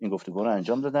این گفتگو رو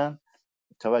انجام دادن.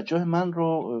 توجه من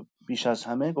رو بیش از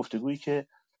همه گفتگویی که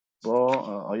با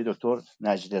آقای دکتر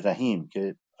نجل رحیم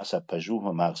که عصب پژوه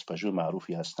و مغز پژوه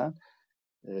معروفی هستن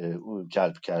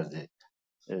جلب کرده.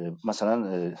 مثلا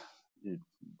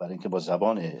برای اینکه با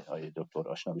زبان آقای دکتر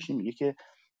آشنا بشیم، میگه که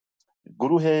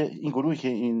این گروهی که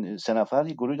این 3 نفر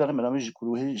یک گروهی دارن به نام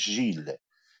گروه ژیل.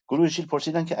 گروه ژیل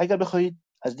پرسیدن که اگر بخواید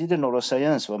از دید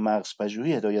نوروساینس و مغز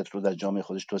پژوهی هدایت رو در جامعه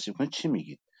خودش توصیف کنید چی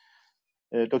میگید؟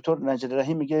 دکتر نجل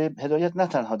رحیم میگه هدایت نه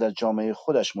تنها در جامعه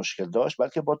خودش مشکل داشت،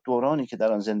 بلکه با دورانی که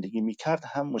در آن زندگی میکرد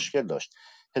هم مشکل داشت.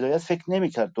 هدایت فکر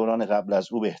نمیکرد دوران قبل از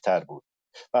او بهتر بود.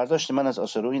 برداشت من از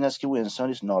آثار این است که او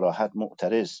انسانی است ناراحت،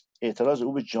 معترض. اعتراض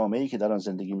او به جامعه‌ای که در آن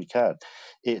زندگی میکرد،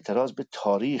 اعتراض به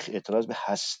تاریخ، اعتراض به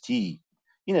هستی،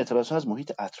 این اعتراض از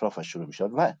محیط اطرافش شروع میشد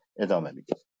و ادامه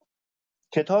میده.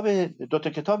 2 تا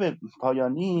کتاب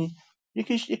پایانی،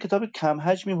 یکیش یک کتاب کم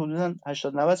حجمی حدوداً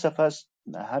 80 90 صفحه است،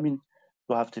 همین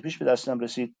 2 هفته پیش به دستم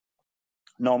رسید.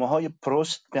 نامه‌های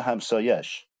پروست به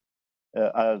همسایه‌اش،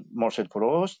 مارسل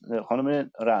پروست،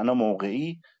 خانم رعنا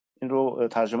موقعی این رو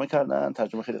ترجمه کردن،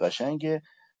 ترجمه خیلی قشنگه.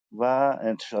 و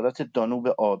انتشارات دانوب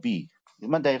آبی،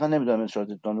 من دقیقا نمیدونم انتشارات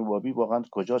دانوب آبی واقعا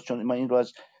کجاست، چون من این رو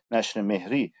از نشر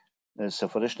مهری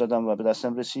سفارش دادم و به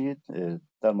دستم رسید.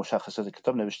 در مشخصات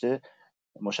کتاب نوشته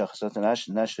مشخصات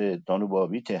نشر دانوب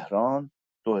آبی تهران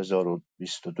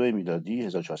 2022 میلادی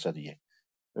 1401.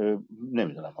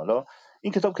 نمیدونم، حالا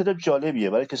این کتاب جالبیه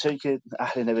برای کسایی که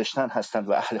اهل نوشتن هستن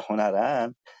و اهل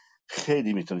هنرن،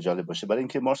 خیلی میتونه جالب باشه. برای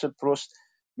اینکه مارسل پروست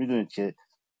میدونید که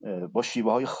با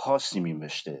شیوه های خاصی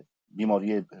مینوشته،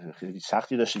 بیماری خیلی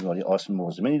سختی داشته، بیماری آسم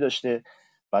مزمنی داشته،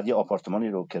 بعد یه آپارتمانی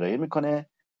رو کرایه میکنه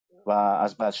و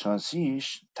از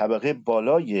بدشانسیش طبقه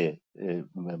بالای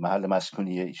محل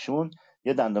مسکونی ایشون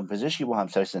یه دندان پزشکی با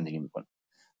همسرش زندگی میکنه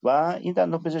و این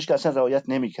دندان پزشک اصلا رعایت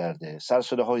نمیکرده،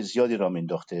 سرسده‌های زیادی را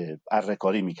مینداخته،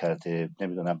 اره‌کاری میکرده،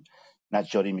 نمیدونم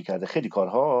نجاری میکرده، خیلی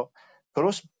کارها.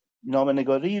 پروست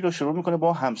نامه‌نگاری رو شروع میکنه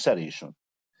با همسر ایشون.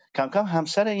 کم کم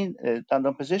همسر این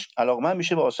دندان پزشک علاقمند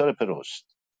میشه به آثار پروست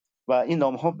و این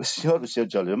نامه‌ها بسیار بسیار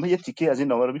جالبه. من یه تیکه از این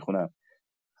نامه رو میخونم.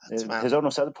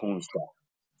 1915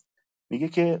 میگه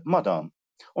که مادام،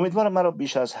 امیدوارم مرا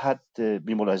بیش از حد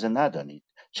بی‌ملاحظه ندانید.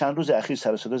 چند روز اخیر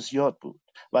سر و صدا زیاد بود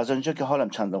و از آنجا که حالم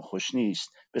چندان خوش نیست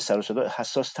به سر و صدا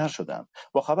حساس تر شدم.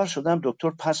 با خبر شدم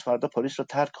دکتر پس فردا پاریس رو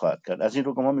ترک خواهد کرد. از این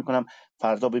رو گمان میکنم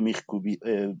فردا به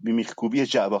میخکوبی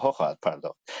جعبه ها خواهد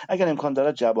پرداخت. اگر امکان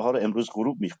دارد جعبه ها رو امروز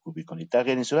غروب میخکوبی کنید. در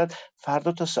غیر این صورت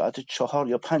فردا تا ساعت 4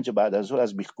 یا 5 بعد از ظهر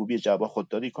از میخکوبی جعبه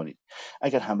خودداری کنید.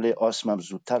 اگر حمله آسمم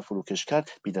زودتر فروکش کرد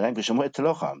بیدرنگ به شما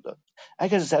اطلاع خواهم داد.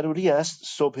 اگر ضروری است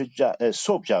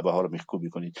صبح جعبه ها رو میخکوبی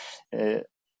کنید.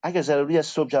 اگر ضروری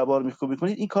است صبح جعبه ها رو میخکوبی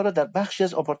کنید. این کار را در بخشی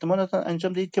از آپارتمانتان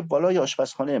انجام دهید که بالای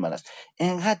آشپزخانه من است.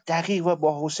 اینقدر دقیق و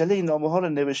با حوصله این نامه ها رو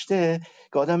نوشته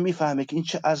که آدم میفهمه که این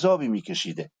چه عذابی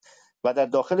میکشیده و در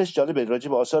داخلش جالبه راجع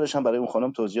به آثارش هم برای اون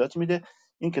خانم توضیحاتی میده.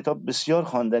 این کتاب بسیار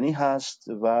خواندنی هست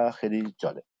و خیلی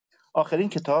جالب. آخرین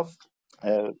کتاب،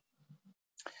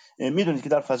 میدونید که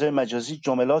در فضای مجازی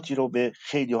جملاتی رو به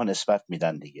خیلی ها نسبت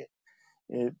میدن دیگه.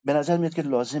 به نظر میاد که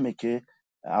لازمه که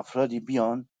افرادی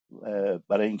بیان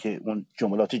برای اینکه اون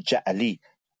جملات جعلی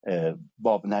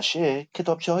باب نشه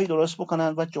کتابچه هایی درست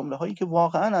بکنن و جمله هایی که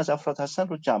واقعا از افراد هستن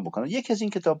رو جمع بکنن. یکی از این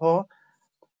کتاب ها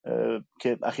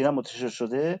که اخیرا منتشر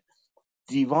شده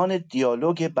دیوان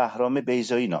دیالوگ بهرام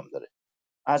بیضایی نام داره.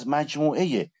 از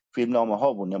مجموعه فیلمنامه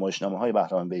ها و نمایشنامه های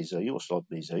بهرام بیضایی، استاد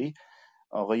بیضایی،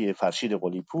 آقای فرشید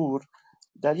قلی‌پور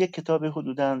در یک کتاب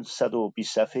حدوداً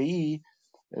 120 صفحه‌ای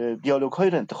دیالوگ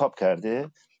هایی رو انتخاب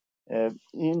کرده.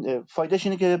 این فایدهش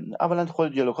اینه که اولا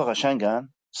خود دیالوگ ها قشنگن،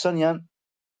 ثانیاً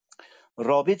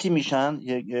رابطی میشن،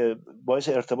 باعث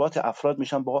ارتباط افراد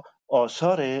میشن با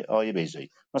آثار آقای بیضایی.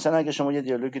 مثلا اگه شما یه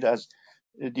دیالوگی از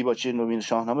دیباچه نوین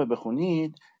شاهنامه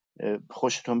بخونید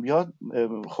خوشتون بیاد،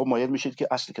 خب مایل میشید که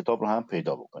اصل کتاب رو هم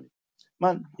پیدا بکنید.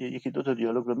 من یکی دو تا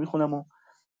دیالوگ رو میخونم و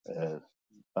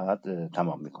بعد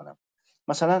تمام میکنم.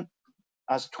 مثلا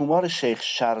از تومار شیخ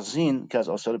شرزین که از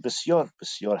آثار بسیار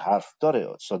بسیار حرف داره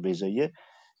استاد بیضایی،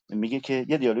 میگه که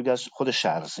یه دیالوگ از خود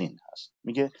شرزین هست.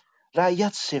 میگه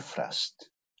رعیت صفر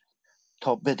است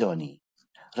تا بدانی،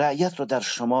 رعیت رو در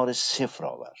شمار صفر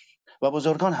آور و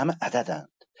بزرگان همه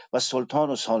عددند و سلطان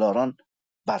و سالاران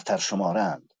برتر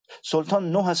شمارند.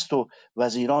 سلطان 9 است و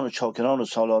وزیران و چاکران و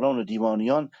سالاران و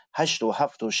دیوانیان 8 و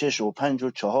 7 و 6 و 5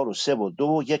 و 4 و 3 و 2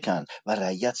 و 1 و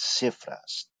رعیت صفر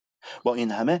است. با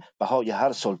این همه بهای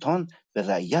هر سلطان به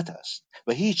رعیت است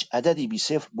و هیچ عددی بی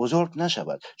صفر بزرگ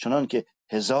نشود، چنان که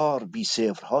 1000 بی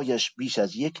صفرهایش بیش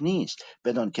از 1 نیست،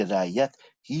 بدان که رعیت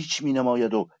هیچ می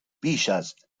نماید و بیش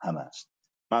از همه است.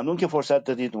 ممنون که فرصت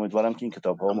دادید. امیدوارم که این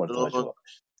کتاب ها مورد توجه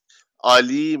باشه.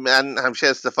 عالی. من همیشه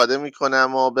استفاده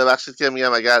میکنم و ببخشید که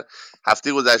میگم اگر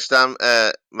هفته گذشتم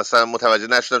مثلا متوجه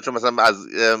نشدم، چون مثلا از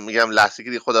میگم لحظه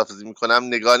که خداحافظی میکنم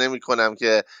نگاه نمیکنم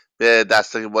که به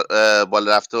دسته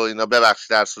بالا رفته و اینا. ببخشید.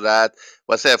 در صورت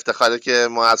واسه افتخاره که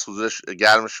ما از حضور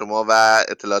گرم شما و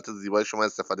اطلاعات زیبای شما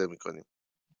استفاده میکنیم.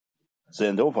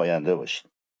 زنده و پاینده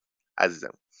باشید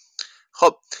عزیزم.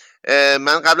 خب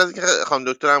من قبل از اینکه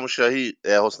خانم دکتر عموشاهی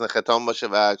حسن ختام باشه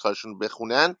و کارشون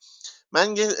بخونن،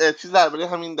 من یه چیز درباره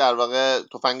همین در واقع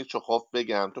تفنگ چخوف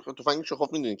بگم. تفنگ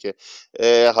چخوف میدونین که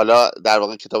حالا در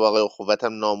واقع کتاب آقای اخوت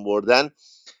هم نام بردن،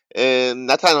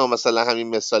 نه تنها مثلا همین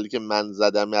مثالی که من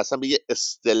زدم اصلا به یه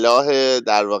اصطلاح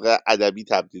در واقع ادبی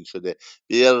تبدیل شده،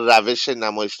 به یه روش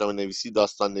نمایشنامه نویسی،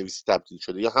 داستان نویسی تبدیل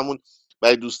شده. یا همون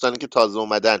برای دوستانی که تازه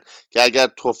اومدن که اگر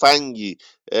تفنگی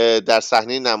در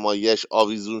صحنه نمایش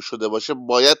آویزون شده باشه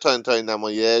باید تا انتهای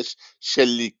نمایش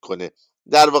شلیک کنه.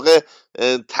 در واقع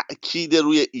تأکید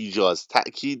روی ایجاز،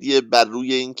 تأکیدیه بر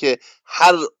روی اینکه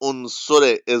هر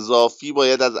عنصر اضافی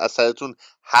باید از اثرتون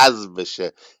حذف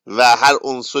بشه و هر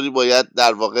عنصری باید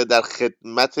در واقع در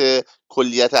خدمت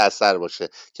کلیت اثر باشه.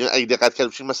 که اگه دقت کرده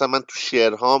باشین مثلا من تو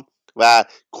شعرهام و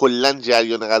کلا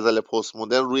جریان غزل پست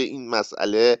مدرن روی این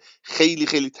مسئله خیلی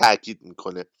خیلی تاکید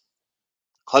میکنه.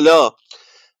 حالا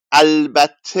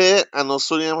البته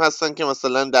عناصری هم هستن که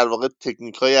مثلا در واقع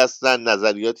تکنیکایی هستن،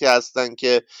 نظریاتی هستن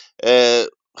که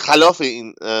خلاف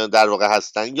این در واقع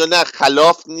هستن، یا نه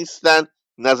خلاف نیستن،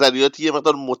 نظریاتی یه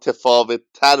مقدار متفاوت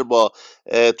تر با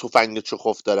تفنگ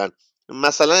چخوف دارن.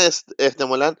 مثلا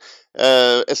احتمالا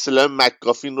اصطلاح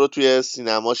مکگافین رو توی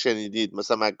سینما شنیدید.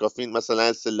 مثلا مکگافین مثلا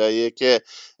اصطلاحیه که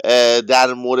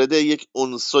در مورد یک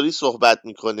عنصری صحبت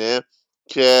میکنه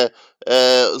که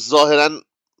ظاهرا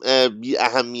بی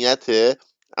اهمیته،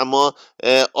 اما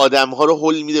آدم ها رو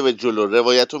هل میده به جلو،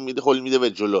 روایت رو هل میده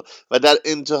به جلو و در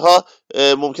انتها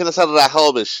ممکن اصلا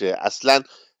رها بشه، اصلا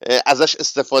ازش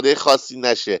استفاده خاصی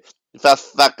نشه و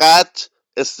فقط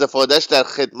استفادهش در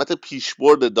خدمت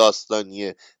پیشبرد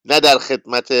داستانیه، نه در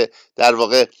خدمت در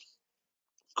واقع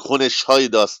کنش های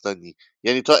داستانی،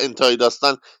 یعنی تا انتهای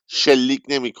داستان شلیک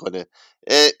نمیکنه.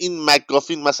 این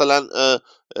مکگافین مثلا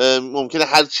ممکنه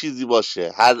هر چیزی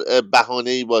باشه، هر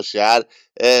بهانه‌ای باشه، هر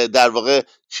در واقع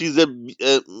چیز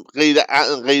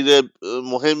غیر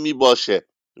مهمی باشه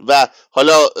و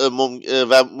حالا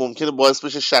ممکنه باعث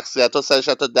بشه شخصیت ها سرش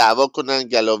حتی دعوا کنن،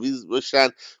 گلاویز بشن،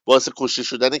 باعث کشته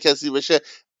شدن کسی بشه،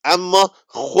 اما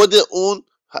خود اون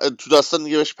تو داستان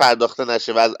دیگه بهش پرداخته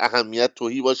نشه و از اهمیت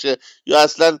تهی باشه یا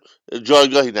اصلا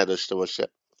جایگاهی نداشته باشه.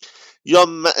 یا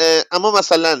اما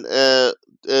مثلا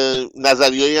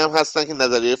نظریه‌ای هم هستن که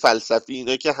نظریه فلسفی،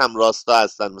 اینا که همراستا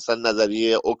هستن، مثلا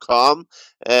نظریه اوکام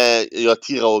یا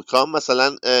تیغ اوکام،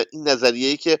 مثلا این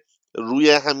نظریه‌ای که روی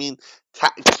همین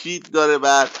تأکید داره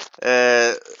بر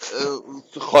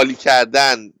خالی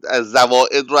کردن،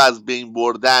 زوائد رو از بین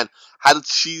بردن، هر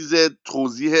چیز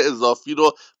توضیح اضافی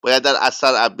رو باید در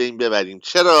اثر از بین ببریم.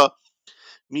 چرا؟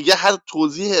 میگه هر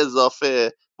توضیح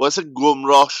اضافه باعث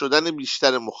گمراه شدن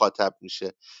بیشتر مخاطب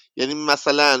میشه. یعنی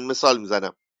مثلا مثال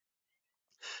میزنم،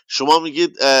 شما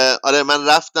میگید آره من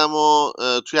رفتم و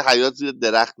توی حیاط زیر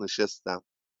درخت نشستم.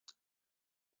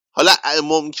 حالا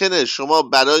ممکنه شما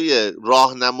برای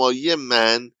راهنمایی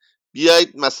من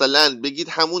بیایید مثلا بگید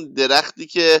همون درختی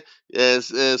که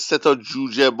 3 تا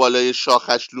جوجه بالای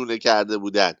شاخش لونه کرده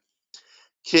بودن،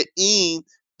 که این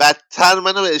بدتر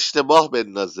منو به اشتباه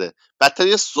بندازه، بدتر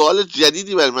یه سوال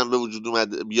جدیدی برای من به وجود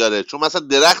اومد بیاره، چون مثلا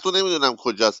درخت رو نمیدونم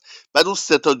کجاست، بعد اون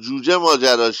 3 تا جوجه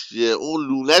ماجراش چیه، اون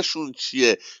لونه شون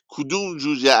چیه، کدوم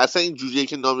جوجه، اصلا این جوجه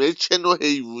که نامیده چه نوع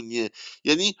حیوانیه.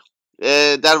 یعنی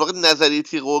در واقع نظریه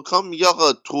تیغ و کام میگه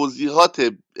آقا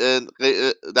توضیحات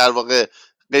در واقع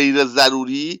غیر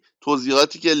ضروری،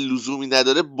 توضیحاتی که لزومی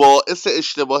نداره، باعث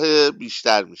اشتباه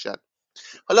بیشتر میشن.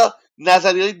 حالا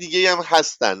نظریه‌های دیگه هم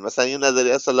هستن، مثلا یه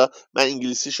نظریه هست، حالا من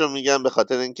انگلیسیشو میگم به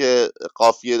خاطر اینکه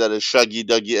قافیه داره، شاگی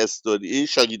داگی استوری،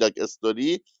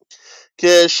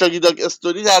 که شاگی داگ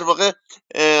استوری در واقع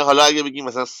حالا اگه بگیم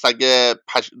مثلا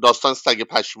داستان سگ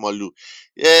پشمالو،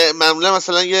 معمولا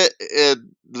مثلا یه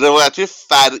روایت‌های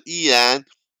فرعی هن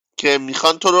که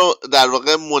میخوان تو رو در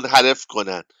واقع منحرف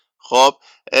کنن. خب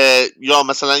یا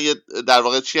مثلا یه در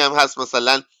واقع چی هم هست،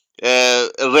 مثلا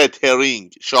رد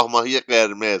هرینگ، شاهماهی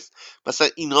قرمز، مثلا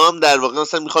اینا هم در واقع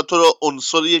مثلا میخواد تو رو،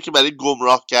 عنصریه که برای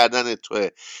گمراه کردن توه.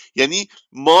 یعنی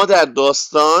ما در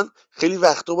داستان خیلی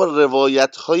وقتا با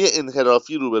روایت‌های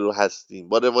انحرافی روبرو هستیم،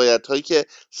 با روایت‌هایی که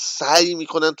سعی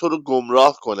میکنن تو رو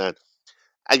گمراه کنن.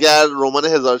 اگر رمان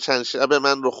هزار چند شب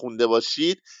من رو خونده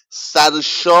باشید،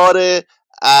 سرشار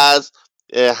از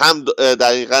هم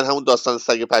دقیقا همون داستان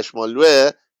سگ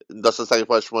پشمالوه. داستان سگ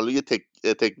پشمالو یه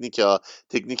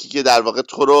تکنیکی که در واقع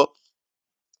تو رو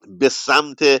به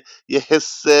سمت یه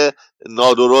حس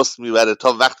نادرست میبره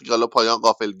تا وقتی که حالا پایان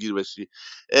غافلگیر بشی.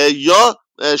 یا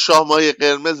شاهماهی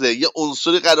قرمزه، یه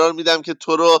عنصری قرار میدم که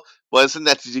تو رو باعث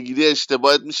نتیجه گیری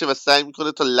اشتباهت میشه و سعی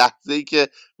میکنه تا لحظه ای که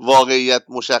واقعیت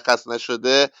مشخص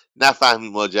نشده نفهمی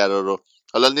ماجرا رو.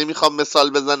 حالا نمیخوام مثال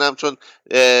بزنم چون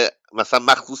مثلا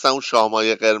مخصوصا اون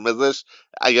شاهماهی قرمزش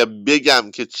اگر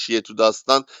بگم که چیه تو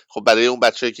داستان، خب برای اون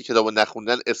بچه‌ای که کتابو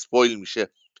نخوندن اسپویل میشه.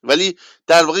 ولی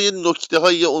در واقع یه نکته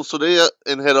های، یه عنصره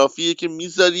انحرافیه که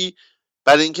میذاری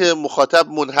برای اینکه مخاطب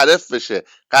منحرف بشه،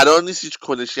 قرار نیست هیچ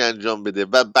کنشی انجام بده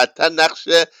و بدتر نقش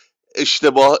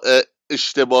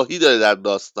اشتباهی داره در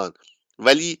داستان،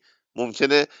 ولی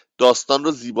ممکنه داستان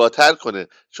رو زیباتر کنه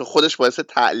چون خودش باعث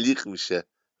تعلیق میشه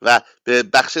و به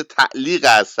بخش تعلیق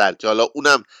اثر که حالا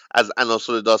اونم از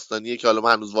عناصر داستانیه که حالا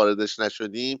ما هنوز واردش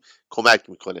نشدیم کمک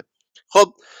میکنه.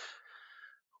 خب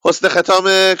حسن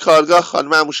ختام کارگاه،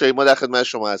 خانم عموشایی، ما در خدمت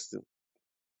شما هستیم.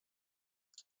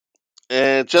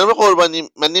 جناب قربانی،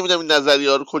 من نمیدونم این نظریه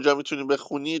ها رو کجا میتونید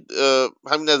بخونید،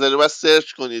 همین نظریه رو باید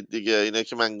سرچ کنید دیگه، اینا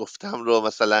که من گفتم رو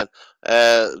مثلا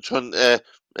چون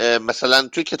مثلا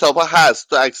توی کتاب ها هست،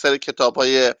 تو اکثر کتاب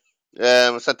های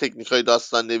مثلا تکنیک های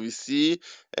داستان نویسی،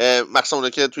 مخصوصا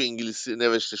اونایی که توی انگلیسی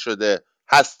نوشته شده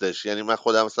هستش. یعنی من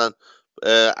خودم مثلا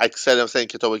اکثر مثلا این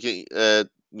کتابی که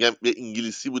میگم به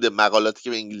انگلیسی بوده، مقالاتی که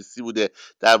به انگلیسی بوده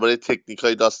درباره تکنیک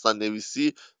های داستان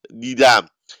نویسی دیدم.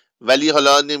 ولی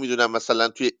حالا نمیدونم مثلا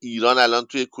توی ایران الان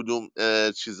توی کدوم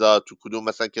چیزا، تو کدوم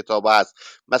مثلا کتاب هست.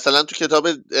 مثلا تو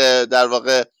کتاب در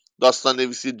واقع داستان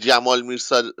نویسی جمال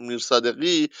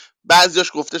میرصادقی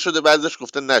بعضیاش گفته شده بعضیاش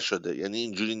گفته نشده، یعنی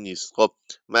اینجوری نیست. خب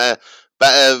من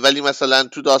ولی مثلا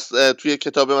توی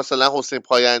کتاب مثلا حسین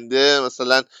پاینده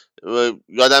مثلا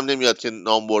یادم نمیاد که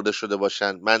نام برده شده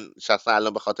باشن، من شخصا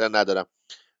الان به خاطر ندارم.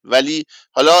 ولی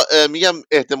حالا میگم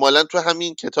احتمالا تو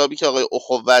همین کتابی که آقای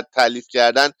اخوت تالیف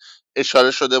کردن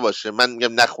اشاره شده باشه. من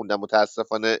میگم نخوندم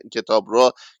متاسفانه این کتاب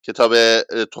رو، کتاب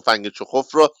تفنگ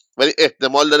چخوف رو، ولی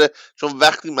احتمال داره، چون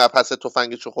وقتی مبحث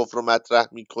تفنگ چخوف رو مطرح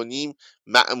میکنیم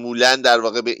معمولا در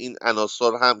واقع به این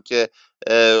عناصر هم که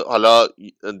حالا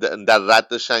در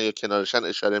ردشن یا کنارشن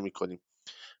اشاره میکنیم.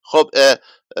 خب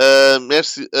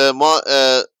مرسی. ما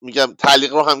میگم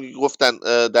تعلیق رو هم گفتن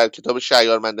در کتاب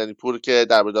شهریار مندنی پور که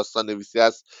در داستان نویسی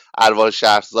هست، ارواح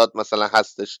شهرزاد مثلا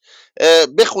هستش.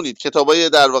 بخونید کتابای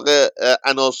در واقع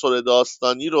عناصر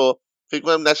داستانی رو. فکر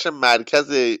کنم نشر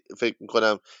مرکز، فکر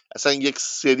میکنم اصلا یک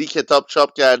سری کتاب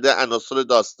چاپ کرده عناصر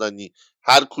داستانی،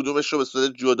 هر کدومش رو به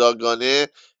صورت جداگانه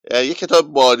یک کتاب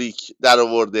باریک در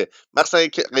آورده. مثلا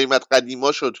قیمت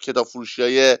قدیما شد تو کتاب فروشی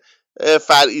های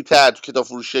فرعی تر، تو کتاب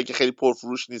فروشی که خیلی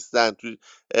پرفروش نیستن، تو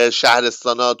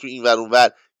شهرستان ها، تو این ور اون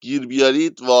ور گیر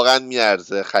بیارید، واقعا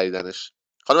میارزه خریدنش.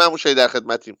 خانم عموشایی در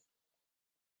خدمتیم.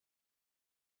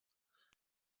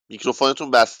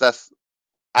 میکروفونتون بسته است،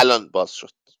 الان باز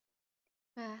شد.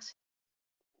 بخش.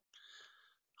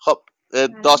 خب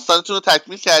داستانتون رو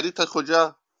تکمیل کردید تا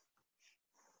کجا؟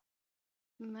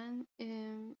 من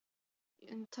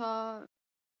تا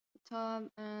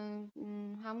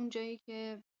همون جایی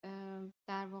که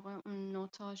در واقع اون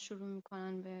نوتا شروع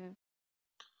میکنن به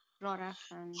راه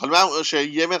رفتن. خانم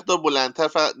عموشایی یه مقدار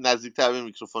بلندتر نزدیکتر به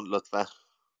میکروفون لطفا.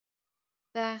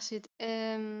 بخشید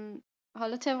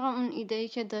حالا طبق اون ایده‌ای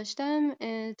که داشتم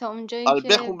تا اون جایی آره که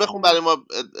بخون برای ما،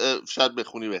 شاید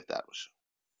بخونی بهتر باشه.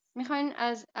 میخواین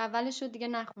از اولش رو دیگه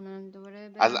نخونم،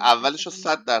 دوباره از برم اولش رو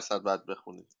ابتدا؟ 100% باید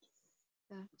بخونید.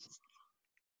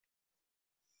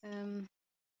 ام،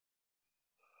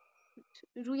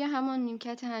 روی همان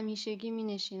نیمکت همیشگی می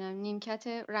نشینم.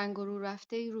 نیمکت رنگ و رو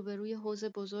رفته روبروی حوض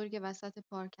بزرگ وسط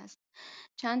پارک است.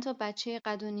 چند تا بچه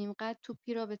قد و نیم قد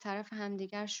توپی را به طرف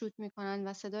همدیگر شوت می کنند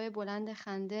و صدای بلند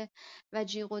خنده و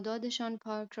جیغ و دادشان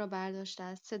پارک را برداشته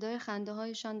است. صدای خنده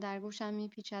هایشان در گوشم می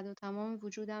پیچد و تمام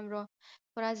وجودم را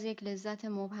پر از یک لذت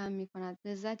مبهم می کند.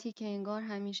 لذتی که انگار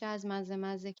همیشه از مزه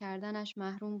مزه کردنش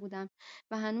محروم بودم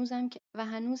و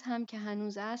هنوز هم که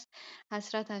هنوز است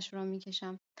حسرتش را می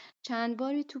کشم. چند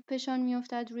باری توپشان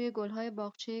می‌افتد روی گل‌های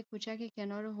باغچه کوچک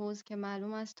کنار حوض که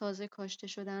معلوم است تازه کاشته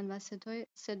شده‌اند و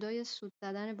صدای سوت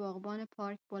زدن باغبان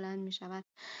پارک بلند می‌شود.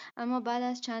 اما بعد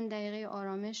از چند دقیقه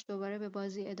آرامش دوباره به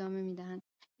بازی ادامه می‌دهند.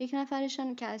 یک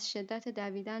نفرشان که از شدت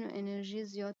دویدن و انرژی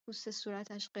زیاد پوست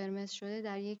صورتش قرمز شده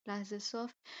در یک لحظه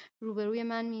صاف روبروی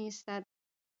من می‌ایستد،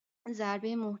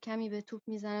 ضربه محکمی به توپ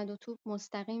می‌زند و توپ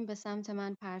مستقیم به سمت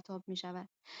من پرتاب می‌شود.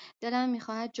 دلم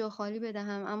می‌خواهد جا خالی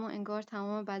بدهم، اما انگار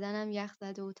تمام بدنم یخ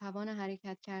زده و توان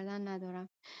حرکت کردن ندارم.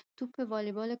 توپ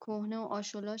والیبال کهنه و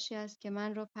آشولاشی است که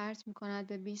من را پرت می‌کند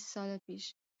به 20 سال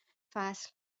پیش. فصل.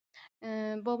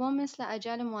 بابام مثل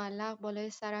اجل معلق بالای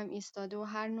سرم ایستاده و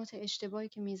هر نوت اشتباهی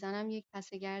که میزنم یک پس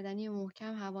گردنی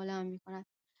محکم حواله‌ام می‌کند.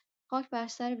 خاک بر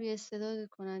سر بی‌استعدادت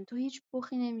کنن، تو هیچ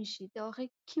بخی نمیشی. آخه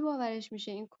کی باورش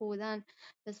میشه این کودن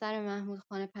به سر محمود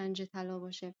خانه پنجه طلا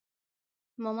باشه؟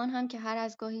 مامان هم که هر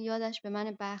از گاهی یادش به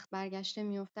من بخت برگشته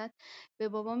میافتد به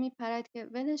بابا میپرد که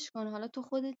ولش کن، حالا تو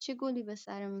خودت چه گلی به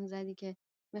سرمون زدی که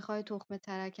میخوای تخم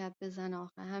ترکت بزنه؟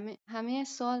 آخه همه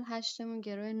سال هشتمون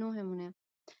گروه نهمونه.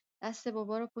 دست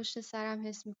بابا رو پشت سرم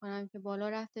حس میکنم که بالا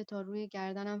رفته تا روی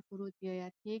گردنم فرود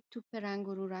بیاید. یک توپ رنگ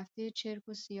و رو رفته چرک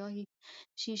و سیاهی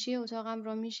شیشه اتاقم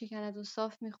را میشکند و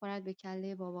صاف میخورد به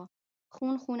کله بابا.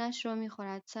 خونش را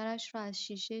میخورد، سرش را از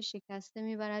شیشه شکسته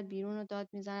میبرد بیرون و داد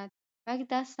میزند اگه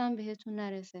دستم بهتون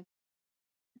نرسه.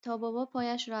 تا بابا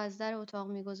پایش را از در اتاق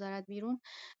میگذارد بیرون،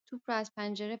 توپ را از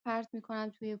پنجره پرت میکنم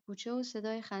توی کوچه و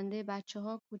صدای خنده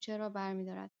بچه‌ها کوچه را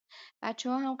برمیدارد.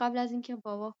 بچه‌ها هم قبل از اینکه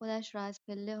بابا خودش را از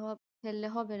پله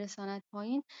ها برساند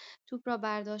پایین، توپ را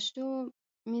برداشته و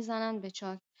میزنند به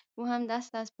چاک. او هم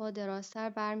دست از پا درازتر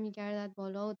برمیگردد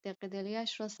بالا و دق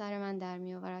دلیش را سر من در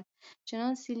میآورد.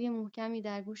 چنان سیلی محکمی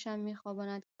در گوشم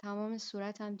میخواباند که تمام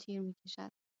صورتم تیر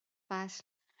میکشد. فصل.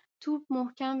 توپ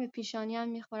محکم به پیشانیم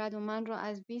می‌خورد و من را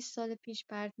از 20 سال پیش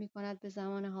پرت می‌کند به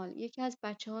زمان حال. یکی از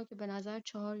بچه‌ها که به نظر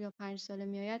 4 یا 5 ساله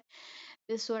می‌آید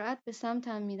به سرعت به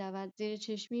سمتم می‌دود، زیر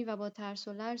چشمی و با ترس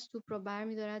و لرز توپ را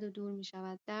برمی‌دارد و دور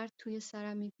می‌شود. درد توی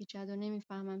سرم می‌پیچد و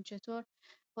نمی‌فهمم چطور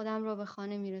خودم را به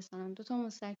خانه می‌رسانم. 2 تا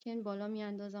مسکن بالا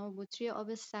می‌اندازم و بطری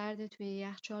آب سرد توی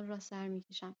یخچال را سر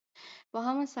می‌کشم. با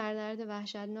همان سردرد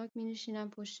وحشتناک می‌نشینم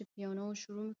پشت پیانو و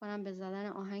شروع می‌کنم به زدن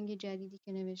آهنگ جدیدی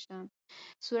که نوشتم.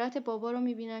 صورت بابا رو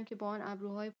می‌بینم که با آن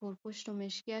ابروهای پرپشت و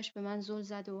مشکی‌اش به من زل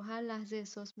زده و هر لحظه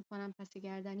احساس می‌کنم پس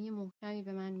گردنی محکمی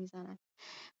به من می‌زند.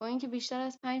 با اینکه بیشتر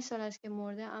از 5 سال است که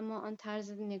مرده، اما آن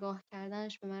طرز نگاه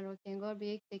کردنش به من را که انگار به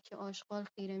یک تکه آشغال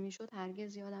خیره می‌شد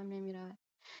هرگز یادم نمی‌رود.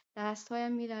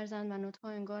 دستهایم می‌لرزند و نوت‌ها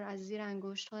انگار از زیر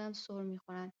انگشت‌هایم سر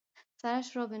می‌خورند.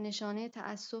 سرش را به نشانه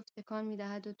تأسف تکان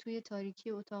می‌دهد و توی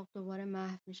تاریکی اتاق دوباره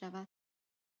محو می‌شود.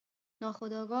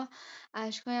 ناخودآگاه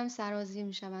اشک‌هایم سرازیر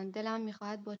می‌شوند. دلم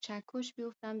می‌خواهد با چکش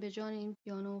بیفتم به جان این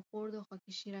پیانو و خرد و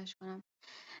خاک شیرش کنم.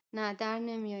 نه، در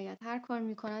نمی‌آید. هر کار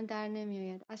می‌کنم در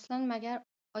نمی‌آید. اصلاً مگر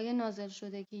آیا نازل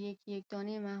شده که یکی یک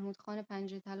دانه محمودخان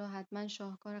پنجه طلا حتما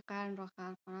شاهکار قرن را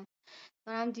خلق کند؟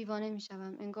 دارم دیوانه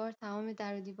می‌شوم. انگار تمام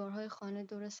در و دیوارهای خانه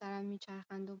دور سرم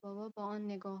می‌چرخند و بابا با آن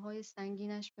نگاه‌های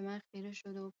سنگینش به من خیره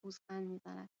شده و پوزخند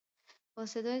می‌زند. با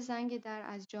صدای زنگ در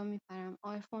از جا می‌پرم.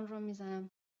 آیفون را می‌زنم.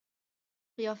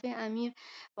 قیافه امیر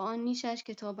با آن نیشش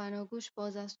که تا بناگوش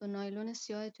باز است و نایلون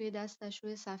سیاه توی دستش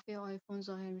روی صفحه آیفون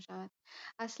ظاهر می شود.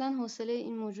 اصلا حوصله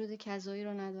این موجود کذایی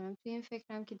را ندارم. توی این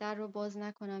فکرم که در را باز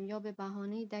نکنم یا به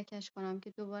بهانه‌ای دکش کنم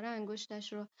که دوباره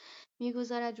انگشتش را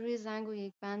میگذارد روی زنگ و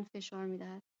یک بند فشار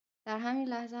میدهد. در همین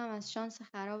لحظه هم از شانس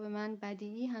خراب من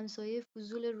بدیعی همسایه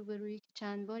فضول روبرویی که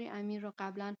چند باری امیر را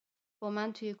قبلا با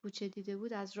من توی کوچه دیده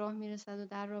بود از راه میرسد و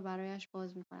در را برایش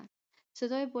باز میکند.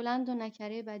 صدای بلند و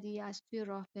نکره بدیعی از توی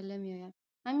راه پله میآید.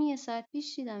 همین 1 ساعت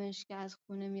پیش دیدمش که از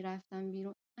خونه میرفتم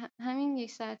بیرون. همین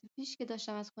 1 ساعت پیش که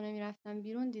داشتم از خونه میرفتم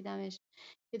بیرون دیدمش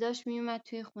که داشت میومد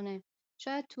توی خونه.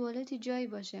 شاید توالتی جایی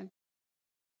باشه.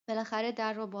 بالاخره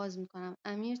در را باز میکنم.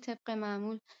 امیر طبق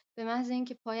معمول به محض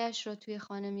اینکه پایش را توی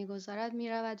خانه میگذارد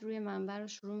میرود روی منبر و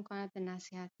شروع میکند به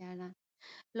نصیحت کردن.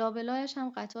 لابلایش هم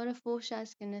قطار فحش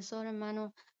است که نثار من و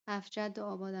هفت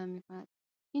آبادم میکند.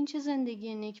 این چه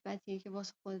زندگی نکبتیه که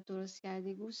واسه خودت درست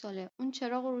کردی گوساله؟ اون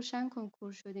چراغ رو روشن کن،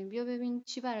 کور شدیم. بیا ببین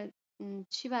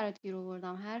چی برات گیر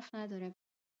آوردم. حرف نداره.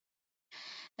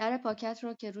 در پاکت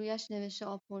را که رویش نوشته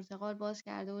آب پرتقال باز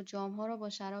کرده و جام‌ها را با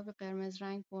شراب قرمز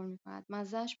رنگ پر می‌کند.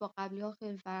 مزه‌اش با قبلی‌ها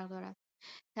خیلی فرق دارد.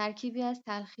 ترکیبی از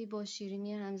تلخی با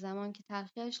شیرینی همزمان که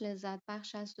تلخیش لذت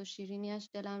بخش است و شیرینیش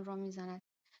دلم را می‌زند.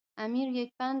 امیر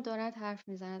یک بند دارد حرف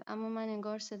می‌زند، اما من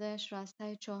انگار صدایش را از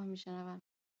ته چاه می‌شنوم.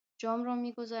 جام را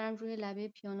می‌گذارم روی لبه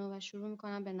پیانو و شروع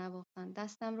می‌کنم به نواختن.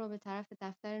 دستم را به طرف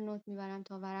دفتر نوت می‌برم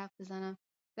تا ورق بزنم،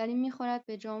 ولی می‌خورد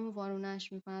به جام و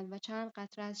وارونه‌اش می‌کند و چند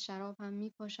قطره از شراب هم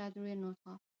می‌پاشد روی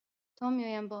نوت‌ها. تا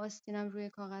می‌آیم با آستینم روی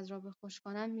کاغذ را بخشک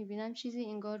کنم، می‌بینم چیزی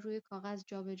انگار روی کاغذ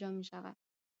جابجا می‌شود.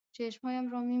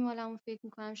 چشمهایم را می‌مالم و فکر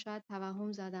می‌کنم شاید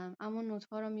توهم زدم، اما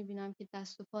نوت‌ها را می‌بینم که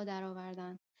دست و پا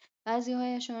درآورده‌اند.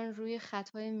 بعضی‌هایشان روی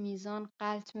خط‌های میزان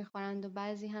غلط می‌خورند و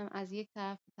بعضی هم از یک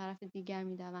طرف به طرف دیگر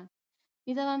می‌دوند.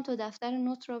 می‌دوم تا دفتر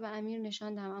نوت را به امیر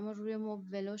نشان دهم، اما روی مبل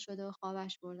ولو شده و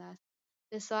خوابش برده است.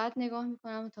 به ساعت نگاه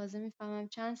می‌کنم و تازه می‌فهمم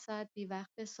چند ساعت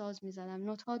بی‌وقفه ساز می‌زدم.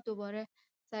 نوت‌ها دوباره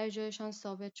سر جایشان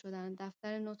ثابت شدند.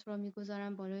 دفتر نوت را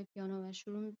می‌گذارم بالای پیانو و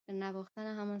شروع به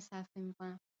نواختن همان صفحه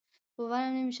می‌کنم.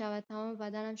 باورم نمی‌شود تمام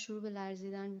بدنم شروع به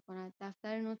لرزیدن می‌کند.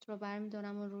 دفتر نوت را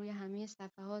برمی‌دارم و روی همه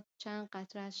صفحات چند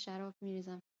قطره از شراب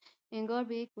می‌ریزم. انگار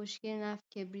به یک بشکه نفت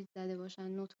کبریت زده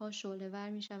باشند. نوت‌ها شعله‌ور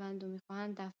می‌شوند و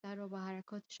می‌خواهند دفتر را با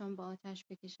حرکاتشان به آتش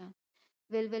بکشند.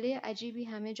 ولوله عجیبی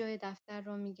همه جای دفتر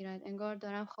را می‌گیرد. انگار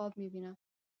دارم خواب می‌بینم.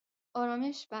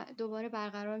 آرامش دوباره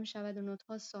برقرار می‌شود و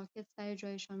نوت‌ها ساکت سر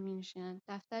جایشان می‌نشینند.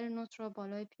 دفتر نوت را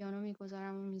بالای پیانو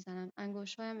می‌گذارم و می‌زنم.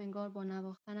 انگشت‌هایم انگار با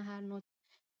نواختن هر نوت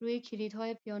روی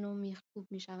کلیدهای پیانو میخکوب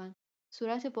میشوند.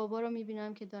 صورت بابا را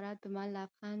میبینم که دارد به من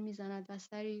لبخند میزند و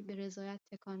سری به رضایت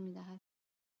تکان میدهد.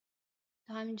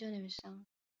 تا همینجا نوشتم.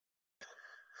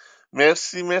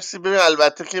 مرسی. ببین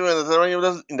البته که به نظر من یه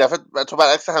بود این دفعه تو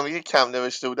برعکس همه که کم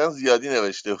نوشته بودن زیادی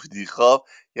نوشته بودی. خب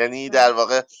یعنی در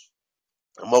واقع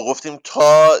ما گفتیم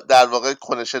تا در واقع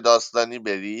کنش داستانی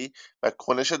بری و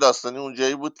کنش داستانی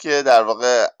اونجایی بود که در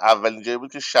واقع اولین جایی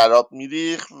بود که شراب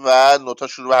میریخ و نوتا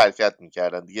شروع به حرکت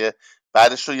میکردن دیگه.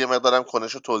 بعدش رو یه مقدارم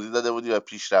کنش رو توضیح داده بودی و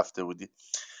پیش رفته بودی.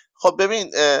 خب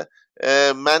ببین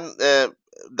من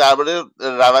درباره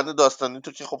روند داستانی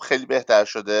تو که خب خیلی بهتر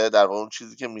شده، در واقع اون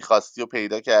چیزی که میخواستی و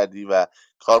پیدا کردی و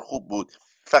کار خوب بود.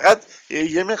 فقط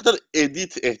یه مقدار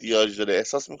ادیت احتیاج داره.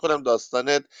 احساس میکنم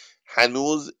داستانت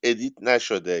هنوز ادیت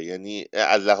نشده، یعنی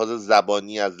از لحاظ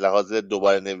زبانی، از لحاظ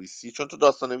دوباره نویسی، چون تو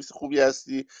داستان نویس خوبی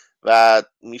هستی و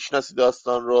میشناسی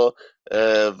داستان رو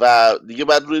و دیگه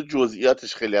باید روی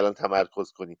جزئیاتش خیلی الان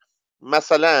تمرکز کنی.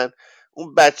 مثلا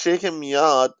اون بچه که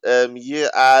میاد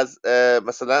میگه از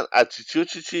مثلا از چی و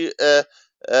چی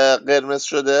قرمز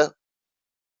شده،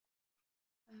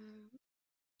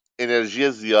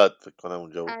 انرژی زیاد فکر کنم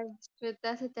اونجا بود. از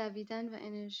شدت دویدن و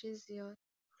انرژی زیاد.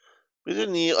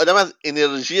 میدونی آدم از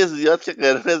انرژی زیاد که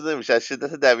قرمز نمیشه، از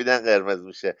شدت دویدن قرمز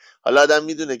میشه. حالا آدم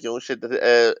میدونه که اون شدت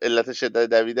علت شدت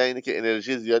دویدن اینه که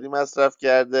انرژی زیادی مصرف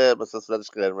کرده، مثلا صورتش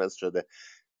قرمز شده.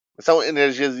 مثلا اون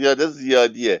انرژی زیاده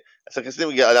زیادیه. اصلا کسی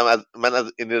نمیگه آدم من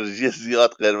از انرژی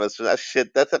زیاد قرمز شدم، از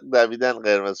شدت دویدن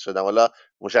قرمز شدم، حالا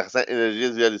مشخصا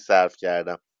انرژی زیادی صرف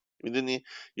کردم. میدونی؟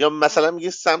 یا مثلا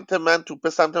میگه توپ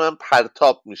سمت من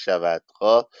پرتاب میشود.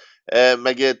 خب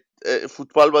مگه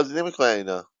فوتبال بازی نمیکنن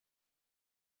اینا؟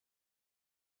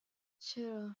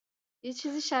 چرا؟ یه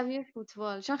چیزی شبیه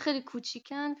فوتبال، چون خیلی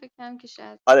کوچیکن فکر کنم که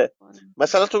شاید آره، فوتبال.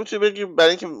 مثلا تو میتونی بگی برای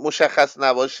اینکه مشخص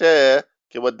نباشه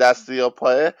که با دست یا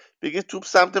پایه، بگی توپ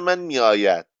سمت من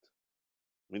میآید.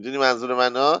 میدونی منظور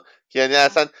منو؟ که یعنی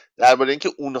اصلا درباره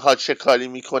اینکه اونها چه کاری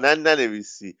میکنن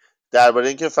ننویسی، درباره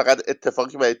اینکه فقط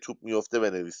اتفاقی برای توپ میفته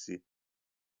بنویسی.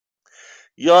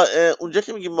 یا اونجا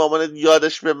که میگی مامانت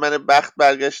یادش به من بخت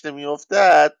برگشته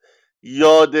میافتد،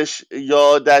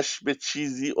 یادش به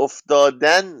چیزی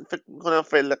افتادن فکر میکنم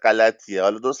فعل غلطیه.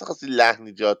 حالا درسته خواستی لحن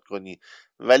ایجاد کنی،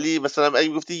 ولی مثلا اگه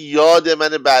گفتی یاد من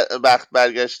بخت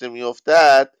برگشته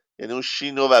میافتد، یعنی اون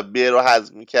شینو و ب رو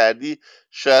حذف میکردی،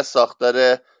 شاید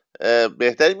ساختار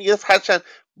بهتری میگرفت. هرچند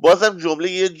بازم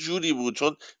جمله یه جوری بود،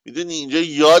 چون میدونی اینجا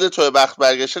یاد تو بخت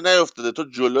برگشته نیافتاده، تو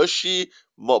جلوشی،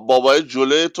 بابای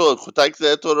جلوی تو کتک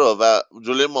زده تو رو و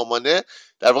جلوی مامانه،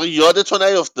 در واقع یاد تو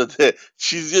نیافتاده،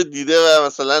 چیزی رو دیده و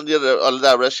مثلا حالا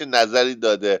دربارش نظری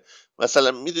داده.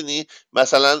 مثلا میدونی،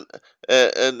 مثلا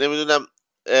نمیدونم،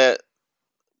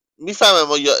 میفهمم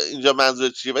ما اینجا منظور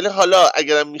چیه، ولی حالا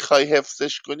اگرم میخوای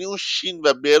حفظش کنی، اون شین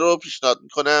و ب رو پیشنهاد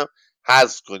میکنم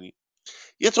حذف کنی.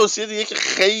 یه توصیه دیگه که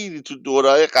خیلی تو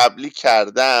دورهای قبلی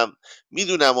کردم،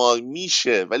 میدونم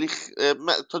میشه، ولی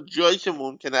تا جایی که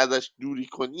ممکنه ازش دوری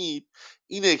کنید،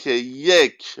 اینه که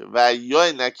یک و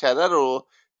یا نکره رو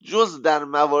جز در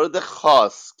موارد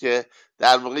خاص که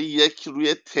در واقع یک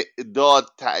روی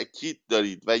تعداد تأکید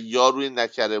دارید و یا روی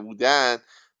نکره بودن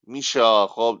میشه،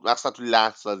 خب مثلا تو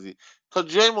لحظه سازی تا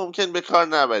جایی ممکن به کار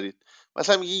نبرید.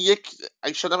 مثلا میگه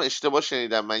اگه شدم اشتباه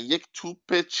شنیدم من، یک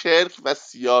توپ چرک و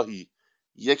سیاهی،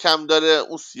 یکم داره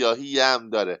اون سیاهی یه هم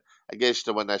داره، اگه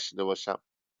اشتباه نشیده باشم.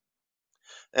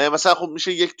 مثلا خب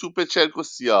میشه یک توپ چرک و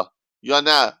سیاه، یا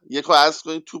نه یکو عرض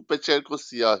کنید توپ چرک و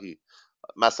سیاهی.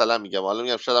 مثلا میگم، حالا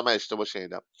میگم شاید من اشتباه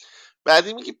شنیدم.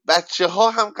 بعدی میگه بچه ها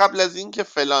هم قبل از این که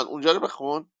فلان، اونجا رو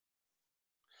بخون،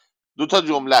 دو تا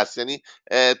جمله است، یعنی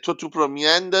تو توپ رو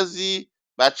میاندازی،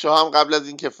 بچه ها هم قبل از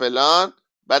این که فلان،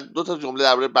 بعد دو تا جمله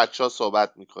درباره بچه ها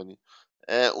صحبت میکنی.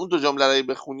 اون دو جمله رو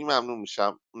بخونی ممنون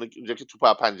میشم، اونجا که توپ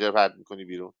از پنجره پرت میکنی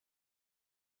بیرون.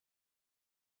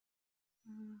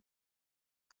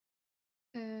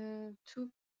 توپ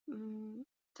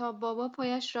تا بابا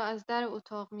پایش را از در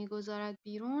اتاق میگذارد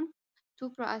بیرون،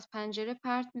 توپ را از پنجره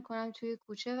پرت میکنم توی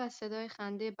کوچه و صدای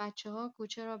خنده بچه ها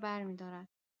کوچه را بر میدارد.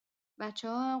 بچه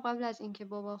ها هم قبل از اینکه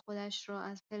بابا خودش را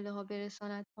از پله ها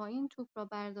برساند پایین، توپ را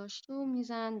برداشته و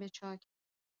میزنند به چاک.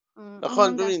 اون نخوان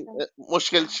هم دست. ببین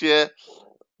مشکل چیه.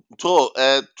 تو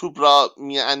توپ را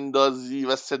میاندازی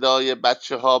و صدای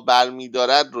بچه ها بر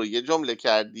میدارد رو یه جمله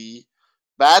کردی،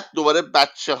 بعد دوباره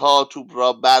بچه ها توپ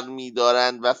را بر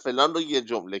میدارند و فلان رو یه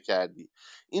جمله کردی.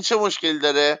 این چه مشکل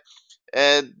داره؟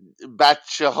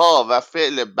 بچه ها و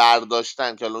فعل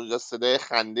برداشتن که اونجا صدای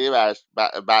خنده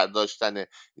برداشتنه،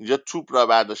 اینجا توپ را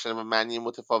برداشتن و معنی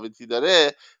متفاوتی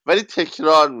داره، ولی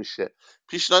تکرار میشه.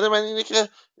 پیشنهاد من اینه که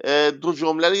دو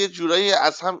جمله رو یه جورایی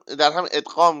در هم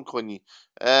ادغام کنی.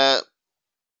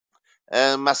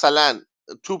 مثلا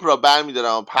توپ را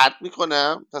برمیدارم و پرت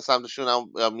میکنم تا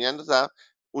سمتشون میاندازم،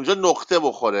 اونجا نقطه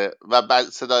بخوره و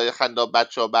صدای خنده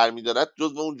بچه ها برمیدارد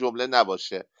جز اون جمله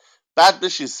نباشه. بعد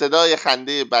بشی صدای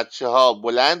خنده بچه ها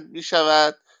بلند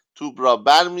میشود، توپ را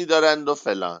برمیدارند و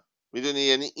فلان. میدونی،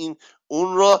 یعنی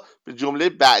اون رو به جمله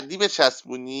بعدی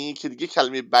بچسبونی که دیگه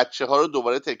کلمه بچه ها رو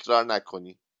دوباره تکرار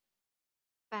نکنی.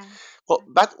 بله. خب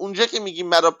بعد اونجا که میگیم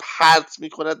مرا پرت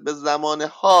میکند به زمان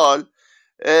حال،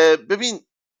 ببین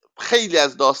خیلی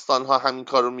از داستان ها همین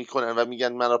کار رو میکنن و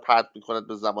میگن من رو پرت میکند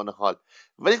به زمان حال،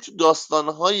 ولی تو داستان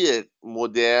های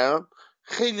مدرن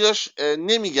خیلیاش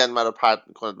نمیگن من رو پرت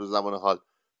میکند به زمان حال.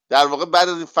 در واقع بعد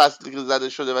از این فصلی که زده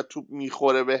شده و توپ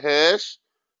میخوره بهش،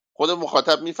 خود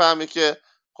مخاطب میفهمه که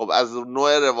خب از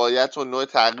نوع روایت و نوع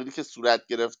تغییری که صورت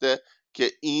گرفته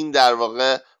که این در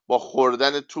واقع با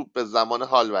خوردن توپ به زمان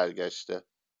حال برگشته.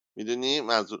 میدونی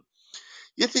منظور؟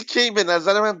 یه تیکه‌ای به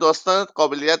نظر من داستان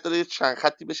قابلیت داره یه چند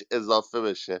خطی بهش اضافه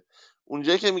بشه.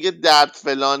 اونجایی که میگه درد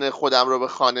فلانه خودم رو به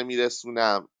خانه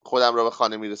میرسونم، کلمه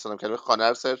خانه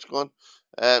رو سرچ کن،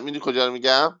 میدونی کجا رو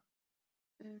میگم؟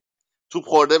 توپ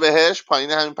خورده بهش،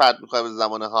 پایین همین پرت میکنه به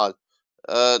زمان حال،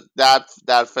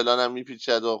 در فلانم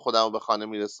میپیچد و خودم رو به خانه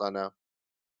میرسانم.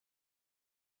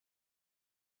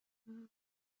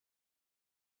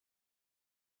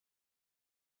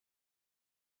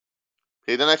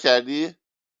 پیدا نکردی؟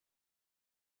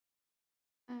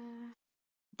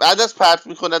 بعد از پرت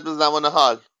میکند به زمان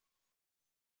حال،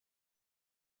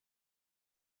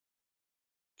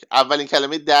 اولین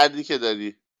کلمه دردی که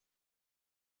داری.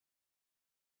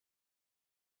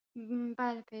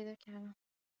 بله پیدا کردم.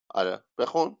 آره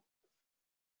بخون.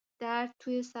 درد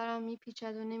توی سرم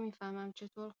میپیچد و نمیفهمم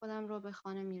چطور خودم را به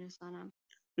خانه میرسانم.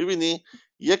 ببینی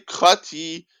یه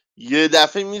کاتی یه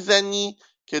دفعه میزنی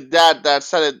که درد در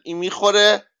سرت این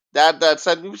میخوره، درد در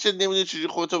سرت میپیچه، نمیدونی چجوری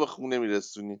خودتو به خونه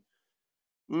میرسونی.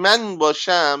 من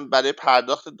باشم برای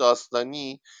پرداخت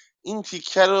داستانی این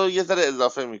تیکه رو یه ذره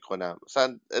اضافه میکنم.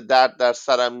 مثلا درد در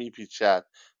سرم میپیچد،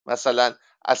 مثلا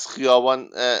از خیابان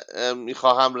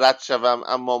میخواهم رد شوم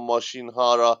اما ماشین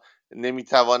ها را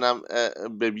نمیتوانم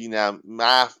ببینم،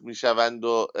 محو میشوند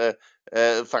و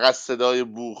فقط صدای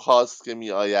بوق هاست که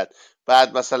میآید.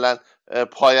 بعد مثلا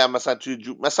پایم مثلا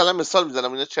توی مثلا مثال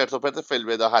میزنم، اینا چرت و پرت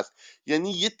فیلم هست.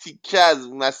 یعنی یه تیکه از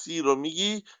مسیر رو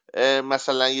میگی،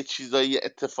 مثلا یه چیزایی،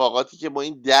 اتفاقاتی که ما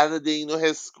این درد اینو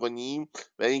حس کنیم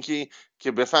و اینکه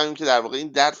که بفهمیم که در واقع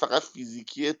این درد فقط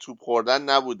فیزیکی توپ خوردن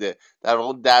نبوده، در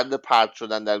واقع درد پرت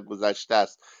شدن در گذشته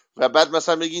است. و بعد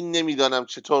مثلا بگی نمیدانم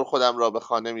چطور خودم را به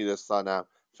خانه میرسانم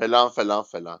فلان فلان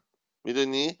فلان.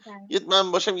 میدونی؟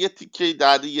 من باشم یه تیکه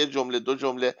درد، یه جمله دو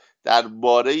جمله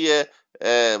درباره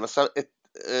مثلا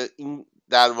این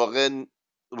در واقع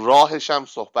راهش هم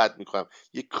صحبت میکنم،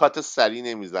 یه کات سری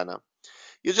نمیزنم.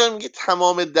 یه جایی میگه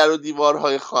تمام در و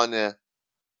دیوارهای خانه،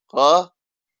 ها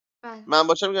بله. من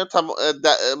باشم میگم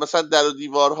مثلا در و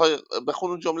دیوارهای، بخون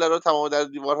اون جمله رو، تمام در و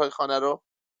دیوارهای خانه رو.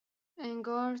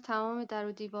 انگار تمام در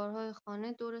و دیوارهای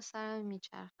خانه دور سرم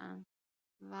میچرخند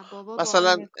و بابا با آن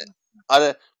مثلا نگاه.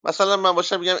 آره، مثلا من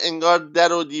باشم میگم انگار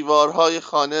در و دیوارهای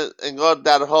خانه، انگار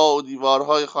درها و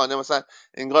دیوارهای خانه، مثلا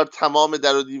انگار تمام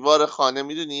در و دیوار خانه.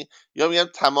 میدونی؟ یا میگم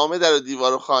تمام در و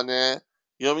دیوار خانه،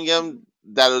 یا میگم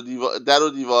در و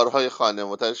دیوارهای خانه.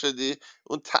 متوجه شدی؟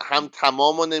 اون هم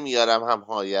تمامو نمیارم هم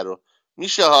هایه رو.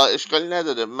 میشه ها، اشکالی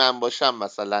نداره من باشم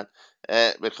مثلا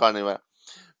به کار نمیبرم.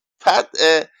 بعد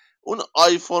اون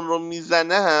آیفون رو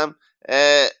میزنم،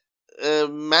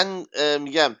 من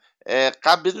میگم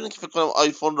قبل بدون که فکر کنم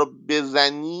آیفون رو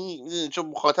بزنی، میدونی چون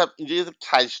مخاطب اینجا یه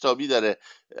کجتابی داره،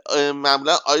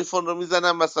 معمولا آیفون رو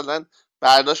میزنم مثلا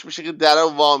برداشت میشه که در رو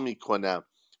وا میکنم.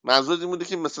 منظور این بوده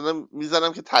که مثلا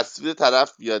میزنم که تصویر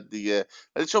طرف بیاد دیگه.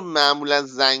 ولی چون معمولا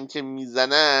زنگ که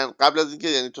میزنن، قبل از اینکه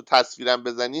یعنی تو تصویرم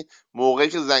بزنی، موقعی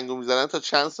که زنگو میزنن تا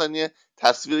چند ثانیه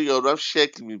تصویر یارو هم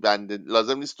شکل میبنده،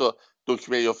 لازم نیست تو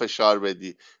دکمه یا فشار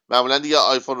بدی. معمولا دیگه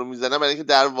آیفون رو میزنم برای اینکه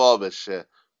در وا بشه،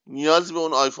 نیازی به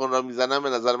اون آیفون رو میزنم به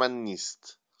نظر من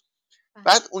نیست.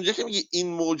 بعد اونجا که میگه این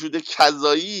موجود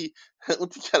کذایی، اون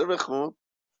تیکه رو بخون.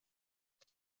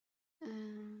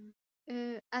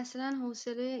 اصلا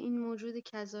حوصله این موجود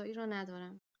کذایی را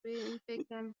ندارم. روی این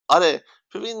فکرم. آره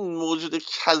ببین، موجود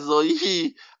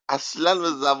کذایی اصلا به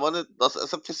زبان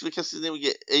اصلا کسی به کسی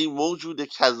نمیگه ای موجود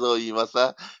کذایی.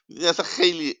 مثلا میدونی اصلا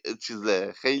خیلی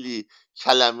چیزه، خیلی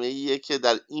کلمه ایه که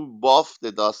در این بافت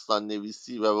داستان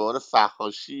نویسی و به عنوان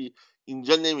فحاشی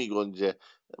اینجا نمی گنجه.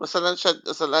 مثلا شاید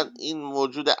مثلا این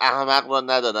موجود احمق را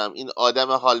ندارم، این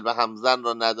آدم حال به همزن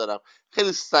را ندارم.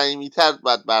 خیلی صمیمی‌تر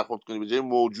باید برخورد کنی به جای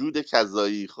موجود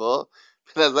کذایی. خب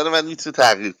به نظر من میتونه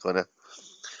تغییر کنه.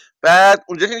 بعد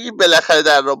اونجا که میگی بالاخره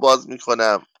در را باز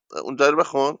میکنم، اونجا رو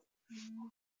بخون.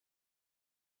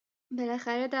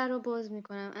 بالاخره در را باز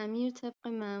میکنم. امیر طبق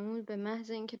معمول به محض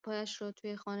اینکه پایش را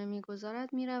توی خانه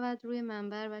میگذارد میرود روی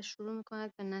منبر و شروع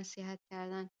میکند به نصیحت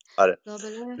کردن. آره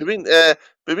لابلای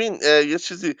ببین یه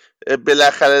چیزی،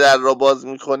 بالاخره در را باز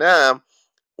میکنم،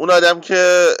 اون آدم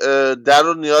که در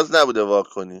رو نیاز نبوده وا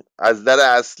کنی، از در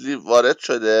اصلی وارد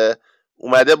شده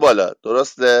اومده بالا،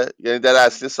 درسته؟ یعنی در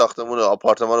اصلی ساختمون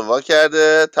آپارتمان رو وا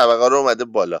کرده، طبقه رو اومده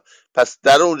بالا، پس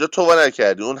در رو اونجا تو وا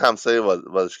نکردی، اون همسایه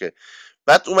وازش کرد.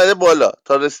 بعد اومده بالا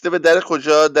تا رسیده به در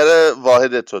کجا؟ در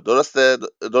واحد تو، درسته؟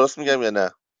 درست میگم یا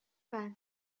نه؟ بله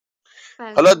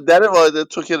بله حالا درست. در واحد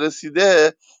تو که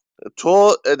رسیده،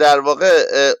 تو در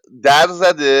واقع در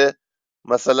زده،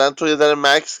 مثلا تو یه ذره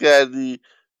مکس کردی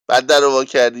بعد در وا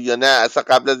کردی، یا نه اصلا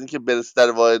قبل از اینکه برسی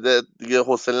در واحده دیگه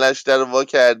حوصله نش در وا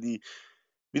کردی.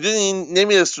 میدونی این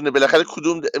نمیرسونه بالاخره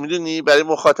کدوم میدونی برای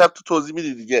مخاطب تو توضیح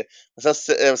میدی دیگه.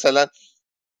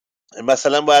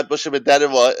 مثلا باید باشه به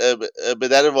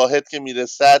در واحد که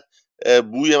میرسد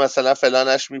بوی مثلا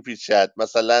فلانش میپیچد،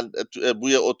 مثلا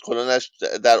بوی اتکلونش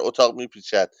در اتاق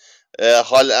میپیچد،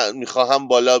 حال میخواهم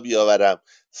بالا بیاورم،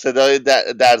 صدای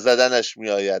در زدنش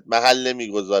میآید، محل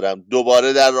نمیگذارم،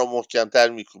 دوباره در را محکمتر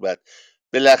میکوبد،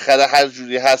 بالاخره هر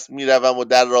جوری هست میروم و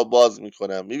در را باز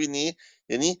میکنم. میبینی؟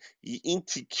 یعنی این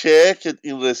تیکه که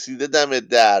این رسیده دم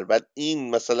در، بعد این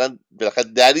مثلا بالاخره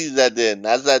دری زده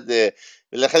نزده،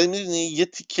 بالاخره میدونی یه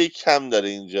تیکه کم داره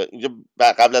اینجا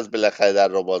قبل از بالاخره در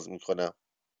را باز میکنم.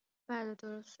 بله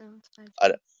درسته، متوجه.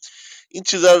 آره این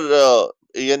چیزا رو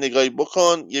یه نگاهی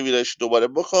بکن، یه ویرایش دوباره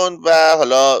بکن و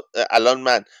حالا الان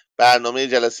من برنامه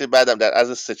جلسه بعدم در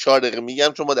عرض 3-4 دقیقه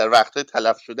میگم، چون ما در وقتهای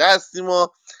تلف شده هستیم و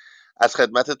از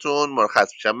خدمتتون مرخص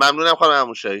میشم. ممنونم خانم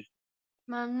عموشایی،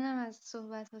 ممنونم از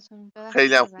صحبتاتون.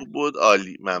 خیلی هم ببخشید خوب بود،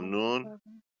 عالی، ممنون.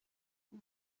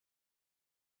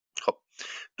 خب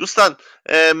دوستان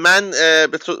من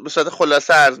به صورت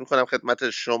خلاصه عرض میکنم خدمت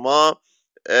شما.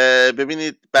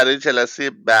 ببینید برای جلسه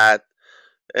بعد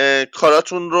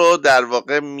کاراتون رو در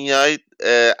واقع میایید،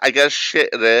 اگر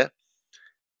شعره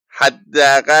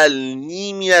حداقل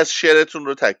نیمی از شعرتون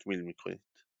رو تکمیل میکنید،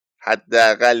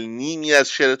 حداقل نیمی از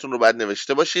شعرتون رو باید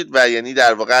نوشته باشید و یعنی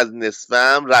در واقع از نصفه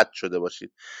هم رد شده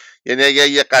باشید. یعنی اگر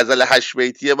یه غزل 8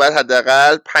 بیتیه باید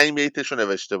حداقل 5 بیتش رو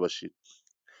نوشته باشید.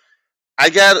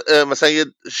 اگر مثلا یه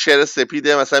شعر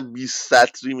سپیده مثلا 20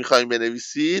 سطری میخواین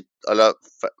بنویسید، حالا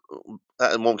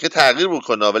ممکن تغییر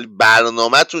بکنه ولی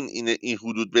برنامه‌تون این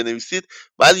حدود بنویسید،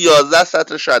 باید 11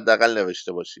 سطرش رو حداقل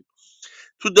نوشته باشید.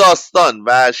 تو داستان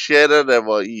و شعر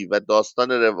روایی و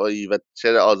داستان روایی و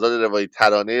شعر آزاد روایی،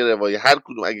 ترانه روایی، هر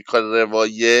کدوم اگه کار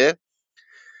رواییه،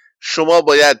 شما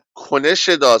باید کنش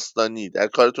داستانی در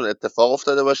کارتون اتفاق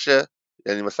افتاده باشه،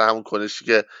 یعنی مثلا همون کنشی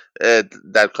که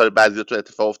در کار بعضیاتون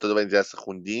اتفاق افتاده و این جلسه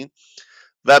خوندین،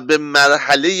 و به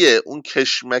مرحله اون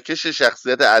کشمکش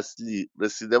شخصیت اصلی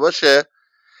رسیده باشه.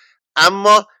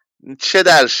 اما چه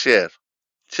در شعر،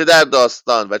 چه در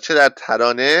داستان و چه در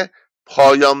ترانه،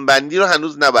 پایان بندی رو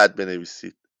هنوز نباید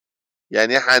بنویسید.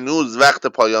 یعنی هنوز وقت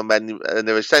پایان بندی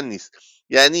نوشتن نیست.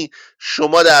 یعنی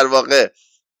شما در واقع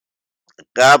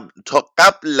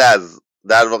قبل از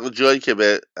در واقع جایی که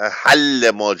به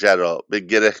حل ماجرا، به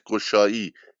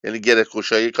گره‌گشایی، یعنی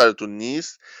گره‌گشایی کارتون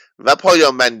نیست و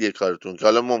پایان بندی کارتون، که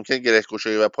حالا ممکن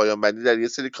گره‌گشایی و پایان بندی در یه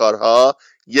سری کارها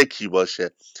یکی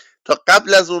باشه، تا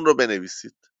قبل از اون رو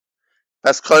بنویسید.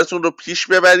 پس کارتون رو پیش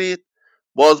ببرید.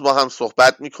 باز ما هم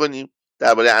صحبت میکنیم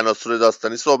درباره عناصر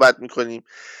داستانی، صحبت میکنیم.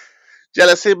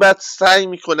 جلسه بعد سعی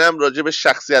میکنم راجع به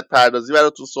شخصیت پردازی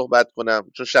براتون صحبت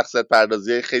کنم، چون شخصیت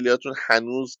پردازی خیلیاتون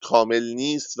هنوز کامل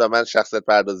نیست و من شخصیت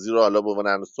پردازی رو حالا به عنوان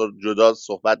عناصر جدا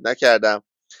صحبت نکردم.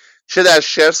 چه در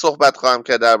شعر صحبت خواهم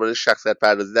کرد درباره شخصیت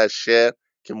پردازی در شعر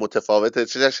که متفاوته،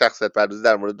 چه در شخصیت پردازی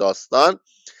در مورد داستان.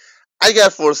 اگر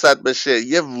فرصت بشه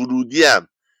یه ورودی هم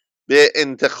به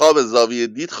انتخاب زاویه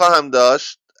دید خواهم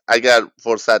داشت اگر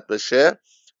فرصت بشه،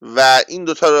 و این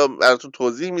دوتا رو براتون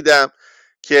توضیح میدم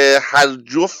که هر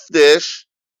جفتش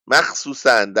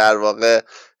مخصوصا در واقع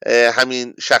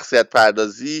همین شخصیت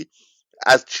پردازی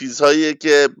از چیزهایی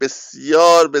که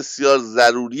بسیار بسیار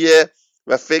ضروریه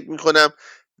و فکر میکنم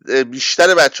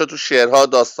بیشتر بچه ها تو شعرها،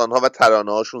 داستانها و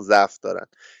ترانه هاشون ضعف دارن.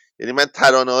 یعنی من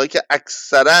ترانه هایی که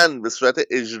اکثرا به صورت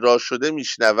اجرا شده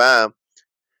میشنوم،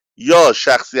 یا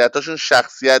شخصیتاشون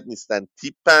شخصیت نیستن،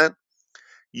 تیپن،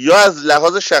 یا از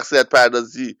لحاظ شخصیت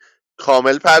پردازی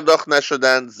کامل پرداخت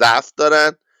نشدن، ضعف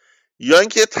دارن، یا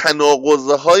اینکه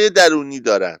تناقضه های درونی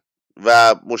دارن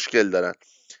و مشکل دارن.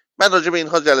 من راجع به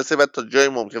اینها جلسه بعد تا جای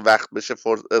ممکن وقت بشه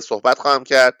صحبت خواهم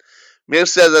کرد.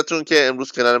 مرسی ازتون که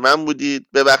امروز کنار من بودید.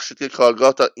 ببخشید که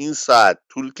کارگاه تا این ساعت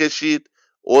طول کشید،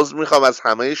 عذر میخوام از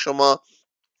همه شما.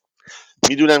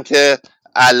 میدونم که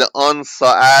الان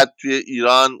ساعت توی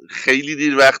ایران خیلی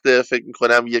دیر وقته، فکر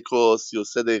میکنم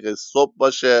 1:33 صبح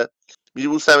باشه.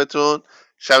 میبوسمتون،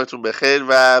 شبتون بخیر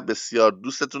و بسیار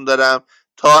دوستتون دارم.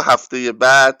 تا هفته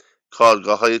بعد،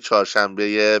 کارگاه های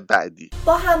چهارشنبه بعدی.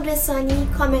 با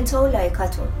همرسانی، کامنت و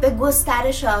لایکاتون به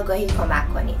گسترش آگاهی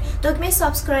کمک کنید. دکمه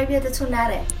سابسکرایب یادتون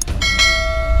نره.